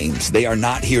company claims they are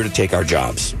not here to take our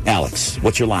jobs. Alex,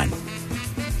 what's your line?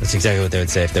 That's exactly what they would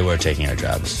say if they were taking our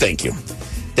jobs. Thank you.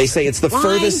 They say it's the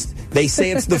furthest. They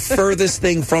say it's the furthest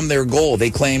thing from their goal.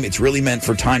 They claim it's really meant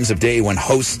for times of day when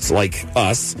hosts like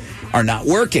us are not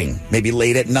working. Maybe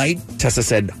late at night. Tessa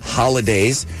said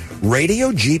holidays.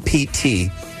 Radio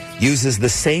GPT uses the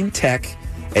same tech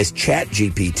as Chat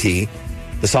GPT,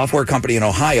 the software company in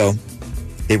Ohio.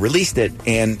 They released it,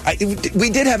 and we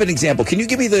did have an example. Can you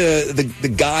give me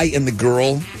the guy and the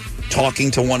girl talking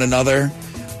to one another?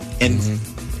 And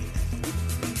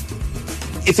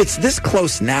if it's this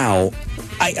close now,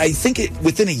 I think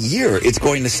within a year it's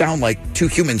going to sound like two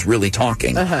humans really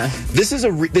talking. This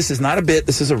is not a bit.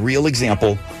 This is a real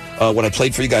example. What I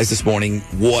played for you guys this morning,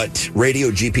 what Radio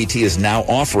GPT is now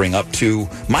offering up to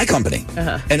my company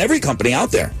and every company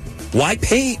out there. Why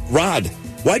pay Rod?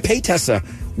 Why pay Tessa?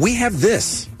 We have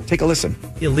this. Take a listen.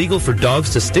 Illegal for dogs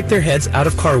to stick their heads out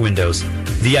of car windows.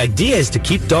 The idea is to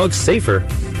keep dogs safer,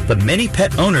 but many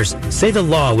pet owners say the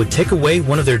law would take away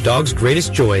one of their dog's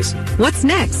greatest joys. What's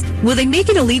next? Will they make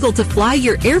it illegal to fly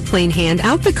your airplane hand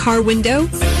out the car window?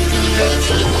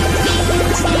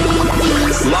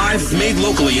 Live, made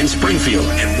locally in Springfield,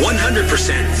 and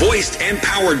 100% voiced and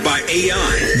powered by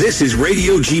AI. This is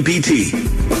Radio GPT.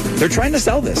 They're trying to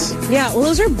sell this. Yeah, well,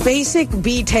 those are basic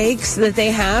B takes that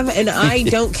they have, and I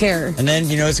don't care. And then,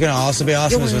 you know what's going to also be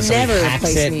awesome is when somebody never hacks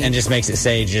replace it me. and just makes it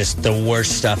say just the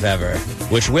worst stuff ever,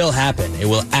 which will happen. It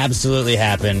will absolutely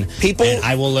happen. And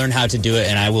I will learn how to do it,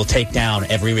 and I will take down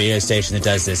every radio station that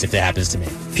does this if it happens to me.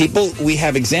 We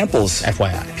have examples.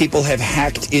 FYI. People have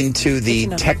hacked into the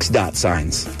text dot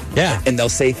signs. Yeah. And they'll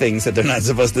say things that they're not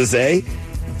supposed to say.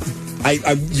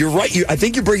 You're right. I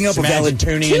think you're bringing up a valid...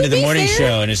 tuning into the morning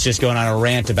show, and it's just going on a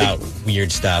rant about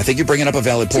weird stuff. I think you're bringing up a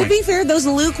valid point. To be fair, those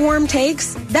lukewarm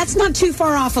takes, that's not too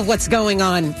far off of what's going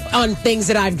on things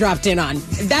that I've dropped in on.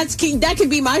 That could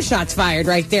be my shots fired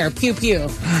right there. Pew, pew.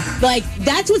 Like,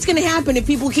 that's what's going to happen if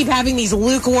people keep having these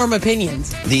lukewarm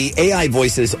opinions. The AI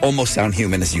voices almost sound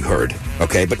human, as you heard,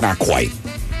 okay? But not quite.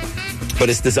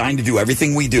 But it's designed to do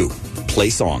everything we do.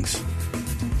 Play songs.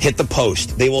 Hit the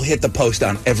post. They will hit the post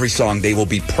on every song. They will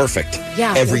be perfect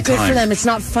every good time. for them. It's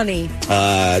not funny.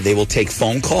 They will take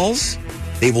phone calls.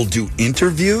 They will do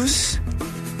interviews.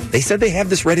 They said they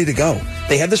have this ready to go.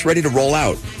 They have this ready to roll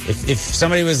out. If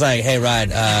somebody was like, hey,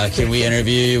 Rod, can we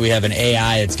interview you? We have an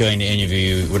AI that's going to interview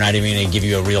you. We're not even going to give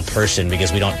you a real person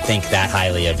because we don't think that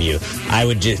highly of you. I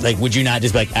would just, would you not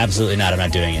just be like, absolutely not, I'm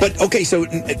not doing it. But, okay, so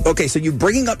you're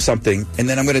bringing up something, and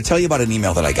then I'm going to tell you about an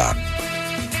email that I got.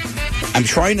 I'm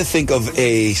trying to think of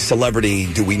a celebrity.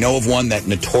 Do we know of one that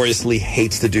notoriously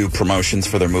hates to do promotions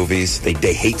for their movies?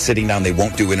 They hate sitting down. They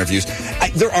won't do interviews.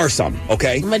 There are some,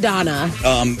 okay? Madonna.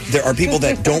 There are people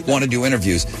that don't want to do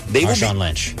interviews. Marshawn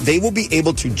Lynch. They will be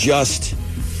able to just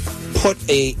put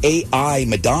a AI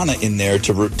Madonna in there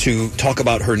to talk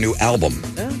about her new album.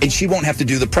 Oh. And she won't have to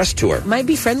do the press tour. Might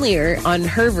be friendlier on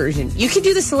her version. You could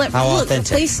do the celebrity. How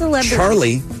authentic. Play celebrity.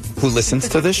 Charlie, who listens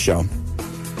to this show,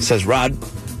 says, Rod,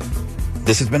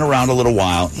 this has been around a little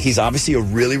while. He's obviously a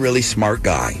really, really smart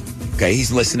guy. Okay,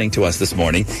 he's listening to us this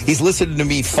morning. He's listening to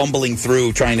me fumbling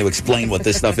through trying to explain what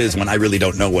this stuff is when I really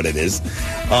don't know what it is.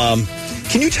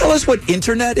 Can you tell us what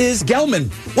internet is?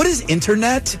 Gelman, what is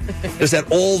internet? There's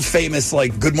that old famous,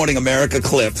 Good Morning America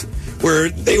clip where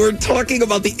they were talking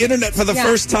about the internet for the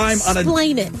first time on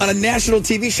a national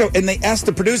TV show, and they asked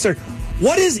the producer,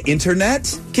 what is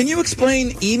internet? Can you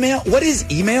explain email? What is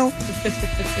email?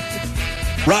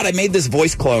 Rod, I made this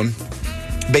voice clone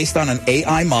based on an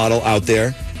AI model out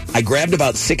there. I grabbed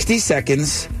about 60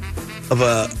 seconds of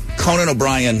a Conan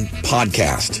O'Brien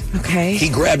podcast. Okay. He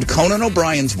grabbed Conan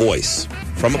O'Brien's voice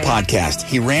from a podcast.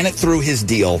 He ran it through his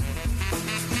deal,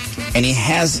 and he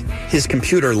has his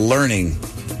computer learning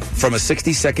from a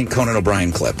 60-second Conan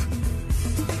O'Brien clip.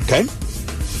 Okay?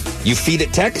 You feed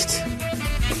it text,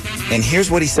 and here's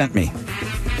what he sent me.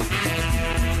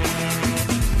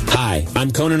 Hi,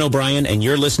 I'm Conan O'Brien, and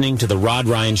you're listening to The Rod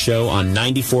Ryan Show on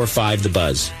 94.5 The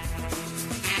Buzz.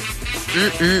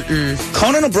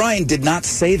 Conan O'Brien did not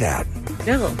say that.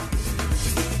 No.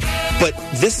 But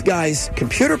this guy's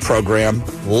computer program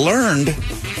learned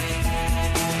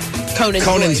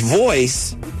Conan's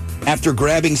voice after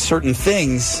grabbing certain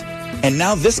things. And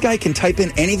now this guy can type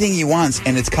in anything he wants,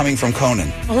 and it's coming from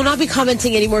Conan. I will not be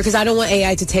commenting anymore because I don't want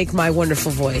AI to take my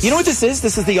wonderful voice. You know what this is?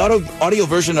 This is the audio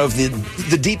version of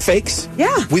the deep fakes.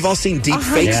 Yeah. We've all seen deep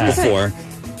fakes before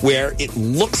where it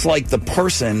looks like the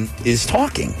person is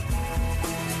talking.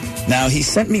 Now, he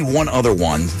sent me one other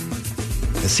one.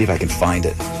 Let's see if I can find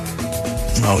it.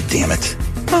 Oh, damn it.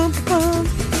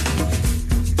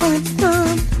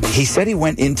 He said he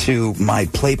went into my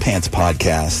Play Pants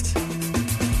podcast.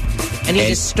 And he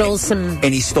just stole some...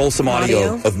 And he stole some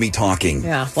audio of me talking.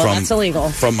 Yeah, well, that's illegal.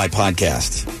 From my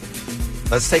podcast.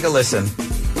 Let's take a listen.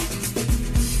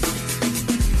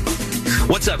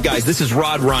 What's up, guys? This is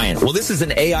Rod Ryan. Well, this is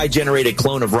an AI-generated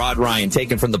clone of Rod Ryan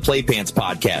taken from the Play Pants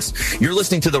podcast. You're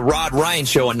listening to The Rod Ryan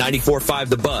Show on 94.5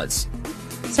 The Buzz.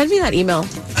 Send me that email.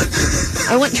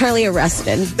 I want Charlie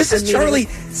arrested. This is Charlie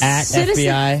at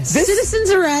FBI. Citizens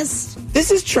arrest.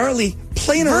 This is Charlie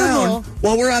playing around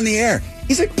while we're on the air.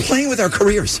 He's like playing with our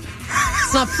careers.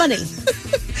 It's not funny.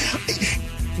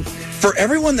 For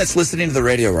everyone that's listening to the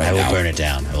radio right now, I will burn it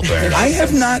down. I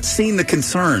have not seen the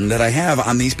concern that I have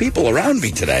on these people around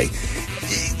me today.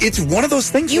 It's one of those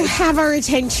things. You have our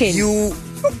attention.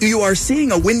 You are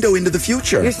seeing a window into the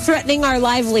future. You're threatening our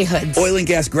livelihoods. Oil and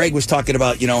gas. Greg was talking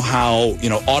about, how,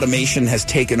 automation has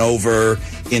taken over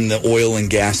in the oil and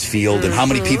gas field and how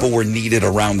many people were needed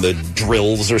around the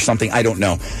drills or something. I don't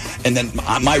know. And then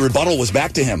my rebuttal was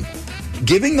back to him.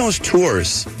 Giving those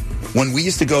tours when we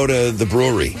used to go to the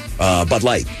brewery, Bud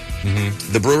Light,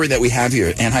 the brewery that we have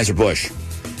here, Anheuser-Busch,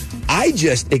 I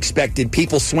just expected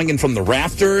people swinging from the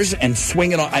rafters and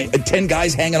swinging 10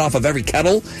 guys hanging off of every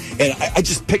kettle. And I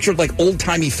just pictured like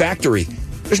old-timey factory.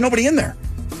 There's nobody in there.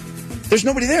 There's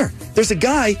nobody there. There's a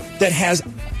guy that has,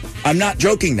 I'm not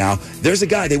joking now, there's a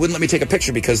guy, they wouldn't let me take a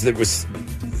picture because there was,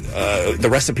 the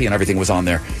recipe and everything was on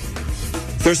there.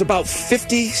 There's about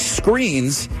 50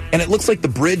 screens, and it looks like the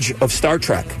bridge of Star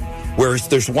Trek, where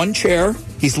there's one chair,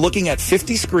 he's looking at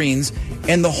 50 screens,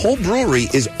 and the whole brewery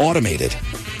is automated.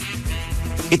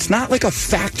 It's not like a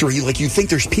factory like you think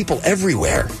there's people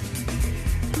everywhere.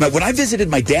 Now, when I visited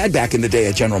my dad back in the day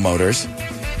at General Motors,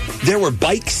 there were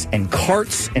bikes and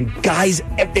carts and guys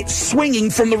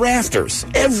swinging from the rafters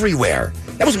everywhere.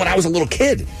 That was when I was a little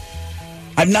kid.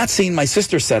 I've not seen my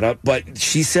sister's setup, but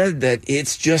she said that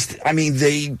it's just, I mean,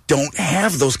 they don't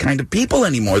have those kind of people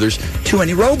anymore. There's too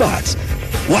many robots.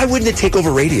 Why wouldn't it take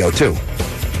over radio, too?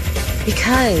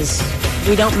 Because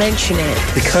we don't mention it.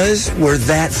 Because we're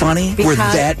that funny? We're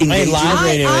that engaging?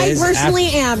 I personally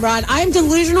am, Ron. I'm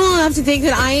delusional enough to think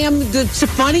that I am the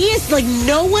funniest, like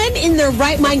no one in their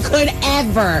right mind could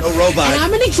ever. No robot. And I'm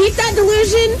going to keep that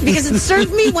delusion because it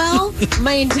served me well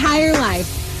my entire life.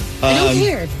 I don't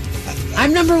care.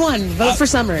 I'm number one. Vote for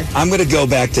Summer. I'm going to go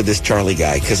back to this Charlie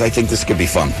guy because I think this could be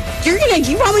fun. You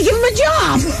probably give him a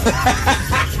job.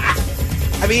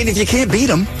 I mean, if you can't beat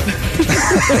him,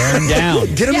 tear him down.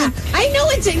 Get him. Yeah, I know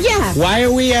it's Why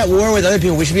are we at war with other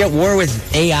people? We should be at war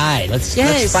with AI. Let's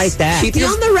fight that. Be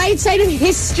on the right side of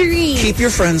history. Keep your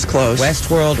friends close.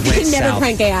 Westworld went south. You could never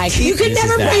prank AI. You could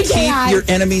never prank AI. Keep your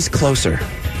enemies closer.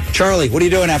 Charlie, what are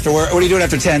you doing after work? What are you doing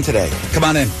after 10 today? Come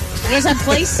on in. There's that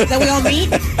place that we all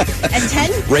meet at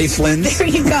 10. Ray Flynn's. There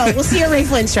you go. We'll see you at Ray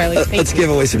Flynn's, Charlie. Let's give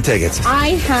away some tickets. I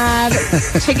have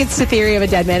tickets to Theory of a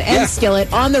Dead Man and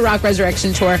Skillet on the Rock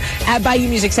Resurrection Tour at Bayou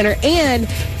Music Center. And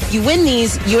if you win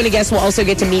these, you and a guest will also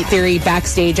get to meet Theory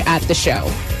backstage at the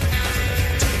show.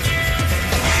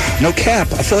 No cap.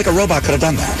 I feel like a robot could have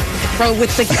done that. Bro,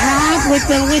 with the cap, with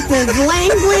the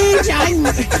language,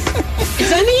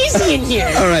 it's uneasy in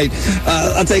here. All right.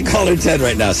 I'll take caller 10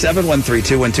 right now.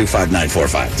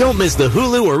 713-212-5945. Don't miss the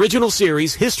Hulu original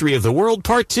series, History of the World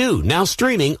Part 2, now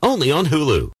streaming only on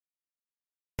Hulu.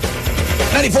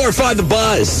 94.5 The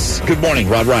Buzz. Good morning,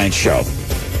 Rod Ryan Show.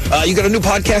 You got a new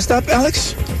podcast up,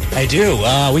 Alex? I do.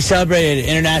 We celebrated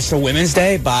International Women's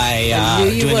Day by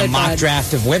doing a mock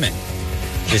draft of women.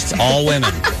 Just all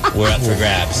women were up for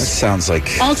grabs. That sounds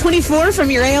like... All 24 from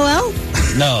your AOL?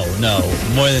 No,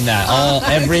 more than that.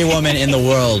 Every woman in the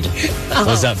world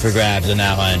was up for grabs on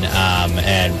that one.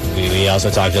 And we also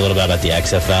talked a little bit about the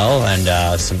XFL and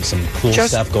some cool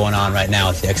stuff going on right now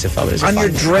with the XFL. On your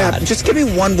draft, just give me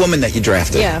one woman that you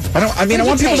drafted. Yeah. I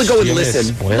want people to go and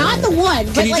listen. Not the one,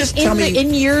 but you like just tell me,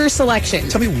 in your selection.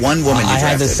 Tell me one woman you drafted. I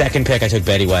had the second pick. I took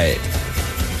Betty White.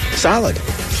 Solid.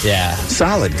 Yeah.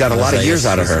 Solid. Got a lot of years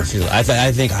out of her.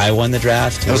 I think I won the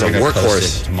draft. That was a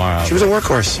workhorse. Tomorrow. She was a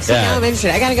workhorse. So now I'm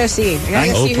interested. I got to go see.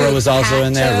 Oprah was also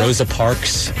in there. Rosa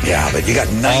Parks. Yeah, but you got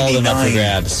 99. All of them up for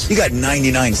grabs. You got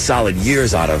 99 solid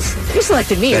years out of. You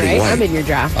selected me, Betty right? White. I'm in your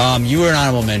draft. You were an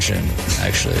honorable mention,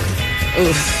 actually.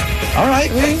 Oof. All right.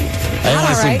 I didn't want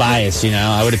to seem biased,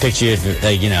 I would have picked you if,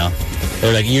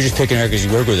 they're like, you're just picking her because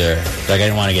you work with her. Like, I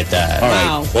didn't want to get that. All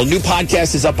right. Well, new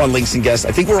podcast is up on Links and Guests.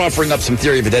 I think we're offering up some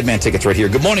Theory of a Dead Man tickets right here.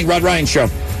 Good morning, Rod Ryan Show.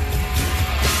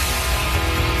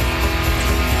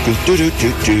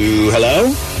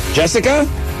 Hello? Jessica?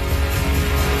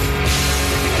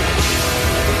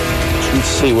 Let's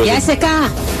see. Jessica.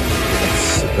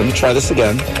 Let me try this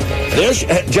again. There's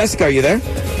Jessica, are you there?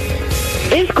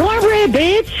 It's cornbread,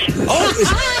 bitch.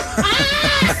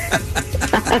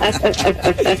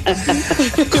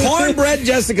 Cornbread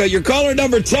Jessica, you're caller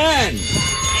number 10.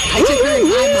 I took her in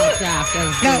my mock draft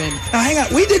of women. Now, hang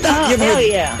on. We did not give her...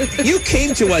 yeah. You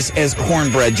came to us as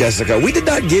Cornbread Jessica. We did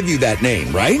not give you that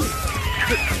name, right?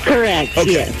 Correct.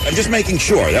 Okay. Yes. I'm just making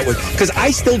sure. That was... Because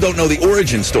I still don't know the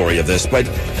origin story of this, but...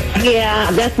 Yeah,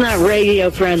 that's not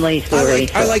radio-friendly story.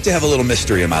 I like to have a little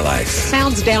mystery in my life.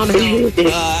 Sounds downhill.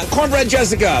 Cornbread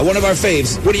Jessica, one of our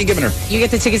faves. What are you giving her? You get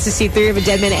the tickets to see Theory of a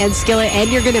Dead Man and Skillet, and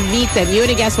you're going to meet them. You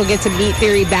and a guest will get to meet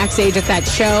Theory backstage at that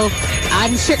show.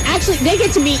 I'm sure, actually, they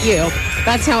get to meet you.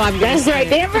 That's how I'm going to That's right.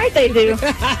 Damn right they do.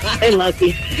 They're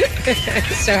lucky.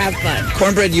 So have fun.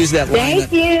 Cornbread used that line.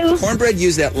 Thank you. Cornbread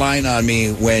used that line on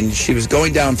me when she was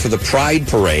going down for the Pride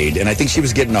Parade, and I think she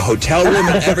was getting a hotel room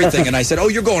and everything, and I said, oh,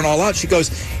 you're going all out. She goes,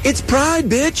 it's Pride,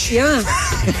 bitch. Yeah.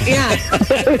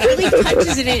 Really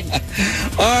punches it in.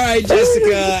 All right,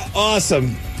 Jessica.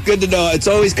 Awesome. Good to know. It's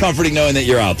always comforting knowing that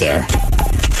you're out there.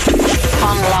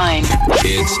 Online.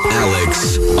 It's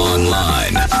Alex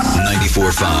Online.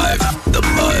 94.5 The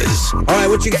Buzz. All right,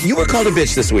 what you got? You were called a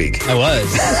bitch this week. I was.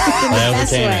 I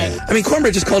overcame it. I mean,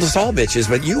 Cornbread just called us all bitches,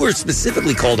 but you were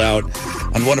specifically called out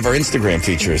on one of our Instagram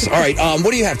features. All right,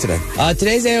 what do you have today?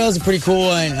 Today's AOL is a pretty cool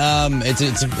one.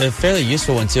 It's a fairly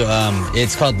useful one, too.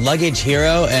 It's called Luggage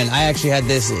Hero, and I actually had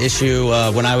this issue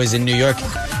when I was in New York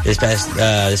this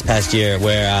past year,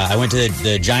 where I went to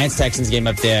the Giants-Texans game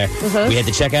up there. We had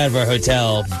to check out of our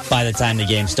hotel by the time the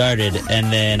game started,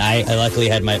 and then I luckily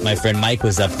had my friend Mike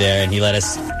was up there, and he let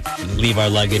us leave our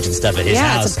luggage and stuff at his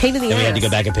house. It's a pain in the then we had ass. to go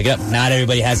back and pick it up. Not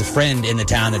everybody has a friend in the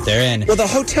town that they're in. Well, the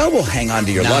hotel will hang on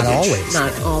to your Not luggage. always.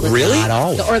 Not all the time. Really? Not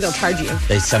always. Or they'll charge you.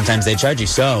 Sometimes they charge you.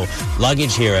 So,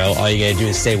 Luggage Hero, all you gotta do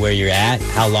is say where you're at,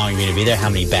 how long you're gonna be there, how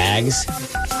many bags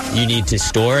you need to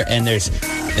store, and it's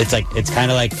kind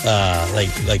of like an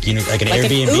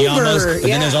Airbnb Uber, almost. But yeah.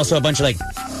 then there's also a bunch of like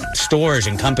stores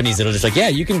and companies that'll just like, yeah,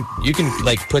 you can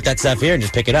like put that stuff here and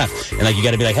just pick it up. And like you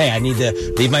got to be like, hey, I need to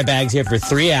leave my bags here for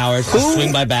 3 hours. I'll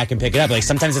swing by back and pick it up. Like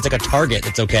sometimes it's like a Target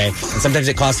that's okay, and sometimes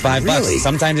it costs $5. Really?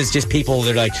 Sometimes it's just people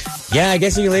that are like, yeah, I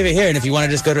guess you can leave it here. And if you want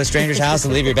to just go to a stranger's house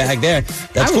and leave your bag there,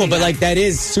 that's cool. But like that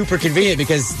is super convenient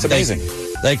because It's amazing.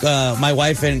 Like my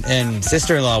wife and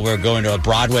sister-in-law were going to a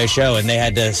Broadway show and they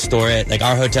had to store it. Like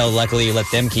our hotel, luckily, let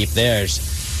them keep theirs.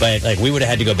 But like we would have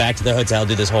had to go back to the hotel,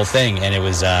 do this whole thing, and it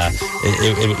was where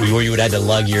you would have had to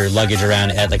lug your luggage around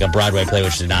at like a Broadway play,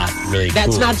 which is not really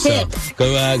That's cool. not So hip.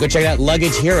 go check out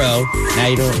Luggage Hero. Now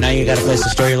you got a place to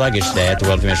store your luggage today at the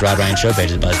world famous Rod Ryan show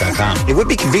page at buzz.com. It would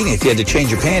be convenient if you had to change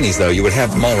your panties, though. You would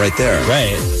have them all right there.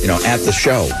 Right. You know, at the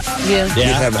show. Yeah. You'd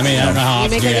have, I mean, I don't know how You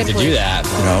often make you a have good to do point. that.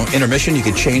 You know, intermission, you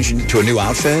could change into a new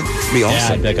outfit. It'd be Yeah,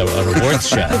 awesome. like a rewards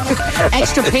show.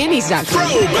 Extrapanties.com.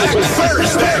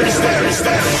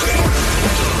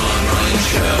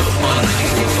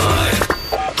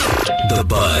 The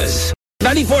Buzz.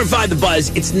 94.5 The Buzz.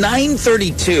 It's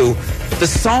 9:32. The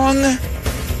song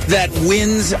that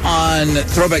wins on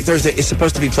Throwback Thursday is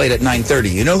supposed to be played at 9:30.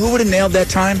 You know who would have nailed that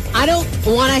time? I don't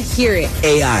want to hear it.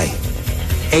 AI.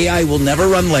 AI will never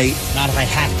run late. Not if I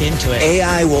hacked into it.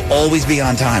 AI will always be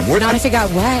on time. Not if it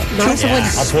got wet. Not if someone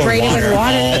I'll pour sprayed it with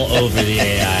water. all over the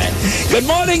AI. Good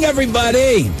morning,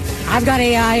 everybody. I've got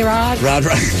AI, Rod. Rod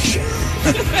Ryan.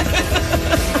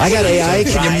 I got AI.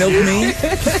 Can you milk me?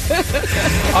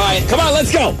 All right, come on,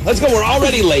 let's go. Let's go. We're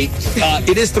already late.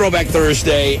 It is Throwback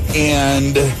Thursday,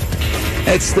 and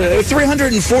it's the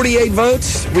 348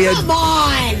 votes. We had Come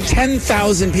on.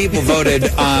 10,000 people voted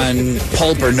on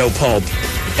pulp or no pulp,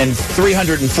 and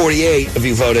 348 of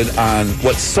you voted on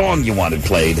what song you wanted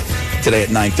played today at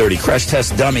 9:30. Crash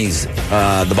Test Dummies,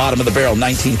 the bottom of the barrel,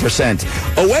 19%.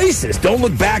 Oasis, Don't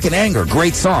Look Back in Anger,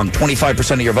 great song,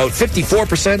 25% of your vote.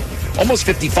 54%, almost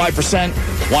 55%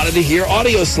 wanted to hear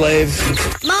Audio Slave.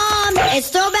 Mom, it's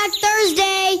Throwback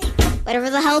Thursday. Whatever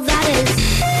the hell that is.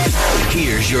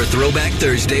 Here's your Throwback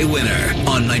Thursday winner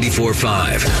on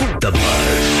 94.5 The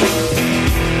Buzz.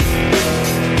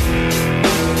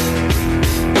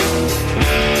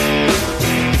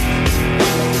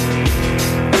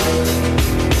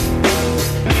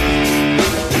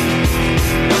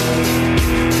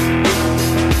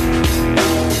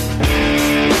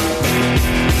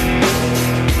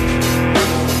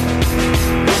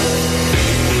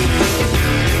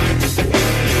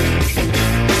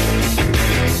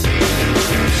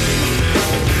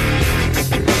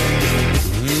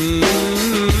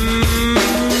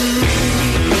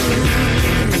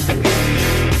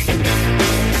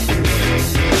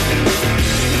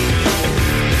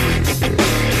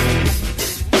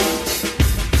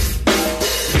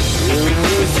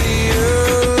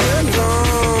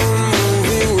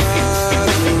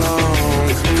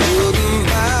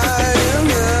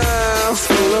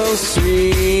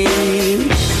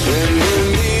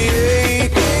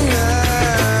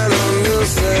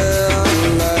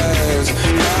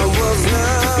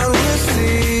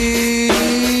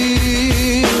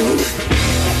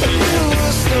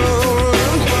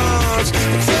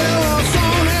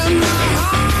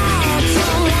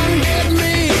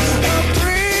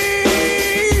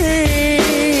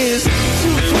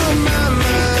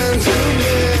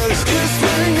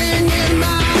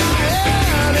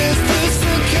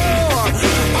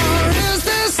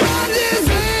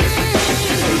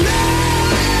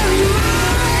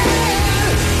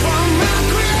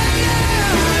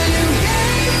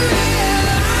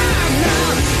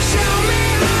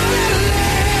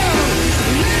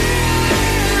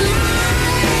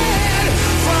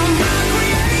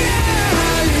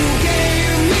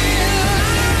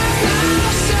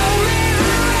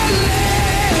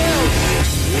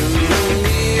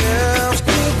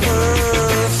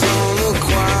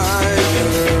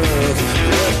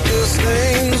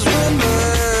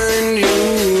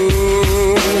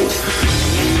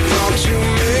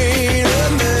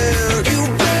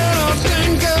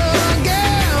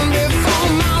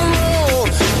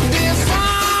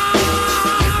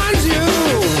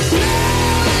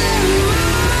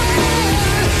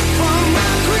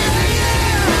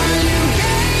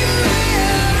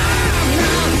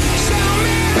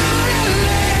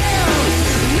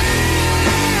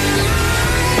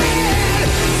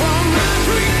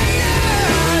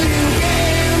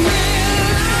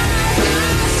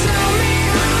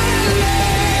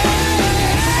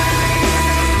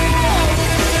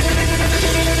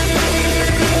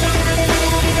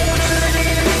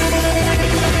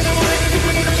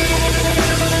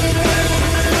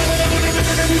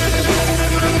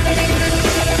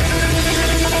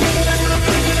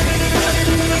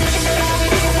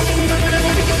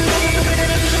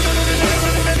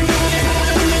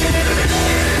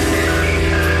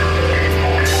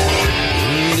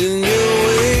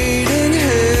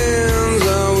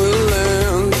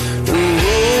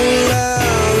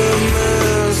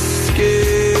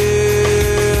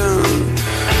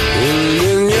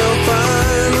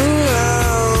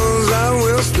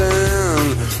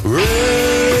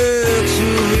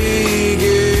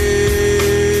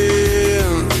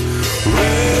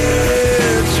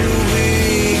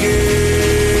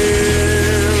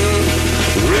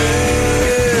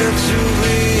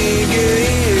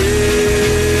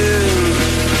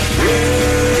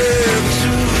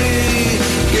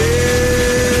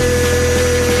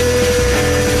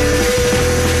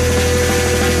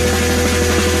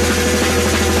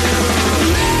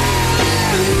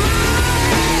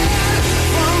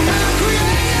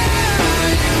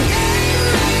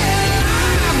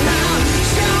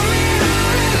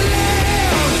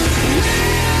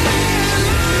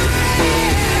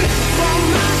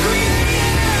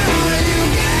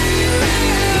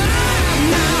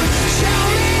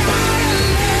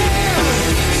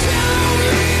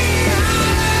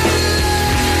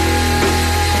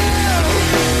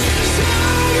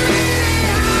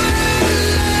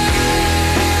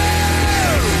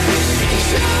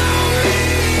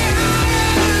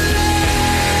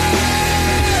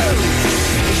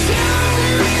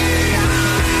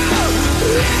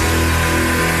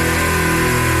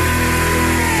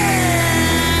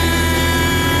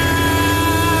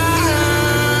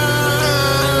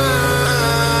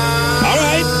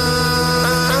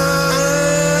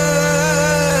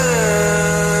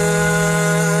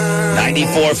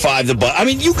 94.5 The Buzz. I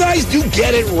mean, you guys do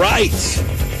get it right.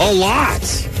 A lot.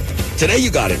 Today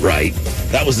you got it right.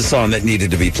 That was the song that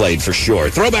needed to be played for sure.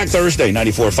 Throwback Thursday,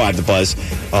 94.5 The Buzz.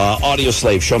 Audio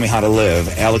Slave, Show Me How to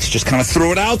Live. Alex just kind of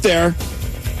threw it out there.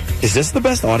 Is this the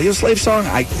best Audio Slave song?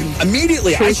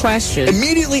 Immediately I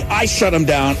shut him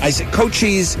down. I said,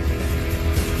 Cochise,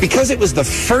 because it was the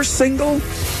first single,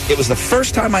 it was the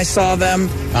first time I saw them.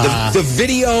 The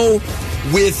video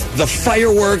with the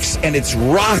fireworks and it's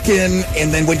rocking,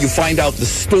 and then when you find out the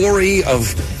story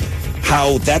of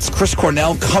how that's Chris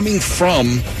Cornell coming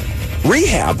from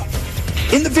rehab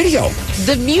in the video.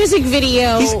 The music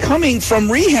video. He's coming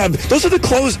from rehab. Those are the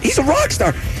clothes. He's a rock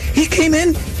star. He came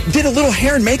in, did a little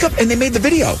hair and makeup, and they made the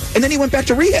video. And then he went back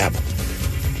to rehab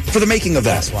for the making of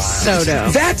that. So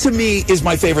dope. That, to me, is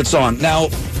my favorite song. Now,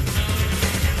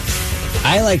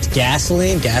 I liked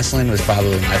Gasoline. Gasoline was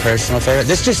probably my personal favorite.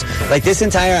 This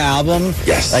entire album,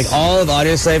 yes, like all of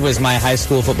Audioslave was my high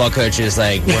school football coach's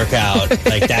workout.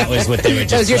 Like that was what they would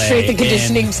just That was your play strength and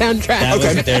conditioning soundtrack. That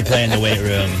was what they would play in the weight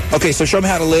room. Okay, so Show Me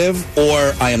How to Live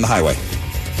or I Am the Highway.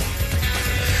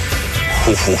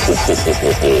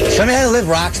 Show Me How to Live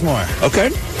rocks more.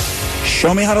 Okay.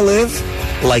 Show Me How to Live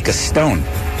like a stone.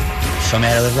 Show Me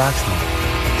How to Live rocks more.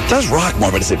 It does rock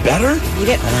more, but is it better? You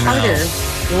get harder. Know.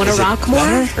 You want to rock more?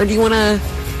 Better? Or do you want to...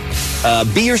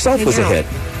 Be Yourself was a hit.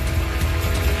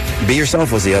 Be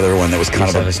Yourself was the other one that was kind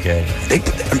of... That was good.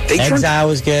 Exile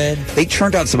was good. They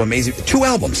turned out some amazing... Two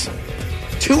albums.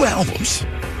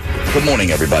 Good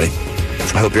morning, everybody.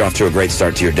 I hope you're off to a great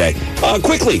start to your day.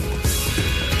 Quickly,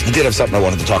 I did have something I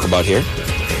wanted to talk about here.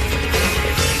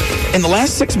 In the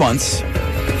last 6 months,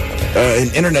 an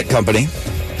internet company...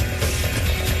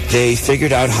 They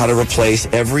figured out how to replace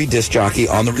every disc jockey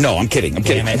on the... No, I'm kidding.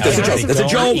 That's a joke. That's a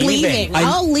joke.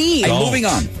 I'll leave. I'm moving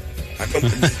on.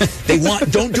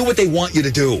 Don't do what they want you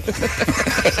to do.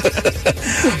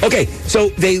 Okay, so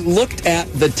they looked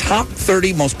at the top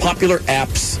 30 most popular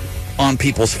apps on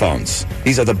people's phones.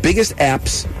 These are the biggest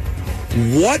apps.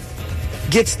 What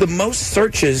gets the most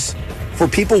searches for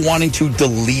people wanting to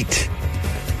delete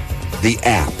the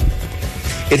app?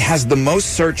 It has the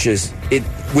most searches,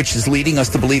 which is leading us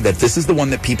to believe that this is the one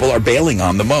that people are bailing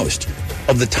on the most.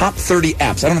 Of the top 30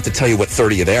 apps, I don't have to tell you what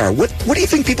 30 they are. What do you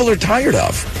think people are tired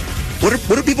of?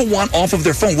 What do people want off of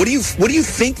their phone? What do you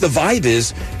think the vibe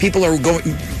is people are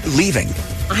leaving?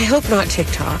 I hope not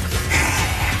TikTok.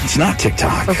 It's not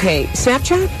TikTok. Okay,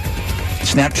 Snapchat?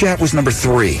 Snapchat was number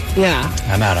 3. Yeah.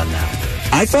 I'm out on that.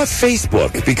 I thought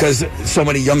Facebook, because so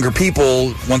many younger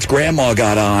people, once grandma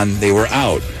got on, they were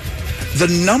out. The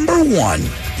number one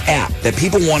app that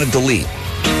people want to delete.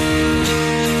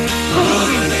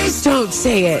 Please don't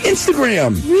say it.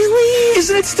 Instagram. Really?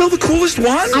 Isn't it still the coolest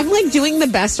one? I'm doing the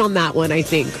best on that one, I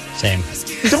think. Same.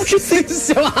 Don't you think?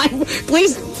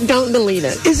 Please don't delete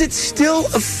it. Is it still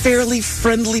a fairly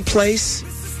friendly place?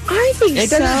 I think so.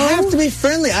 It doesn't have to be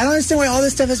friendly. I don't understand why all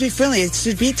this stuff has to be friendly. It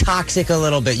should be toxic a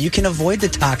little bit. You can avoid the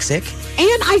toxic.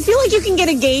 And I feel like you can get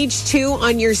a gauge, too,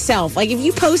 on yourself. Like, if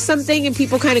you post something and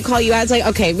people kind of call you out, it's like,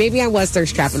 okay, maybe I was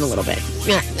thirst trapping a little bit.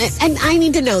 Yeah, and I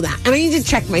need to know that. And I need to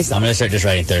check myself. I'm going to start just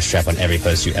writing thirst trap on every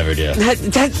post you ever do.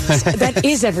 That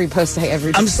is every post I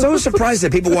ever do. I'm so surprised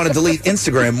that people want to delete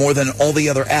Instagram more than all the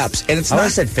other apps. And it's not. I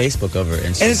said Facebook over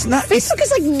Instagram. And it's not. Facebook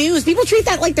is like news. People treat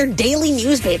that like their daily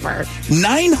newspaper.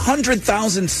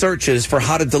 900,000 searches for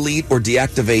how to delete or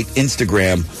deactivate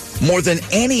Instagram, more than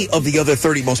any of the other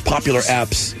 30 most popular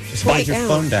apps by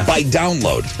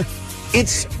download.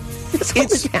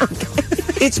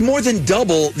 It's more than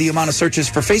double the amount of searches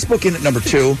for Facebook in at number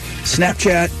 2,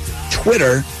 Snapchat,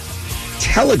 Twitter,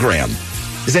 Telegram.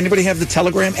 Does anybody have the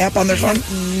Telegram app on their phone?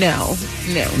 No.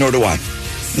 Nor do I.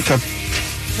 Okay.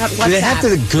 Do they have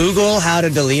to Google how to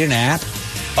delete an app?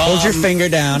 Hold your finger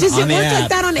down. Does it on the work app. like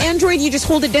that on Android? You just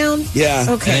hold it down? Yeah.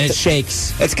 Okay. And it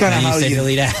shakes. That's kind of how you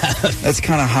delete app. That's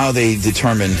kind of how they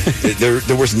determined.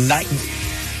 There was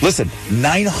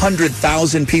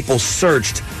 900,000 people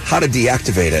searched how to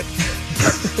deactivate it.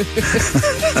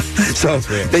 So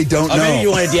they don't know. Maybe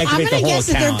you want to deactivate the whole account. I'm going to guess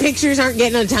that their pictures aren't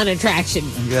getting a ton of traction.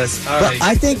 Yes. Well,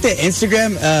 I think that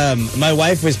Instagram, my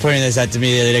wife was pointing this out to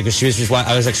me the other day because she was just,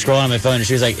 I was like scrolling on my phone and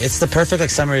she was like, it's the perfect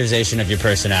like summarization of your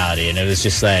personality. And it was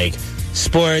just like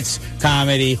sports,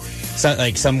 comedy,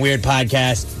 some weird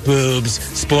podcast, boobs,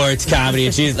 sports, comedy,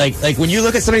 and she's like when you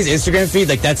look at somebody's Instagram feed,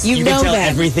 like that's you can tell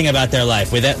everything about their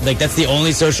life. With that, like that's the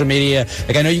only social media.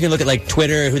 Like I know you can look at like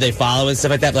Twitter, who they follow and stuff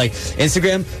like that. But like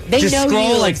Instagram, just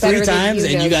scroll like 3 times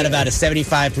and you got about a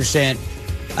 75%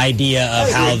 idea of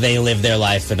how they live their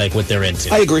life and like what they're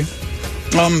into. I agree.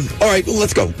 All right, well,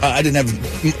 let's go. I didn't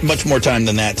have much more time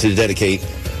than that to dedicate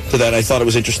to that. I thought it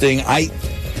was interesting.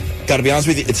 got to be honest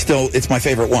with you, it's my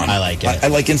favorite one. I like it. I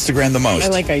like Instagram the most. I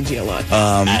like IG a lot.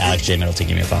 Alex J. Middleton,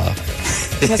 give me a follow.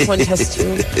 Test 1, Test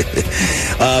 2.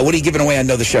 What are you giving away on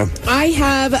Know the Show? I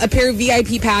have a pair of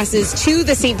VIP passes to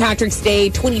the St. Patrick's Day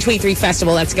 2023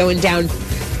 festival that's going down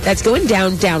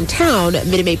downtown,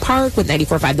 Minute Maid Park with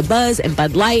 94.5 The Buzz and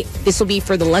Bud Light. This will be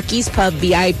for the Lucky's Pub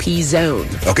VIP zone.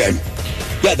 Okay.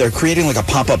 Yeah, they're creating like a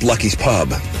pop-up Lucky's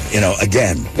Pub,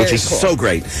 again, which is cool. so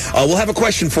great. We'll have a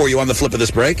question for you on the flip of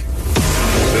this break. The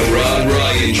Rod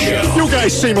Ryan Show. You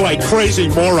guys seem like crazy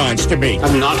morons to me.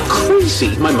 I'm not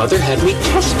crazy. My mother had me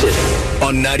tested.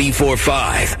 On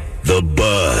 94.5 The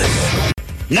Buzz.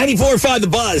 94.5 The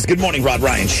Buzz. Good morning, Rod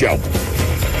Ryan Show.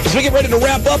 As we get ready to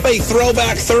wrap up a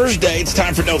Throwback Thursday, it's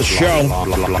time for Know the Show.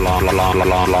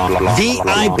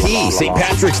 VIP, St.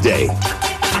 Patrick's Day.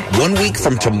 1 week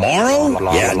from tomorrow?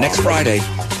 Yeah, next Friday.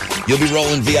 You'll be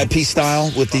rolling VIP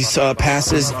style with these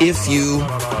passes if you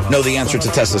know the answer to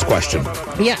Tessa's question.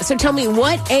 Yeah, so tell me,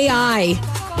 what AI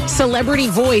celebrity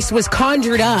voice was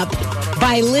conjured up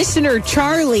by listener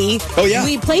Charlie? Oh, yeah.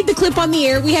 We played the clip on the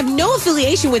air. We have no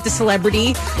affiliation with the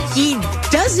celebrity. He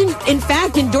doesn't, in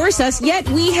fact, endorse us, yet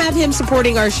we have him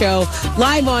supporting our show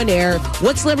live on air.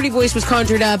 What celebrity voice was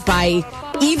conjured up by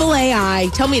evil AI?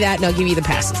 Tell me that, and I'll give you the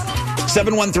passes.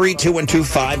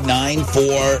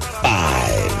 713-212-5945.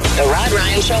 The Rod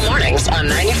Ryan Show mornings on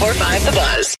 94.5 The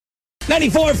Buzz.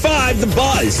 94.5 The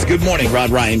Buzz. Good morning, Rod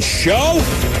Ryan Show.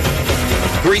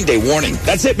 Green Day warning.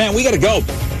 That's it, man. We got to go.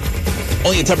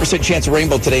 Only a 10% chance of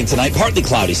rainbow today and tonight. Partly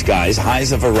cloudy skies.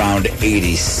 Highs of around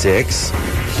 86.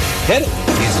 Hit it.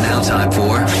 It's now time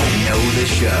for Know the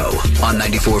Show on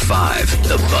 94.5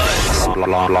 The Buzz.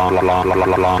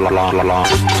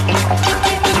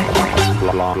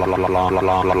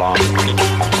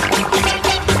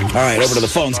 All right, over to the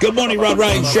phones. Good morning, Rod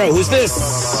Ryan Show. Who's this?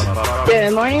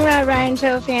 Good morning, Rod Ryan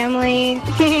Show family.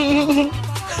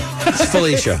 It's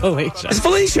Felicia. It's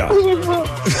Felicia.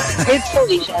 It's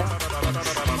Felicia.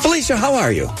 Felicia, how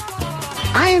are you?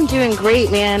 I am doing great,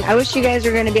 man. I wish you guys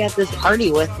were going to be at this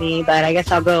party with me, but I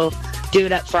guess I'll go do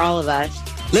it up for all of us.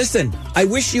 Listen, I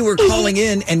wish you were calling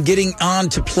in and getting on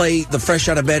to play the Fresh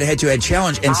Out of Bed Head-to-Head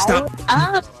Challenge and stop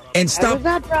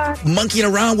monkeying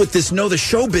around with this Know the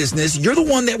Show business. You're the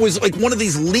one that was like one of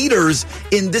these leaders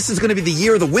in this is going to be the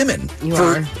year of the women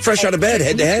for Fresh Out of Bed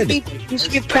Head-to-Head. You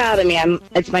should be proud of me.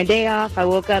 It's my day off. I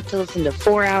woke up to listen to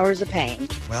 4 hours of pain.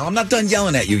 Well, I'm not done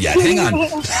yelling at you yet. Hang on.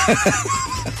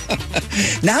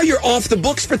 Now you're off the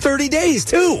books for 30 days,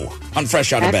 too, on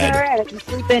Fresh Out of Bed. That's all right. I can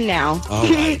sleep in now. All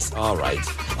right.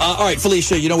 All right,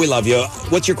 Felicia, we love you.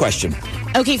 What's your question?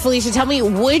 Okay, Felicia, tell me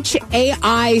which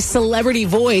AI celebrity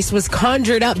voice was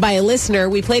conjured up by a listener.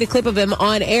 We played a clip of him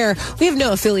on air. We have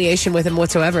no affiliation with him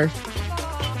whatsoever.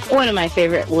 One of my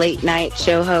favorite late night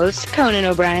show hosts, Conan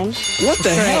O'Brien. What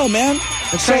the hell, man?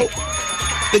 That's so, right.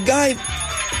 The guy,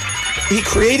 he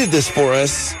created this for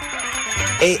us.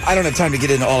 I don't have time to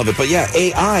get into all of it, but yeah,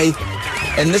 AI.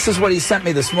 And this is what he sent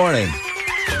me this morning.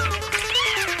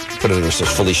 Put it over so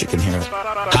Felicia can hear it.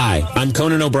 Hi, I'm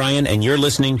Conan O'Brien, and you're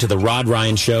listening to The Rod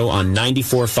Ryan Show on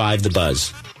 94.5 The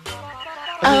Buzz.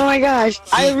 Oh, my gosh.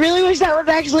 I really wish that was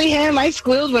actually him. I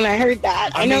squealed when I heard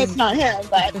that. I know it's not him,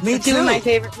 but me two too. of my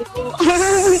favorite people.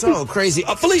 So crazy.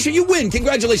 Felicia, you win.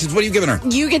 Congratulations. What are you giving her?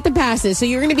 You get the passes. So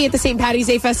you're going to be at the St. Patty's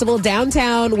Day Festival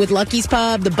downtown with Lucky's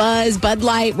Pub, The Buzz, Bud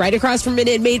Light, right across from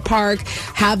Minute Maid Park.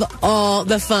 Have all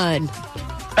the fun.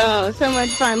 Oh, so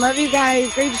much fun. Love you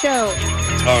guys. Great show.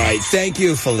 All right. Thank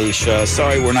you, Felicia.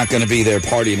 Sorry we're not going to be there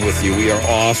partying with you. We are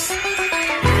off.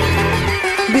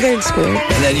 Be there in school.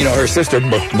 And then, her sister,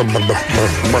 Brandy.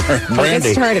 Get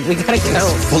started. We got to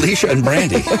go. Felicia and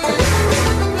Brandy.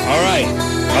 All right.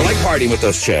 I like partying with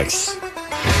those chicks.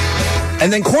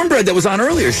 And then Cornbread that was on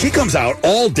earlier, she comes out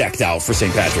all decked out for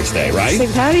St. Patrick's Day, right?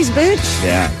 St. Patty's, bitch.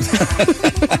 Yeah.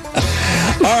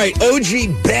 All right.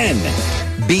 OG Ben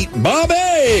beat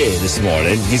Bobby this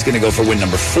morning. He's going to go for win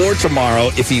number 4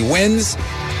 tomorrow. If he wins,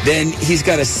 then he's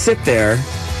got to sit there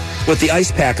with the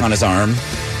ice pack on his arm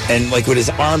and like with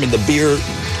his arm in the beer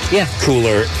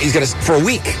cooler. He's got to for a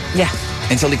week. Yeah.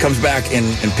 Until he comes back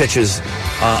and pitches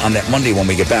on that Monday when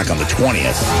we get back on the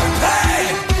 20th.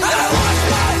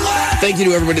 Thank you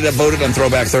to everybody that voted on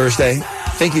Throwback Thursday.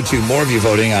 Thank you to more of you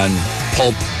voting on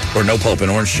pulp or no pulp and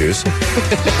orange juice.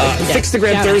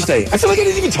 Fixtagram Thursday. I feel like I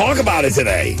didn't even talk about it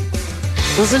today.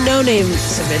 It was a no-name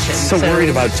submission. So worried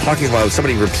about talking about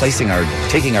somebody taking our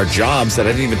jobs that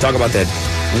I didn't even talk about that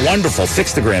wonderful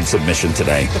Fixtagram submission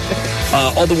today.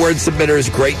 All the word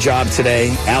submitters, great job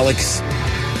today. Alex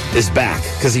is back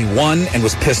because he won and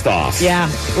was pissed off. Yeah,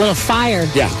 a little fired.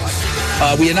 Yeah.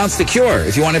 We announced The Cure.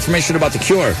 If you want information about The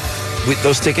Cure,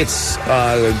 those tickets,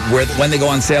 when they go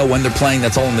on sale, when they're playing,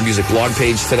 that's all on the music blog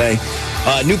page today.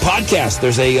 New podcast.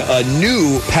 There's a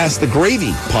new Pass the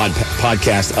Gravy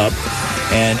podcast up,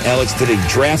 and Alex did a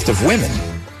draft of women.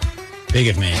 Big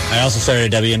of me. I also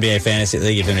started a WNBA fantasy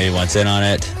league if anybody wants in on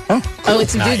it. Oh,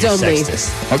 it's dudes only.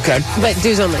 Okay. But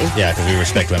dudes only. Yeah, because we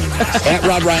respect women the most. At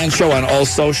Rod Ryan Show on all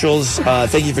socials.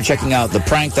 Thank you for checking out the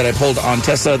prank that I pulled on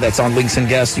Tessa. That's on Links and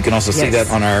Guests. You can also see that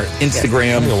on our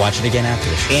Instagram. We'll watch it again after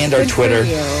the show. And our Twitter.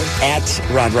 At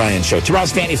Rod Ryan Show.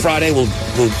 Tomorrow's Fanny Friday. We'll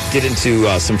get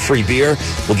into some free beer.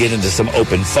 We'll get into some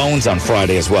open phones on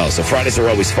Friday as well. So Fridays are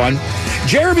always fun.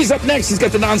 Jeremy's up next. He's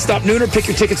got the nonstop nooner. Pick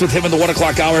your tickets with him in the 1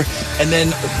 o'clock hour. And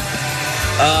then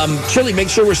Chile, make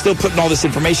sure we're still putting all this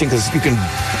information because you can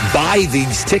buy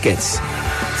these tickets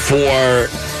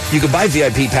you can buy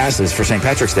VIP passes for St.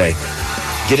 Patrick's Day.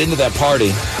 Get into that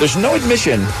party. There's no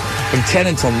admission from 10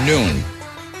 until noon.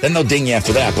 Then they'll ding you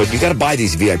after that. But you got to buy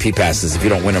these VIP passes if you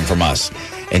don't win them from us.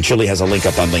 And Chile has a link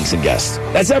up on Links and Guests.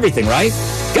 That's everything, right?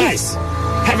 Guys,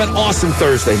 have an awesome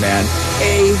Thursday, man.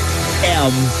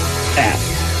 AMF.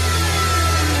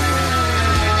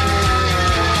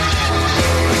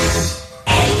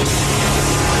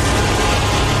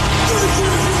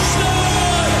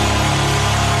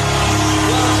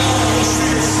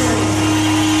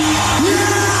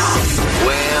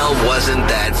 Wasn't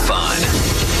that fun?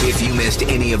 If you missed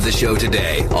any of the show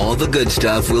today, all the good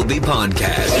stuff will be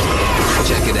podcast.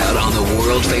 Check it out on the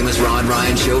world-famous Rod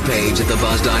Ryan Show page at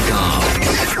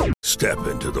thebuzz.com. Step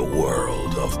into the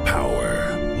world of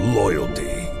power,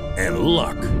 loyalty, and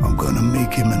luck. I'm gonna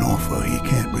make him an offer he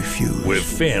can't refuse. With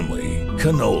family,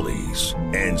 cannolis,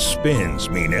 and spins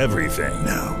mean everything.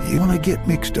 Now, you wanna get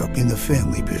mixed up in the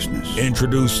family business.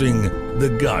 Introducing The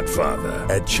Godfather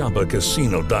at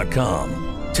ChumbaCasino.com.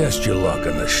 Test your luck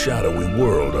in the shadowy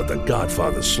world of The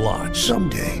Godfather slot.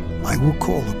 Someday, I will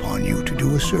call upon you to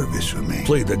do a service for me.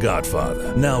 Play The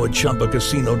Godfather, now at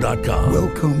ChumbaCasino.com.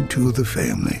 Welcome to the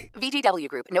family. VGW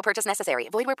Group. No purchase necessary.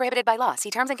 Void where prohibited by law. See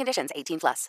terms and conditions. 18+.